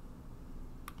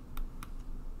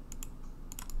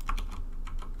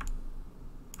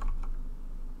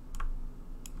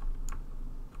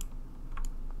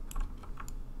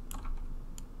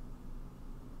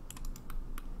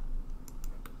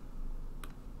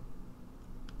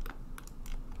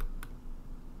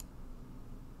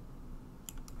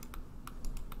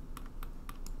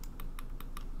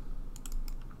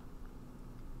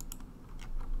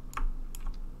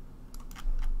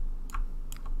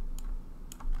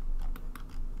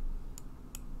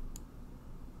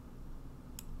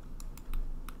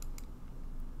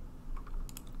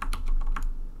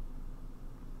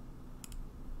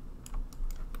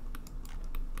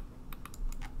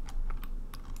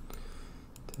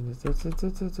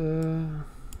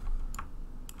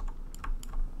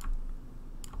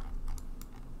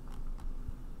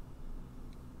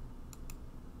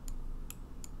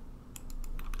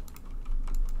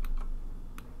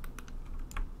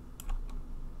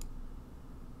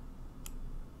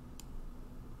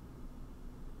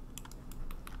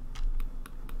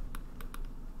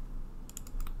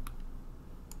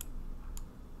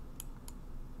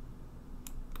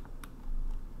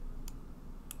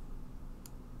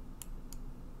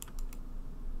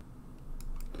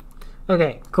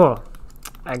 Okay, cool.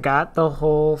 I got the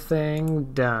whole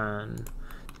thing done.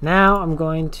 Now I'm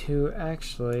going to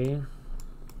actually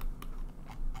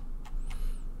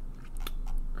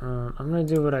I'm gonna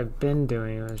do what I've been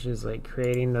doing, which is like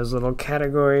creating those little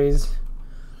categories.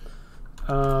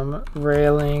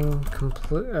 Railing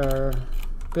complete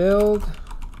build,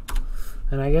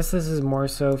 and I guess this is more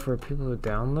so for people who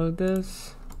download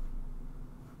this.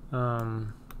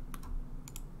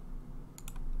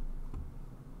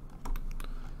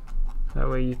 That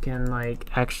way you can like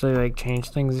actually like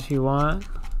change things if you want,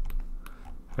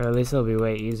 or at least it'll be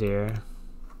way easier.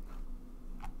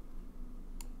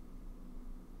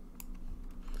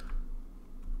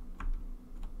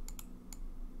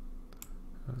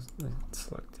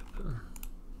 Selected.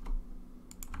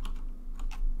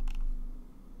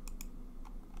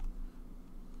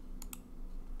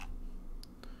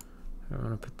 I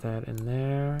want to put that in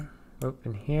there,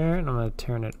 in here, and I'm going to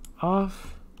turn it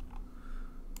off.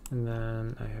 And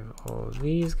then I have all of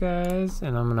these guys,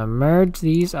 and I'm going to merge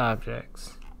these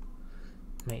objects.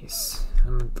 Nice.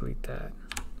 I'm going to delete that.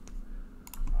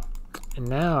 And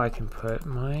now I can put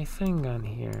my thing on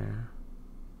here.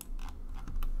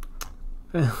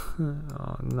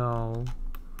 Oh no.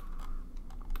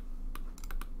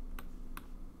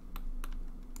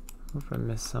 What if I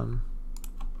miss some?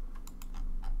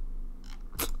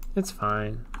 It's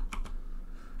fine.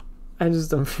 I just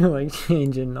don't feel like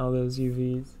changing all those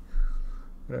UVs.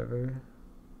 Whatever.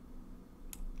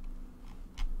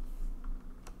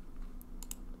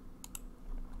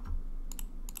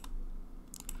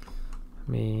 Let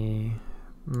me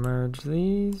merge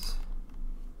these.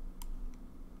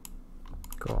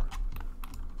 Cool.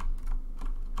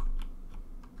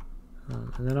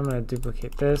 And then I'm going to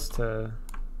duplicate this to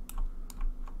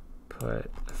put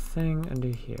a thing under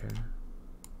here.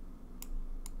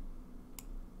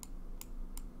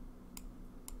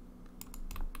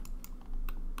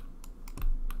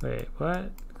 Wait,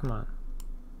 what? Come on.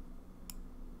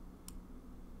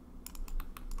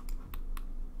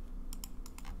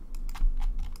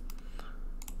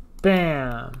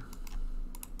 Bam!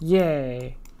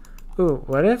 Yay! Ooh,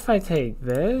 what if I take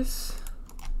this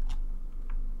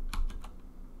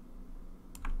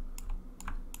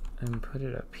and put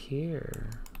it up here?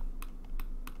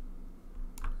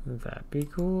 Would that be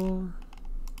cool?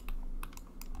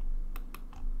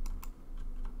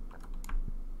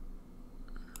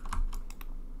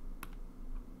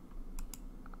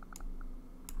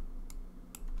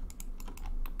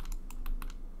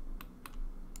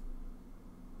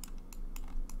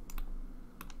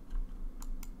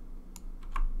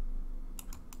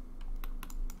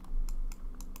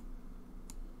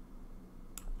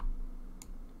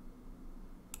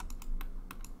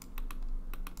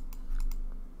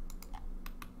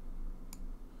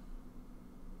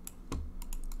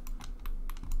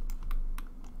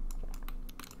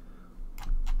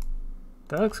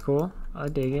 That looks cool. I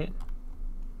dig it.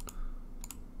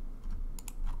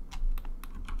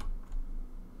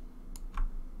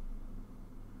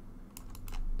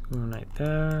 One right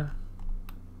there.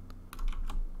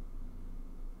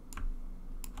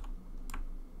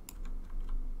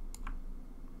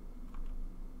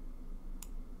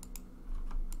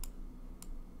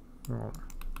 Oh.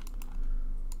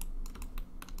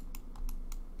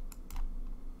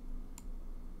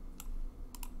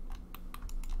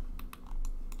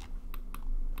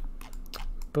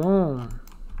 Boom.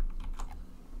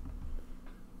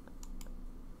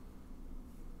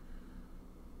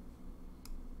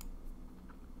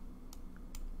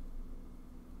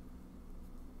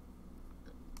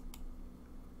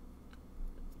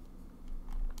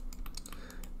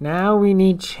 Now we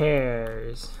need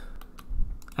chairs.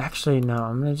 Actually, no,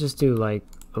 I'm gonna just do like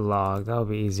a log. That'll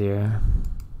be easier.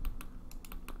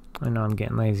 I know I'm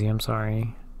getting lazy, I'm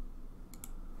sorry.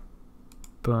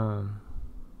 Boom.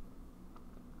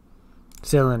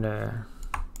 Cylinder.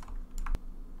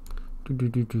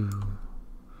 This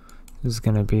is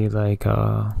gonna be like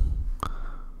a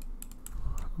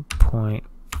point.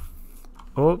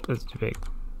 Oh, that's too big.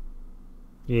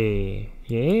 Yeah,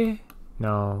 yeah.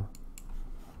 No.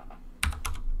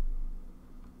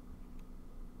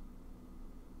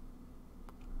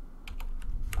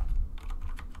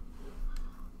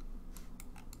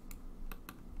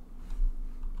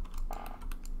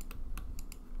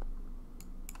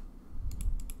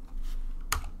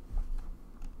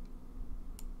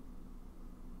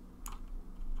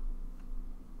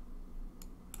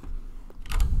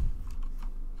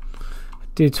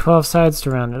 Do 12 sides to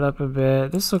round it up a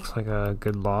bit. This looks like a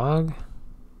good log.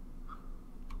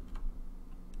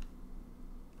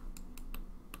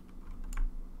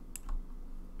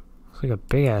 Looks like a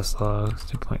big ass log. It's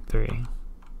 2.3.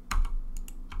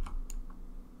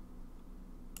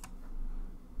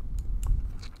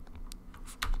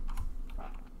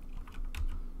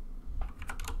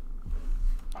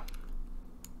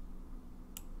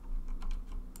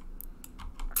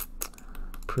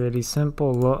 Pretty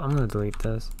simple. Low, I'm gonna delete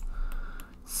this.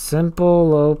 Simple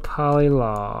low poly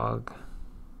log.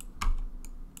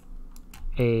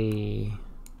 A.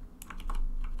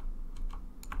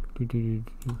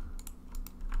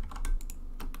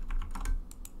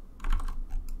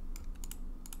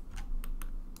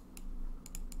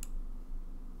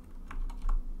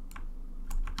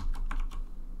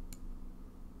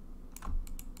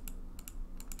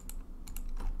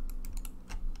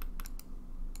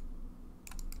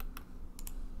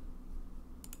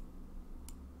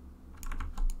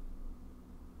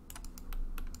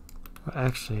 Well,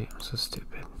 actually, I'm so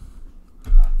stupid.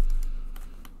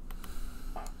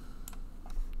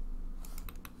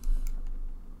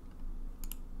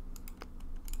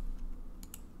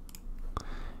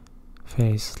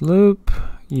 Face loop,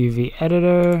 UV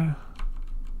editor.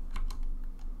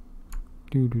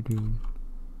 Here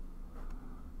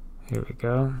we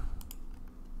go.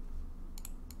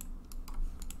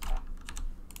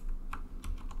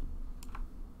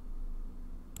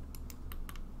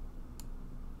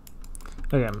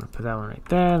 Okay, I'm gonna put that one right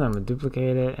there, then I'm gonna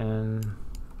duplicate it, and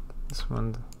this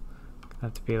one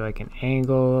have to be like an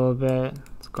angle a little bit.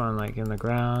 It's going like in the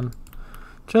ground.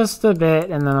 Just a bit,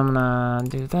 and then I'm gonna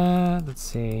do that. Let's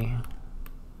see.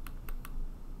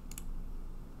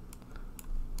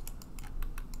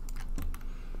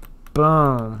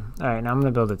 Boom. Alright, now I'm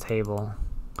gonna build a table.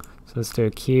 So let's do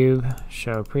a cube,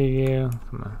 show preview.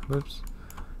 Come on, whoops.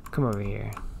 Come over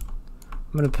here.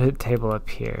 I'm gonna put a table up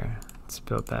here. Let's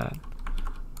build that.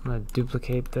 I'm gonna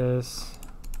duplicate this.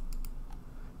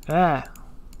 Ah!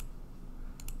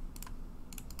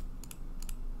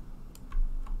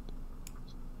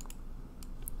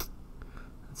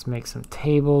 Let's make some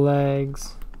table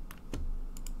legs.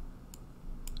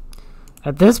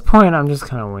 At this point, I'm just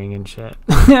kind of winging shit.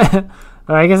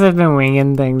 Or I guess I've been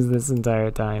winging things this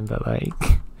entire time, but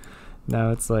like,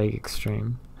 now it's like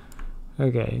extreme.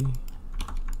 Okay.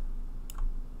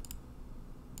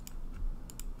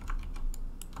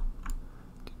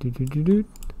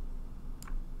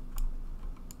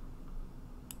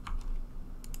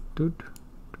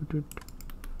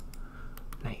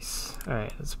 Nice.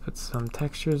 Alright, let's put some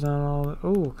textures on all.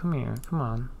 Oh, come here. Come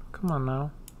on. Come on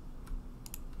now.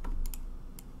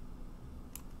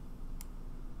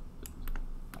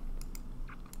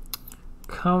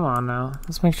 Come on now.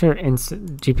 Let's make sure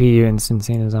GPU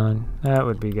instancing is on. That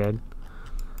would be good.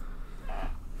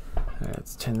 Alright,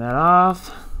 let's turn that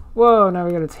off. Whoa, now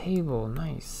we got a table.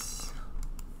 Nice.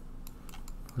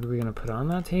 What are we going to put on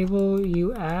that table,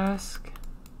 you ask?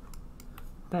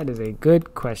 That is a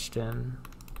good question.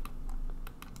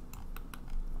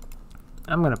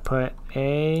 I'm going to put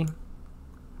a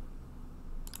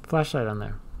flashlight on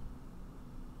there.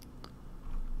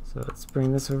 So let's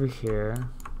bring this over here.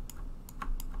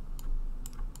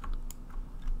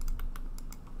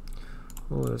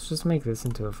 Oh, let's just make this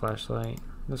into a flashlight.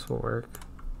 This will work.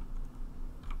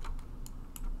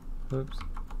 Oops.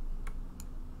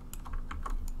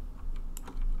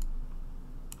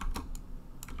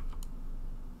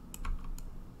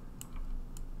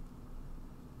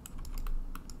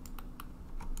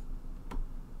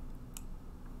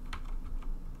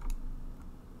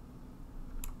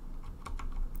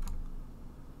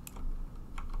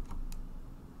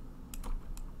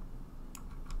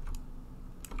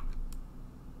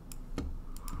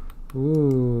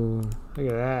 Ooh, look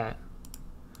at that.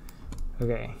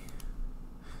 Okay.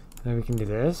 Then we can do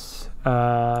this.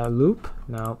 Loop?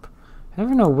 Nope. I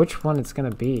never know which one it's gonna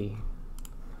be.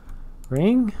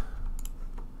 Ring?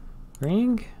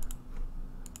 Ring?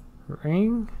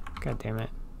 Ring? God damn it.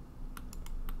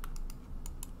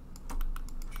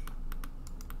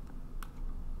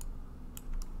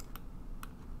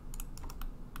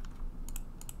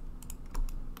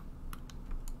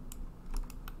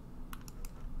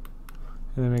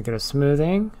 And then make it a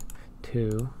smoothing.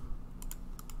 2.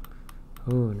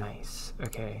 Ooh, nice.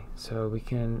 Okay, so we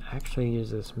can actually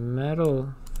use this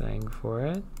metal thing for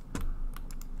it.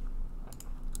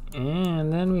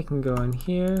 And then we can go in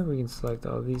here. We can select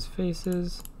all these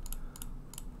faces.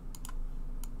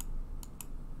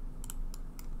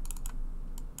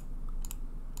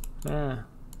 Yeah.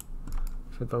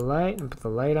 For the light, and put the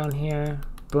light on here.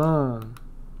 Boom.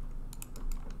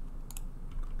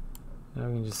 Now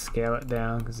we can just scale it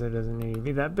down because it doesn't need to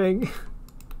be that big.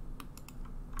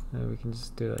 Now we can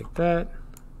just do it like that.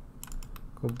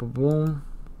 Go boom, boom.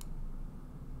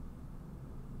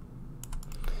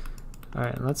 All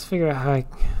right, let's figure out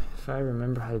if I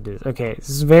remember how to do this. Okay, this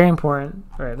is very important.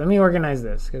 All right, let me organize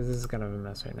this because this is kind of a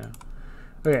mess right now.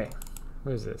 Okay,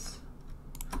 what is this?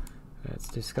 Let's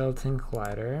do skeleton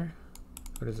collider.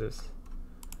 What is this?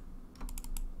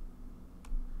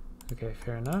 Okay,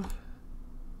 fair enough.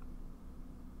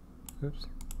 Oops.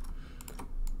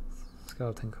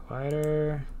 Skeleton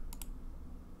collider.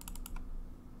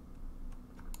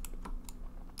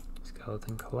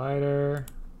 Skeleton collider.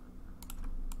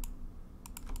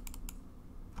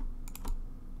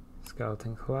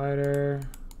 Skeleton collider.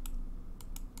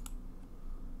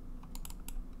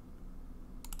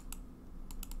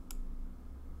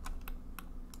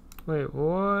 Wait,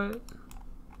 what?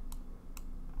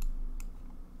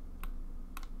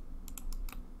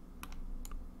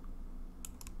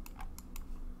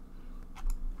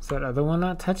 Is that other one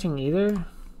not touching either?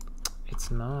 It's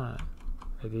not.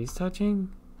 Are these touching?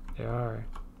 They are.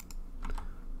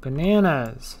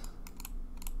 Bananas.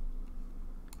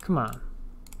 Come on.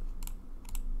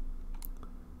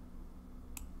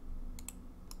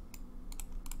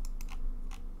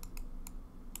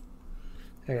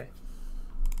 Okay.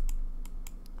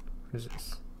 What is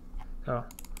this? Oh,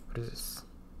 what is this?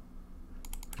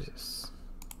 What is this?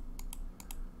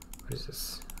 What is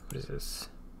this? What is this?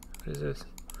 What is this?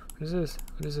 What is this?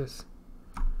 What is this?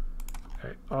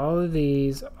 Alright, all of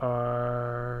these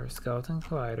are skeleton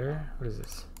collider. What is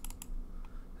this?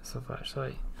 It's a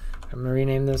flashlight. I'm gonna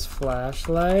rename this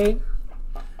flashlight.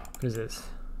 What is this?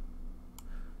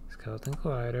 Skeleton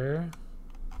collider.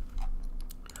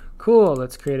 Cool,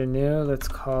 let's create a new, let's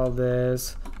call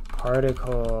this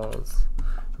particles.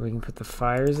 We can put the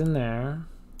fires in there.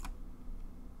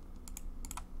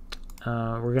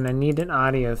 We're gonna need an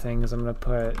audio thing because I'm gonna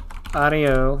put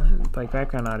audio, like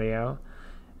background audio,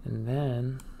 and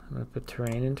then I'm gonna put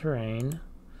terrain and terrain.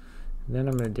 And then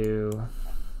I'm gonna do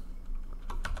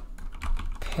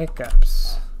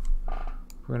pickups.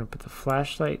 We're gonna put the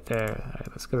flashlight there. All right,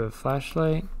 let's go to the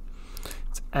flashlight.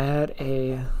 Let's add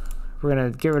a, we're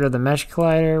gonna get rid of the mesh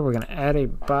collider. We're gonna add a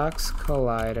box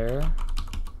collider.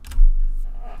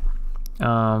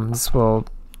 This will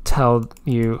tell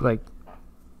you like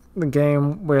the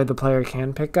game where the player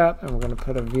can pick up, and we're gonna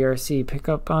put a VRC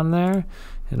pickup on there,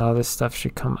 and all this stuff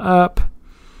should come up.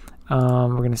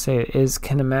 We're gonna say it is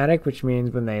kinematic, which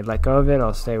means when they let go of it,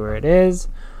 it'll stay where it is.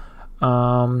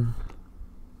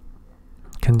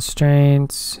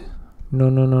 Constraints,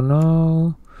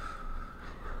 no.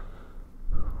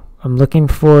 I'm looking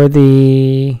for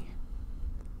the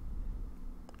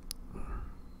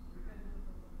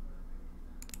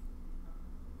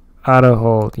auto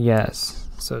hold, yes.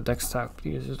 So desktop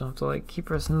users don't have to like keep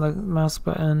pressing the mouse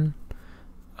button.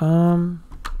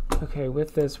 Okay,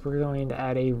 with this we're going to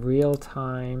add a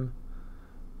real-time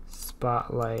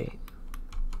spotlight.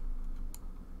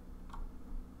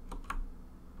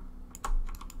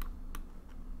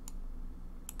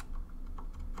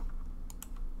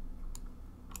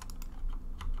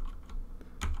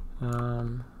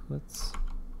 Let's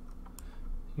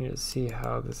see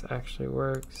how this actually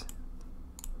works.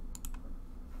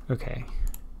 Okay.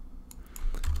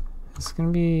 It's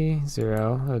gonna be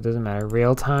 0. Oh, it doesn't matter.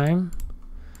 Real time.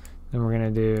 Then we're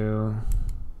gonna do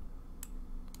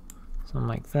something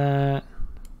like that.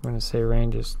 We're gonna say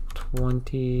range is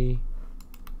 20.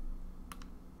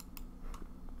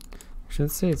 Actually,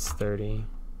 let's say it's 30.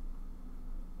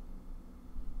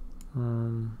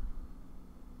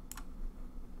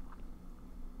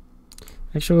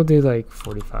 Actually, we'll do like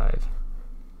 45.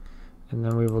 And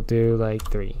then we will do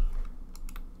like 3.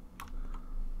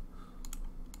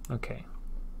 Okay.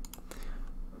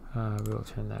 We will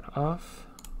turn that off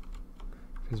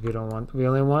because we don't want. We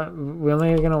only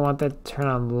are gonna want that to turn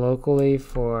on locally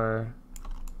for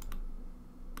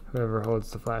whoever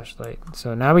holds the flashlight.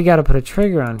 So now we got to put a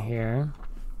trigger on here.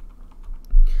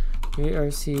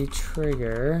 VRC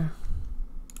trigger.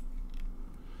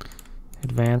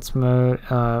 Advanced mode.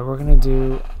 We're gonna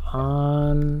do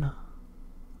on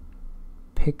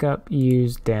pickup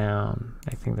use down.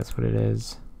 I think that's what it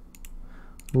is.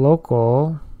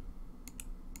 Local.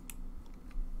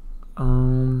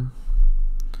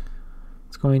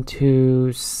 It's going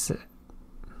to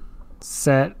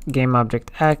set game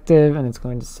object active, and it's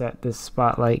going to set this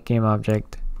spotlight game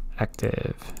object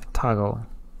active toggle.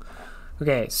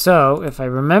 Okay, so if I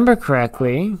remember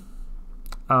correctly,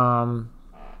 when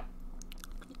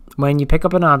you pick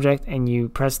up an object and you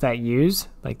press that use,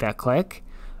 like that click,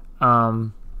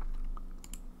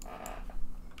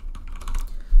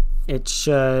 it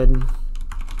should,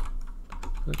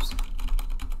 oops,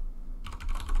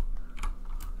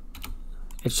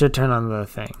 it should turn on the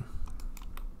thing.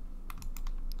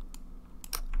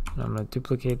 And I'm going to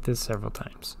duplicate this several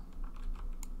times.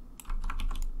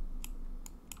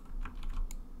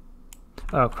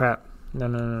 Oh crap,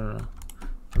 no.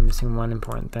 I'm missing one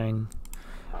important thing.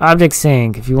 Object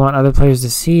sync, if you want other players to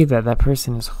see that that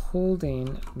person is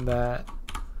holding that.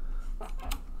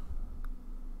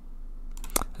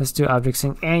 Let's do object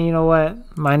sync, and you know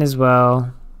what? Might as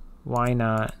well. Why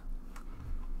not?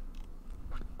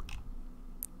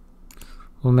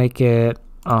 We'll make it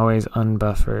always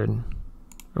unbuffered.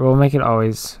 Or we'll make it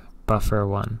always buffer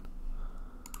 1.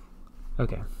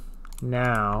 Okay.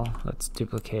 Now let's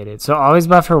duplicate it. So always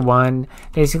buffer 1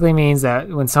 basically means that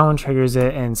when someone triggers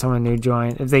it and someone new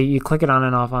joins, if you click it on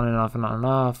and off, on and off, and on and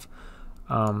off,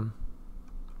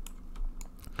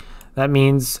 that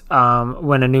means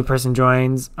when a new person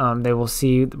joins, they will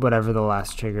see whatever the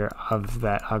last trigger of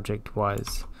that object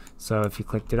was. So if you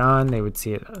clicked it on, they would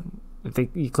see it. If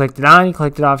you clicked it on, you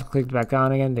clicked it off, you clicked it back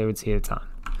on again, they would see it's on.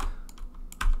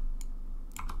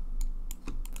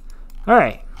 All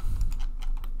right.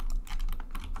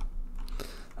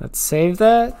 Let's save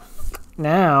that.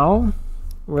 Now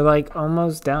we're like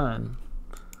almost done.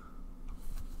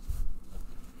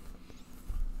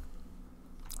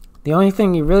 The only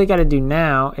thing you really got to do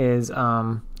now is you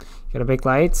got to bake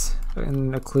lights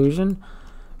and occlusion.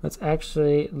 Let's add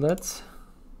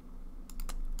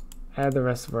the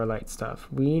rest of our light stuff.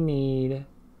 We need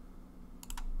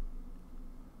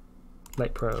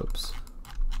light probes.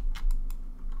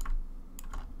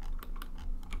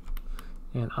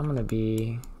 And I'm going to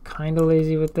be kind of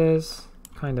lazy with this,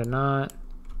 kind of not.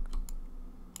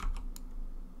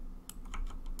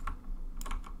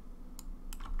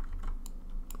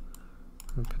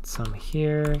 I'm going to put some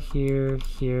here, here,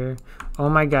 here. Oh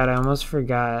my god, I almost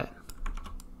forgot.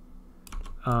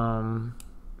 A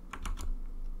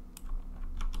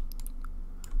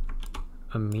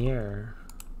mirror.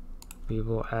 We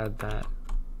will add that.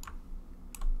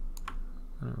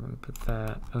 I'm going to put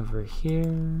that over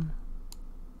here.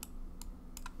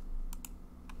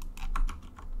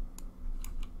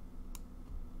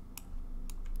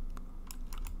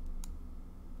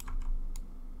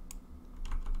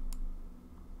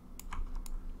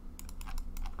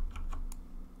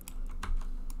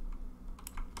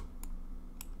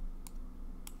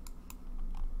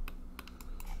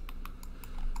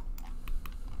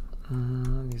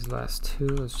 These last two,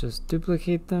 let's just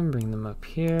duplicate them, bring them up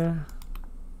here.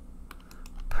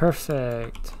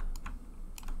 Perfect.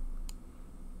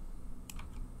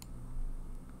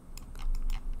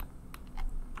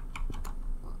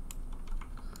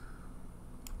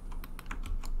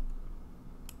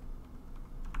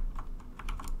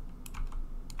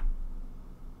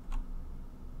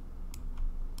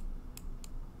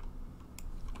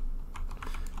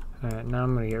 Alright, now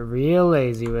I'm going to get real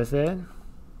lazy with it,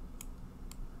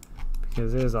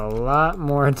 because there's a lot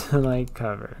more to like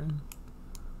cover.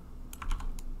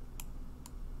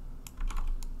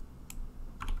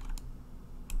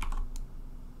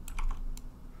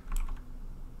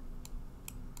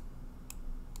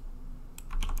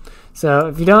 So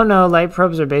if you don't know, light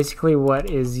probes are basically what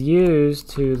is used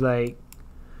to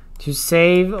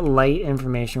save light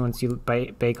information once you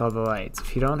bake all the lights.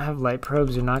 If you don't have light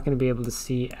probes, you're not going to be able to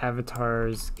see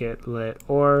avatars get lit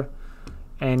or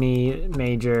any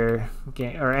major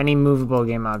game or any movable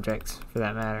game objects for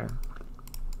that matter.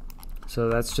 So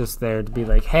that's just there to be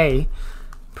like, hey,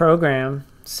 program,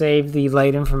 save the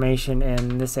light information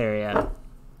in this area.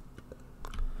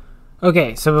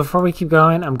 Okay, so before we keep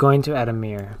going, I'm going to add a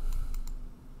mirror.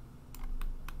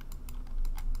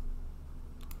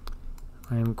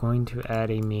 I'm going to add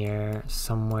a mirror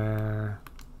somewhere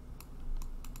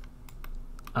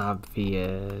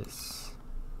obvious.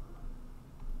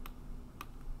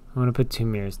 I'm going to put 2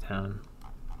 mirrors down.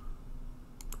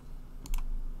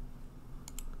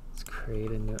 Let's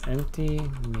create a new empty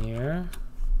mirror.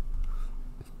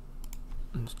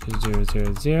 Let's do 0,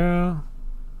 0, 0.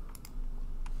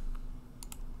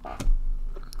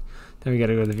 Then we got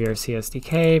to go to the VRC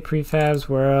SDK, prefabs,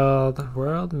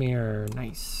 world mirror.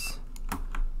 Nice.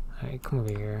 Alright, come over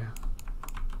here.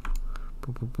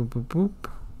 Boop, boop, boop, boop,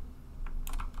 boop.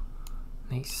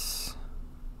 Nice.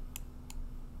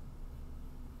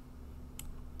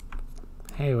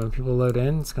 Hey, when people load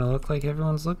in, it's going to look like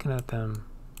everyone's looking at them.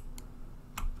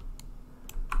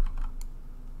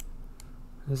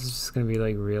 This is just going to be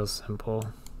like real simple.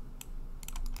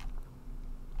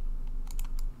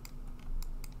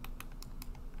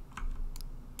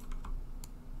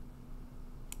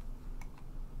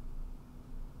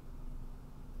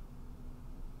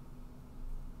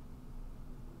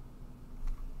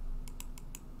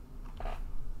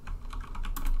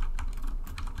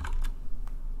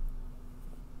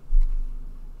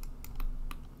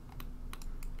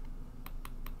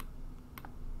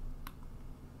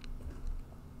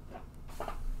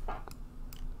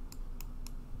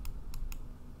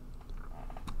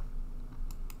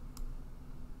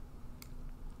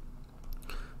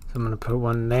 So I'm going to put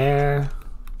one there.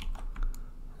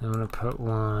 I'm going to put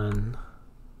one.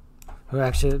 Oh,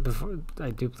 actually, before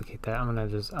I duplicate that, I'm going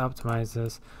to just optimize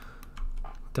this.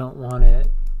 Don't want it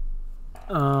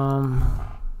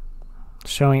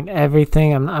showing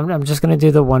everything. I'm just going to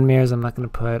do the one mirrors. I'm not going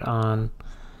to put on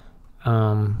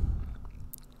an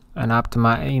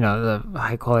optimize, the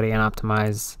high quality and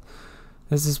optimize.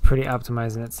 This is pretty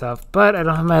optimized in itself, but I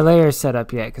don't have my layer set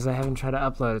up yet because I haven't tried to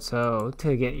upload it. So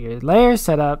to get your layer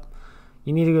set up,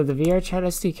 you need to go to the VRChat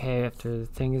SDK after the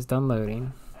thing is done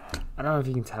loading. I don't know if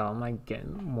you can tell, I'm like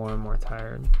getting more and more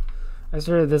tired. I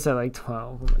started this at like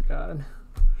 12, oh my god.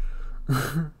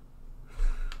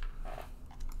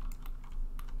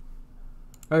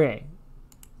 Okay,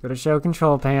 go to show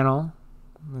control panel.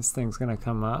 This thing's gonna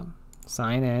come up.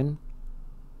 Sign in.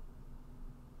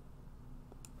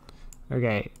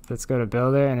 Okay, let's go to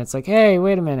builder, and it's like, hey,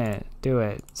 wait a minute, do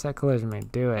it. Set collision mode,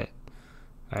 do it.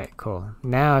 Alright, cool.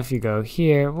 Now if you go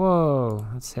here, whoa,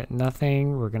 let's hit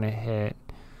nothing. We're gonna hit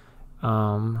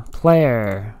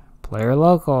player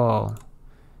local,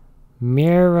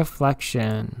 mirror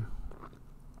reflection.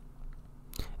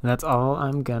 And that's all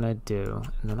I'm gonna do.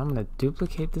 And then I'm gonna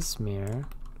duplicate this mirror.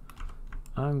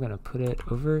 I'm gonna put it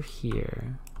over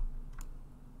here.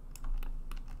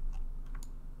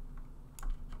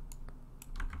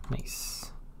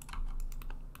 Nice.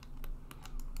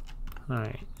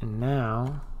 Alright, and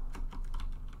now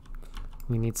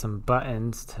we need some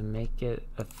buttons to make it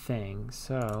a thing.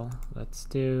 So let's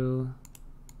do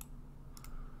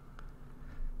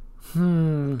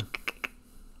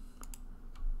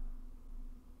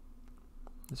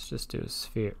let's just do a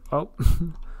sphere. Oh,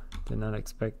 did not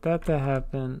expect that to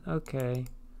happen. Okay.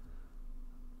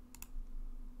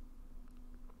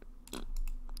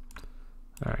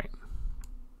 Alright.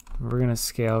 We're going to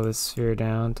scale this sphere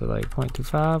down to like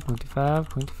 0.25, 0.25,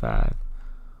 0.25.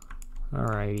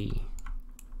 Alrighty.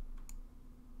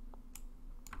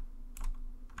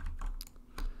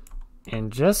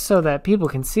 And just so that people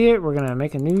can see it, we're going to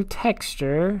make a new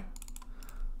texture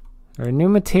or a new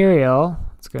material.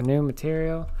 Let's go new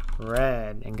material,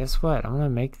 red. And guess what? I'm going to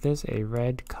make this a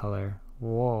red color.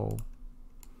 Whoa.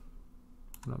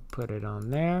 I'm going to put it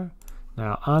on there.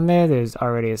 Now on there, there's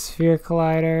already a sphere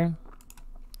collider.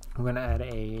 I'm going to add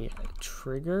a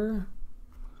trigger,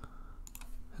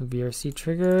 a VRC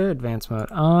trigger, advanced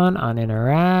mode on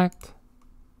interact,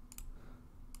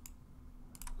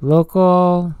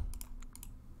 local,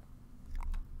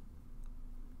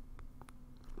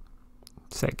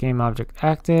 set game object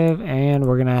active, and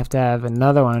we're going to have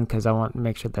another one because I want to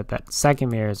make sure that that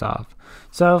second mirror is off.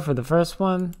 So for the first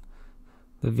one,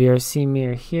 the VRC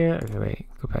mirror here, okay, wait,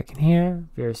 go back in here,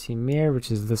 VRC mirror,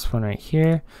 which is this one right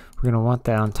here. We're going to want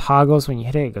that on toggles. When you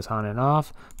hit it, it goes on and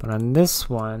off. But on this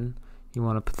one, you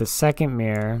want to put the second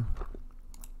mirror,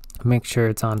 make sure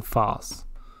it's on false.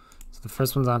 So the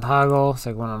first one's on toggle,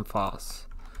 second one on false.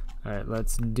 All right,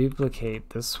 let's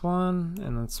duplicate this one,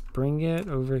 and let's bring it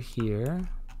over here.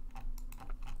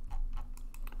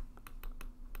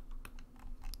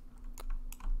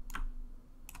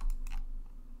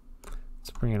 Let's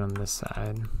bring it on this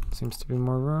side. Seems to be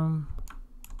more room.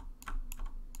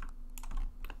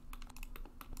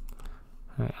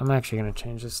 Alright, I'm actually going to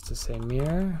change this to say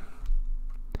mirror.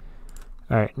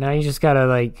 Alright, now you just gotta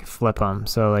like flip them.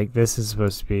 So like this is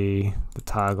supposed to be the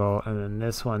toggle, and then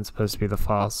this one's supposed to be the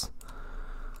false.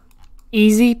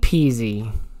 Easy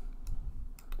peasy.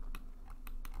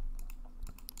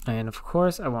 And of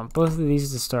course, I want both of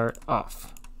these to start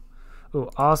off. Oh,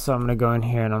 also I'm going to go in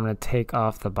here and I'm going to take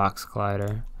off the box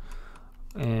collider.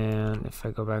 And if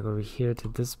I go back over here to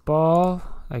this ball,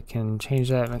 I can change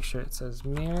that, make sure it says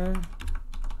mirror.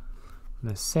 I'm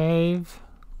going to save.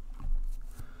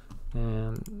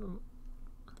 And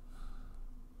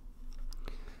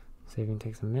saving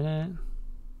takes a minute.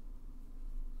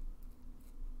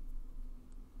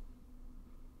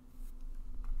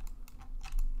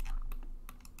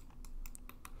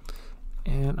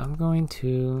 And I'm going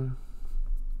to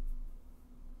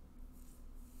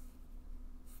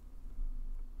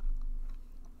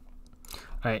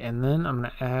alright, and then I'm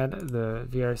going to add the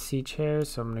VRC chairs.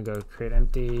 So I'm going to go create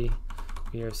empty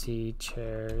VRC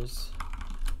chairs,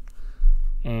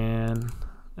 and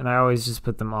I always just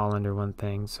put them all under one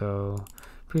thing. So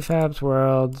prefabs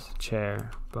world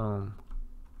chair, boom.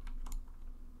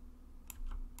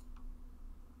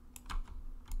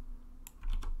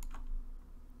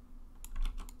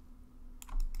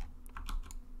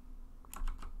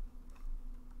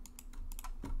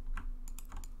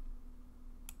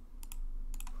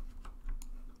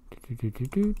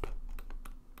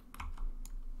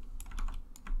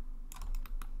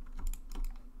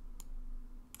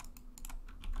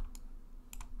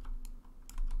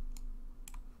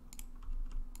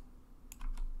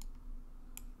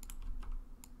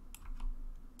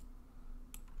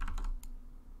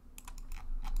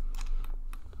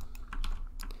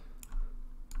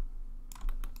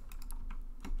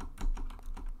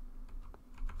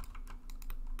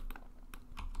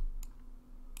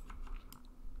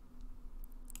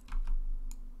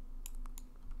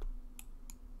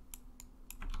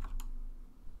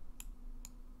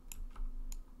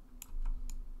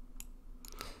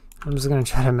 I'm just gonna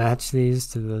try to match these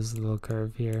to this little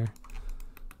curve here.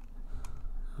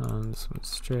 This one's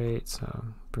straight, so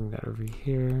bring that over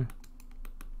here.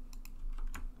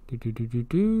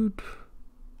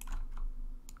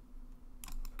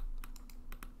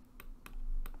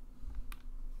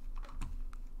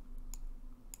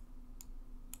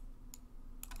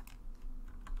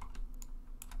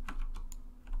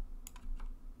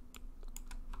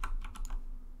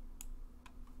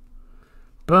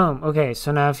 Boom. Okay,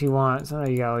 so now if you want, so now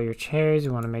you got all your chairs,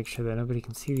 you want to make sure that nobody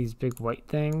can see these big white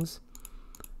things.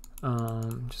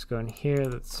 Just go in here,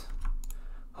 let's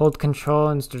hold control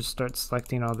and just start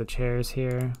selecting all the chairs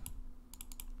here.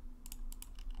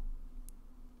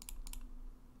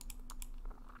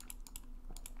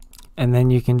 And then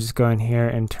you can just go in here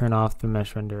and turn off the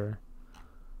mesh renderer.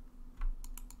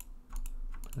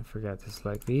 I forgot to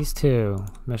select these two,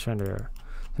 mesh renderer.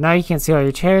 So now you can't see all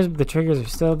your chairs, but the triggers are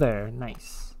still there.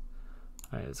 Nice.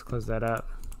 All right, let's close that up.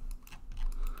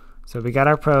 So we got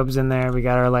our probes in there, we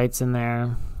got our lights in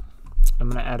there. I'm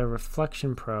gonna add a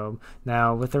reflection probe.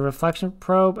 Now with the reflection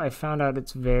probe, I found out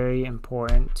it's very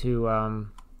important to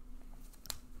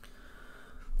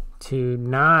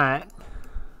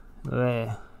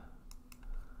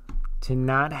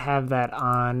not have that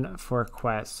on for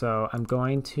quest. So I'm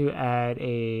going to add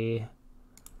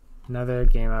another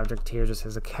game object here just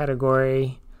as a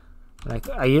category. Like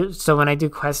so when I do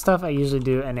quest stuff, I usually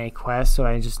do NA quest, so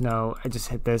I just know I just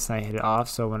hit this and I hit it off.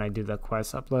 So when I do the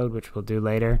quest upload, which we'll do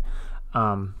later,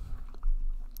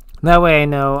 that way I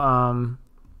know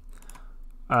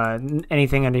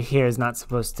anything under here is not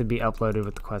supposed to be uploaded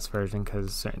with the quest version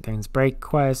because certain things break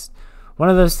quest. One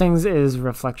of those things is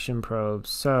reflection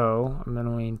probes, so I'm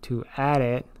going to add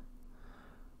it,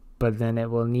 but then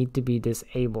it will need to be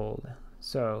disabled.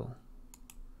 So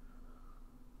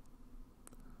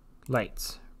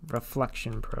lights,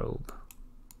 reflection probe.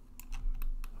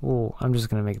 Oh, I'm just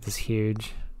gonna make this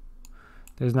huge.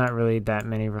 There's not really that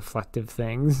many reflective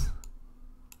things.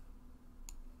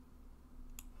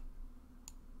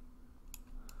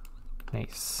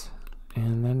 Nice.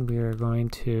 And then we are going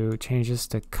to change this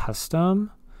to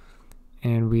custom,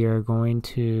 and we are going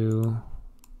to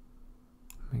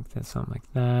make that something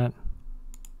like that.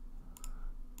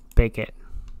 Bake it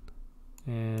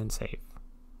and save.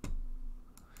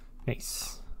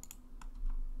 Nice.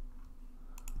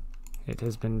 It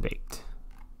has been baked.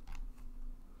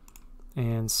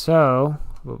 And so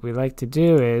what we like to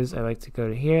do is, I like to go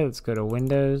to here, let's go to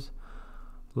Windows,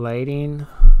 Lighting.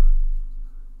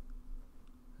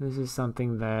 This is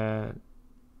something that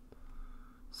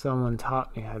someone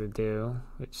taught me how to do,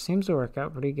 which seems to work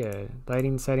out pretty good.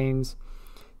 Lighting settings,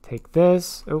 take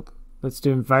this, let's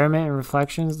do environment and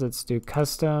reflections, let's do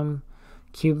custom,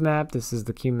 cube map, this is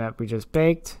the cube map we just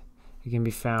baked. It can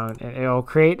be found, and it'll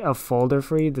create a folder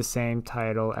for you, the same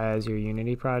title as your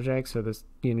Unity project. So this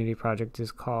Unity project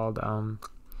is called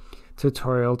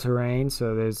Tutorial Terrain.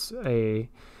 So there's a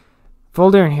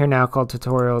folder in here now called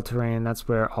Tutorial Terrain. That's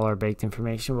where all our baked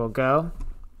information will go.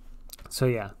 So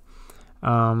yeah.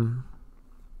 Now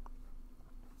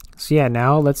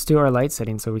let's do our light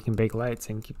settings so we can bake lights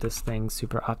and keep this thing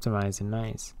super optimized and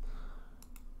nice.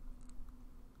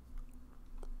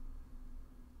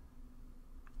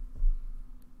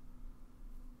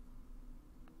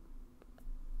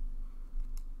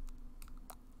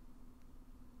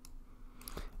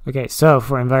 Okay, so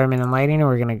for environment and lighting,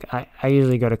 we're gonna. I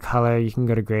usually go to color. You can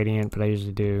go to gradient, but I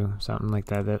usually do something like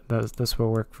that. This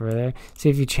will work for there. See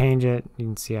if you change it, you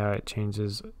can see how it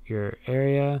changes your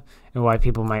area and why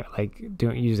people might like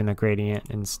using a gradient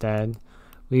instead.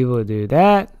 We will do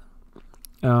that.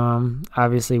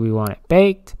 Obviously, we want it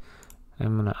baked.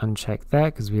 I'm gonna uncheck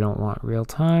that because we don't want real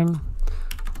time.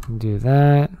 Do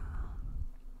that.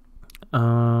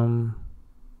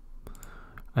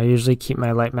 I usually keep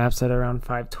my light maps at around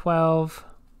 512.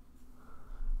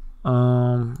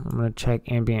 I'm going to check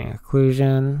ambient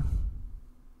occlusion.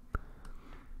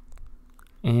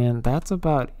 And that's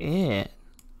about it.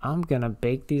 I'm going to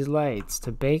bake these lights.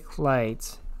 To bake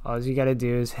lights, all you got to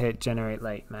do is hit generate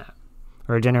light map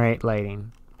or generate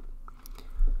lighting.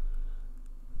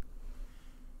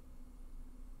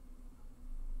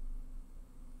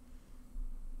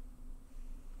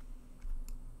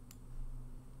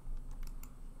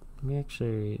 Let me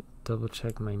actually double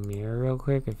check my mirror real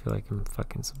quick. I feel like I'm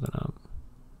fucking something up.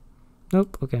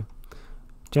 Nope, okay.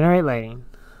 Generate lighting.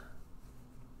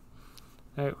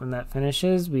 Alright, when that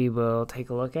finishes, we will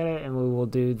take a look at it and we will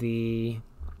do the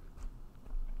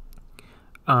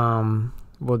normal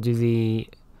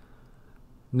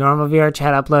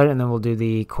VRChat upload, and then we'll do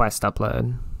the quest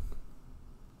upload.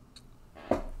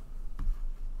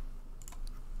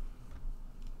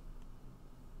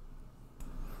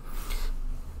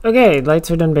 Okay,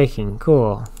 lights are done baking.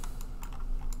 Cool.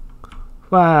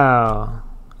 Wow.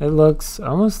 It looks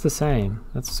almost the same.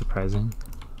 That's surprising.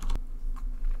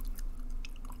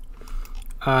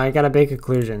 I got a bake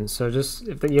occlusion. So just,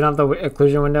 if you don't have the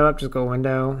occlusion window up, just go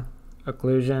window,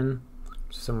 occlusion,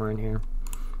 somewhere in here.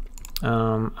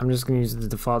 I'm just going to use the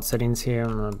default settings here.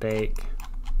 I'm going to bake.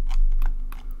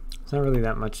 It's not really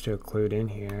that much to occlude in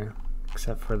here,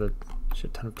 except for the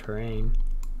shit ton of terrain.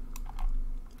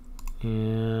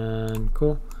 And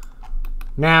cool.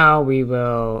 Now we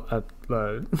will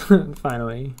upload,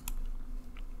 finally.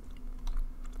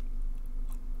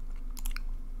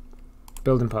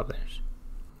 Build and publish.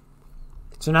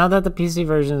 So now that the PC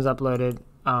version is uploaded,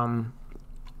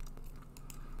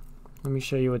 let me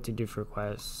show you what to do for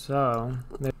quests. So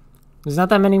there's not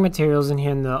that many materials in here,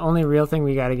 and the only real thing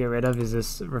we got to get rid of is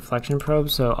this reflection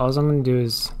probe. So all I'm going to do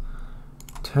is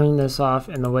turn this off,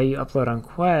 and the way you upload on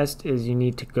Quest is you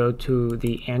need to go to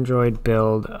the Android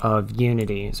build of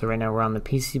Unity. So right now we're on the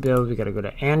PC build. We got to go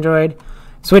to Android,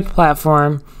 switch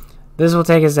platform. This will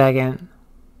take a second.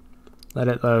 Let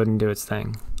it load and do its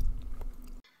thing.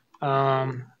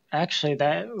 Actually,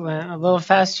 that went a little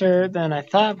faster than I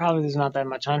thought. Probably there's not that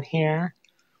much on here.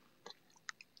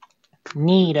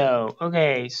 Neato.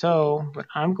 Okay, so what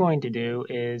I'm going to do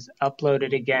is upload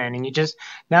it again, and you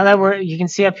can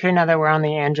see up here now that we're on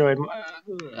the Android.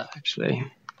 Actually,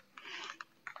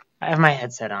 I have my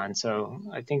headset on, so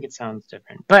I think it sounds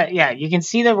different. But yeah, you can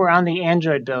see that we're on the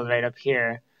Android build right up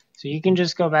here. So you can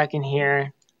just go back in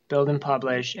here, build and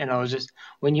publish, and it'll just,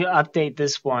 when you update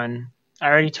this one, I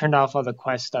already turned off all the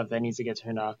Quest stuff that needs to get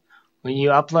turned off. When you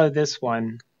upload this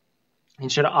one,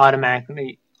 it should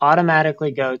automatically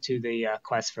go to the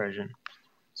Quest version.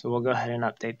 So we'll go ahead and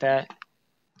update that.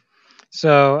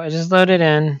 So I just loaded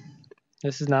in.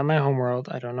 This is not my homeworld.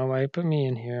 I don't know why you put me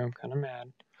in here. I'm kind of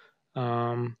mad.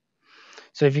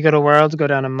 So if you go to worlds, go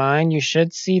down to mine, you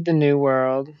should see the new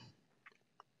world.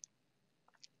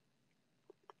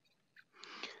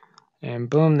 And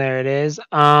boom, there it is.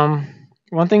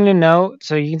 One thing to note,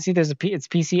 so you can see it's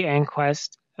PC and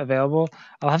Quest available.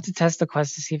 I'll have to test the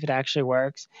Quest to see if it actually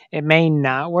works. It may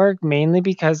not work, mainly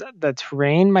because the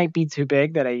terrain might be too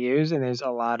big that I use, and there's a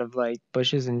lot of like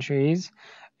bushes and trees,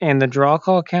 and the draw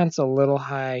call count's a little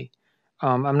high.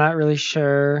 I'm not really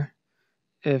sure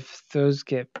if those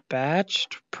get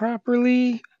batched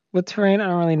properly with terrain. I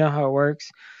don't really know how it works.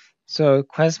 So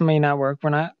Quest may not work.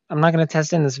 I'm not going to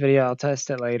test it in this video. I'll test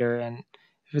it later, and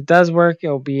if it does work,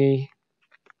 it'll be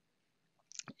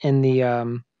in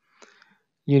the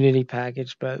Unity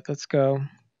package. But let's go.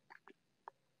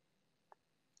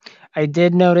 I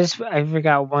did notice I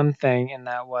forgot one thing, and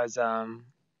that was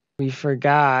we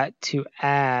forgot to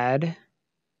add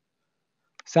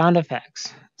sound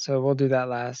effects. So we'll do that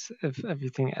last if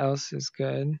everything else is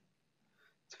good.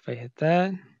 So if I hit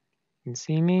that, you can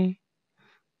see me.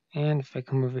 And if I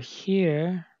come over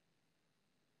here,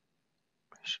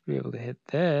 I should be able to hit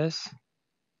this.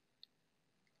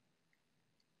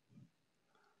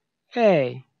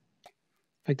 Hey,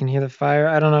 I can hear the fire.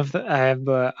 I don't know if I have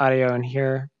the audio in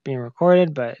here being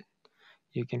recorded, but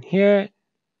you can hear it.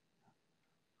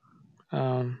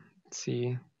 Let's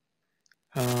see.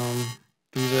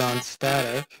 These are on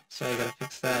static, so I gotta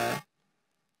fix that.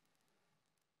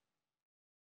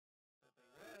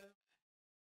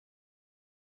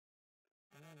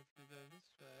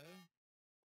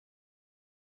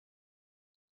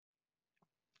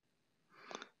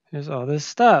 There's all this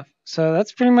stuff. So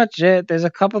that's pretty much it. There's a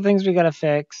couple things we gotta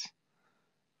fix.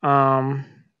 The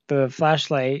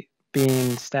flashlight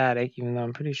being static, even though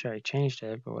I'm pretty sure I changed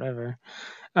it, but whatever.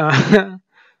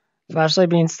 Flashlight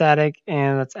being static,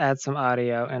 and let's add some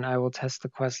audio, and I will test the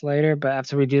Quest later. But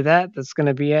after we do that, that's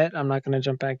gonna be it. I'm not gonna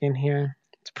jump back in here.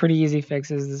 It's pretty easy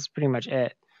fixes. This is pretty much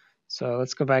it. So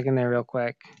let's go back in there real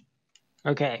quick.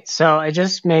 Okay, so I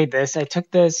just made this. I took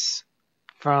this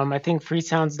from, I think,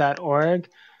 freesounds.org.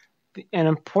 An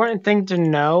important thing to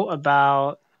know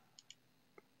about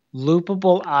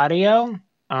loopable audio,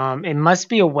 it must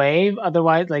be a wave.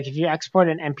 Otherwise, like if you export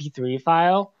an MP3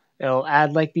 file, it'll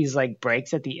add like these like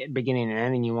breaks at the beginning and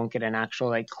end, and you won't get an actual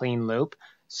like clean loop.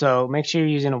 So make sure you're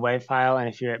using a wave file, and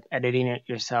if you're editing it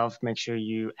yourself, make sure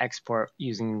you export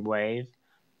using wave.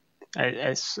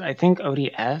 I think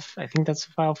ODF, I think that's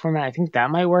the file format. I think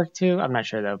that might work too. I'm not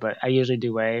sure though, but I usually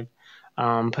do wave.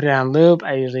 Put it on loop.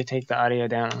 I usually take the audio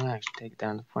down. I'm gonna actually take it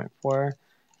down to 0.4.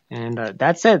 And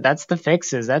that's it. That's the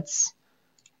fixes. That's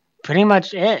pretty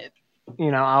much it.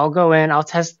 You know, I'll go in, I'll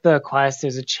test the Quest.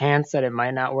 There's a chance that it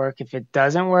might not work. If it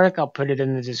doesn't work, I'll put it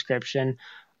in the description,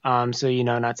 so you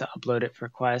know not to upload it for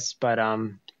Quest. But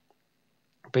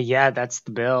yeah, that's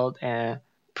the build. And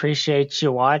Appreciate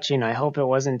you watching. I hope it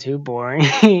wasn't too boring.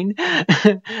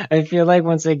 I feel like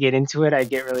once I get into it, I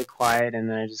get really quiet and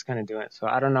then I just kind of do it. So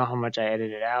I don't know how much I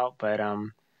edited out, but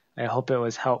I hope it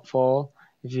was helpful.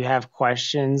 If you have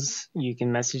questions, you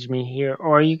can message me here,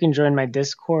 or you can join my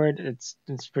Discord.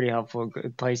 It's pretty helpful.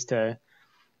 Good place to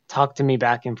talk to me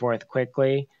back and forth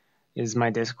quickly is my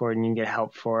Discord, and you can get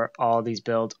help for all these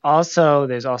builds. Also,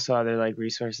 there's also other like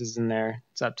resources in there.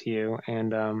 It's up to you.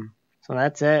 And so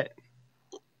that's it.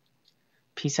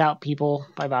 Peace out, people.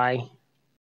 Bye bye.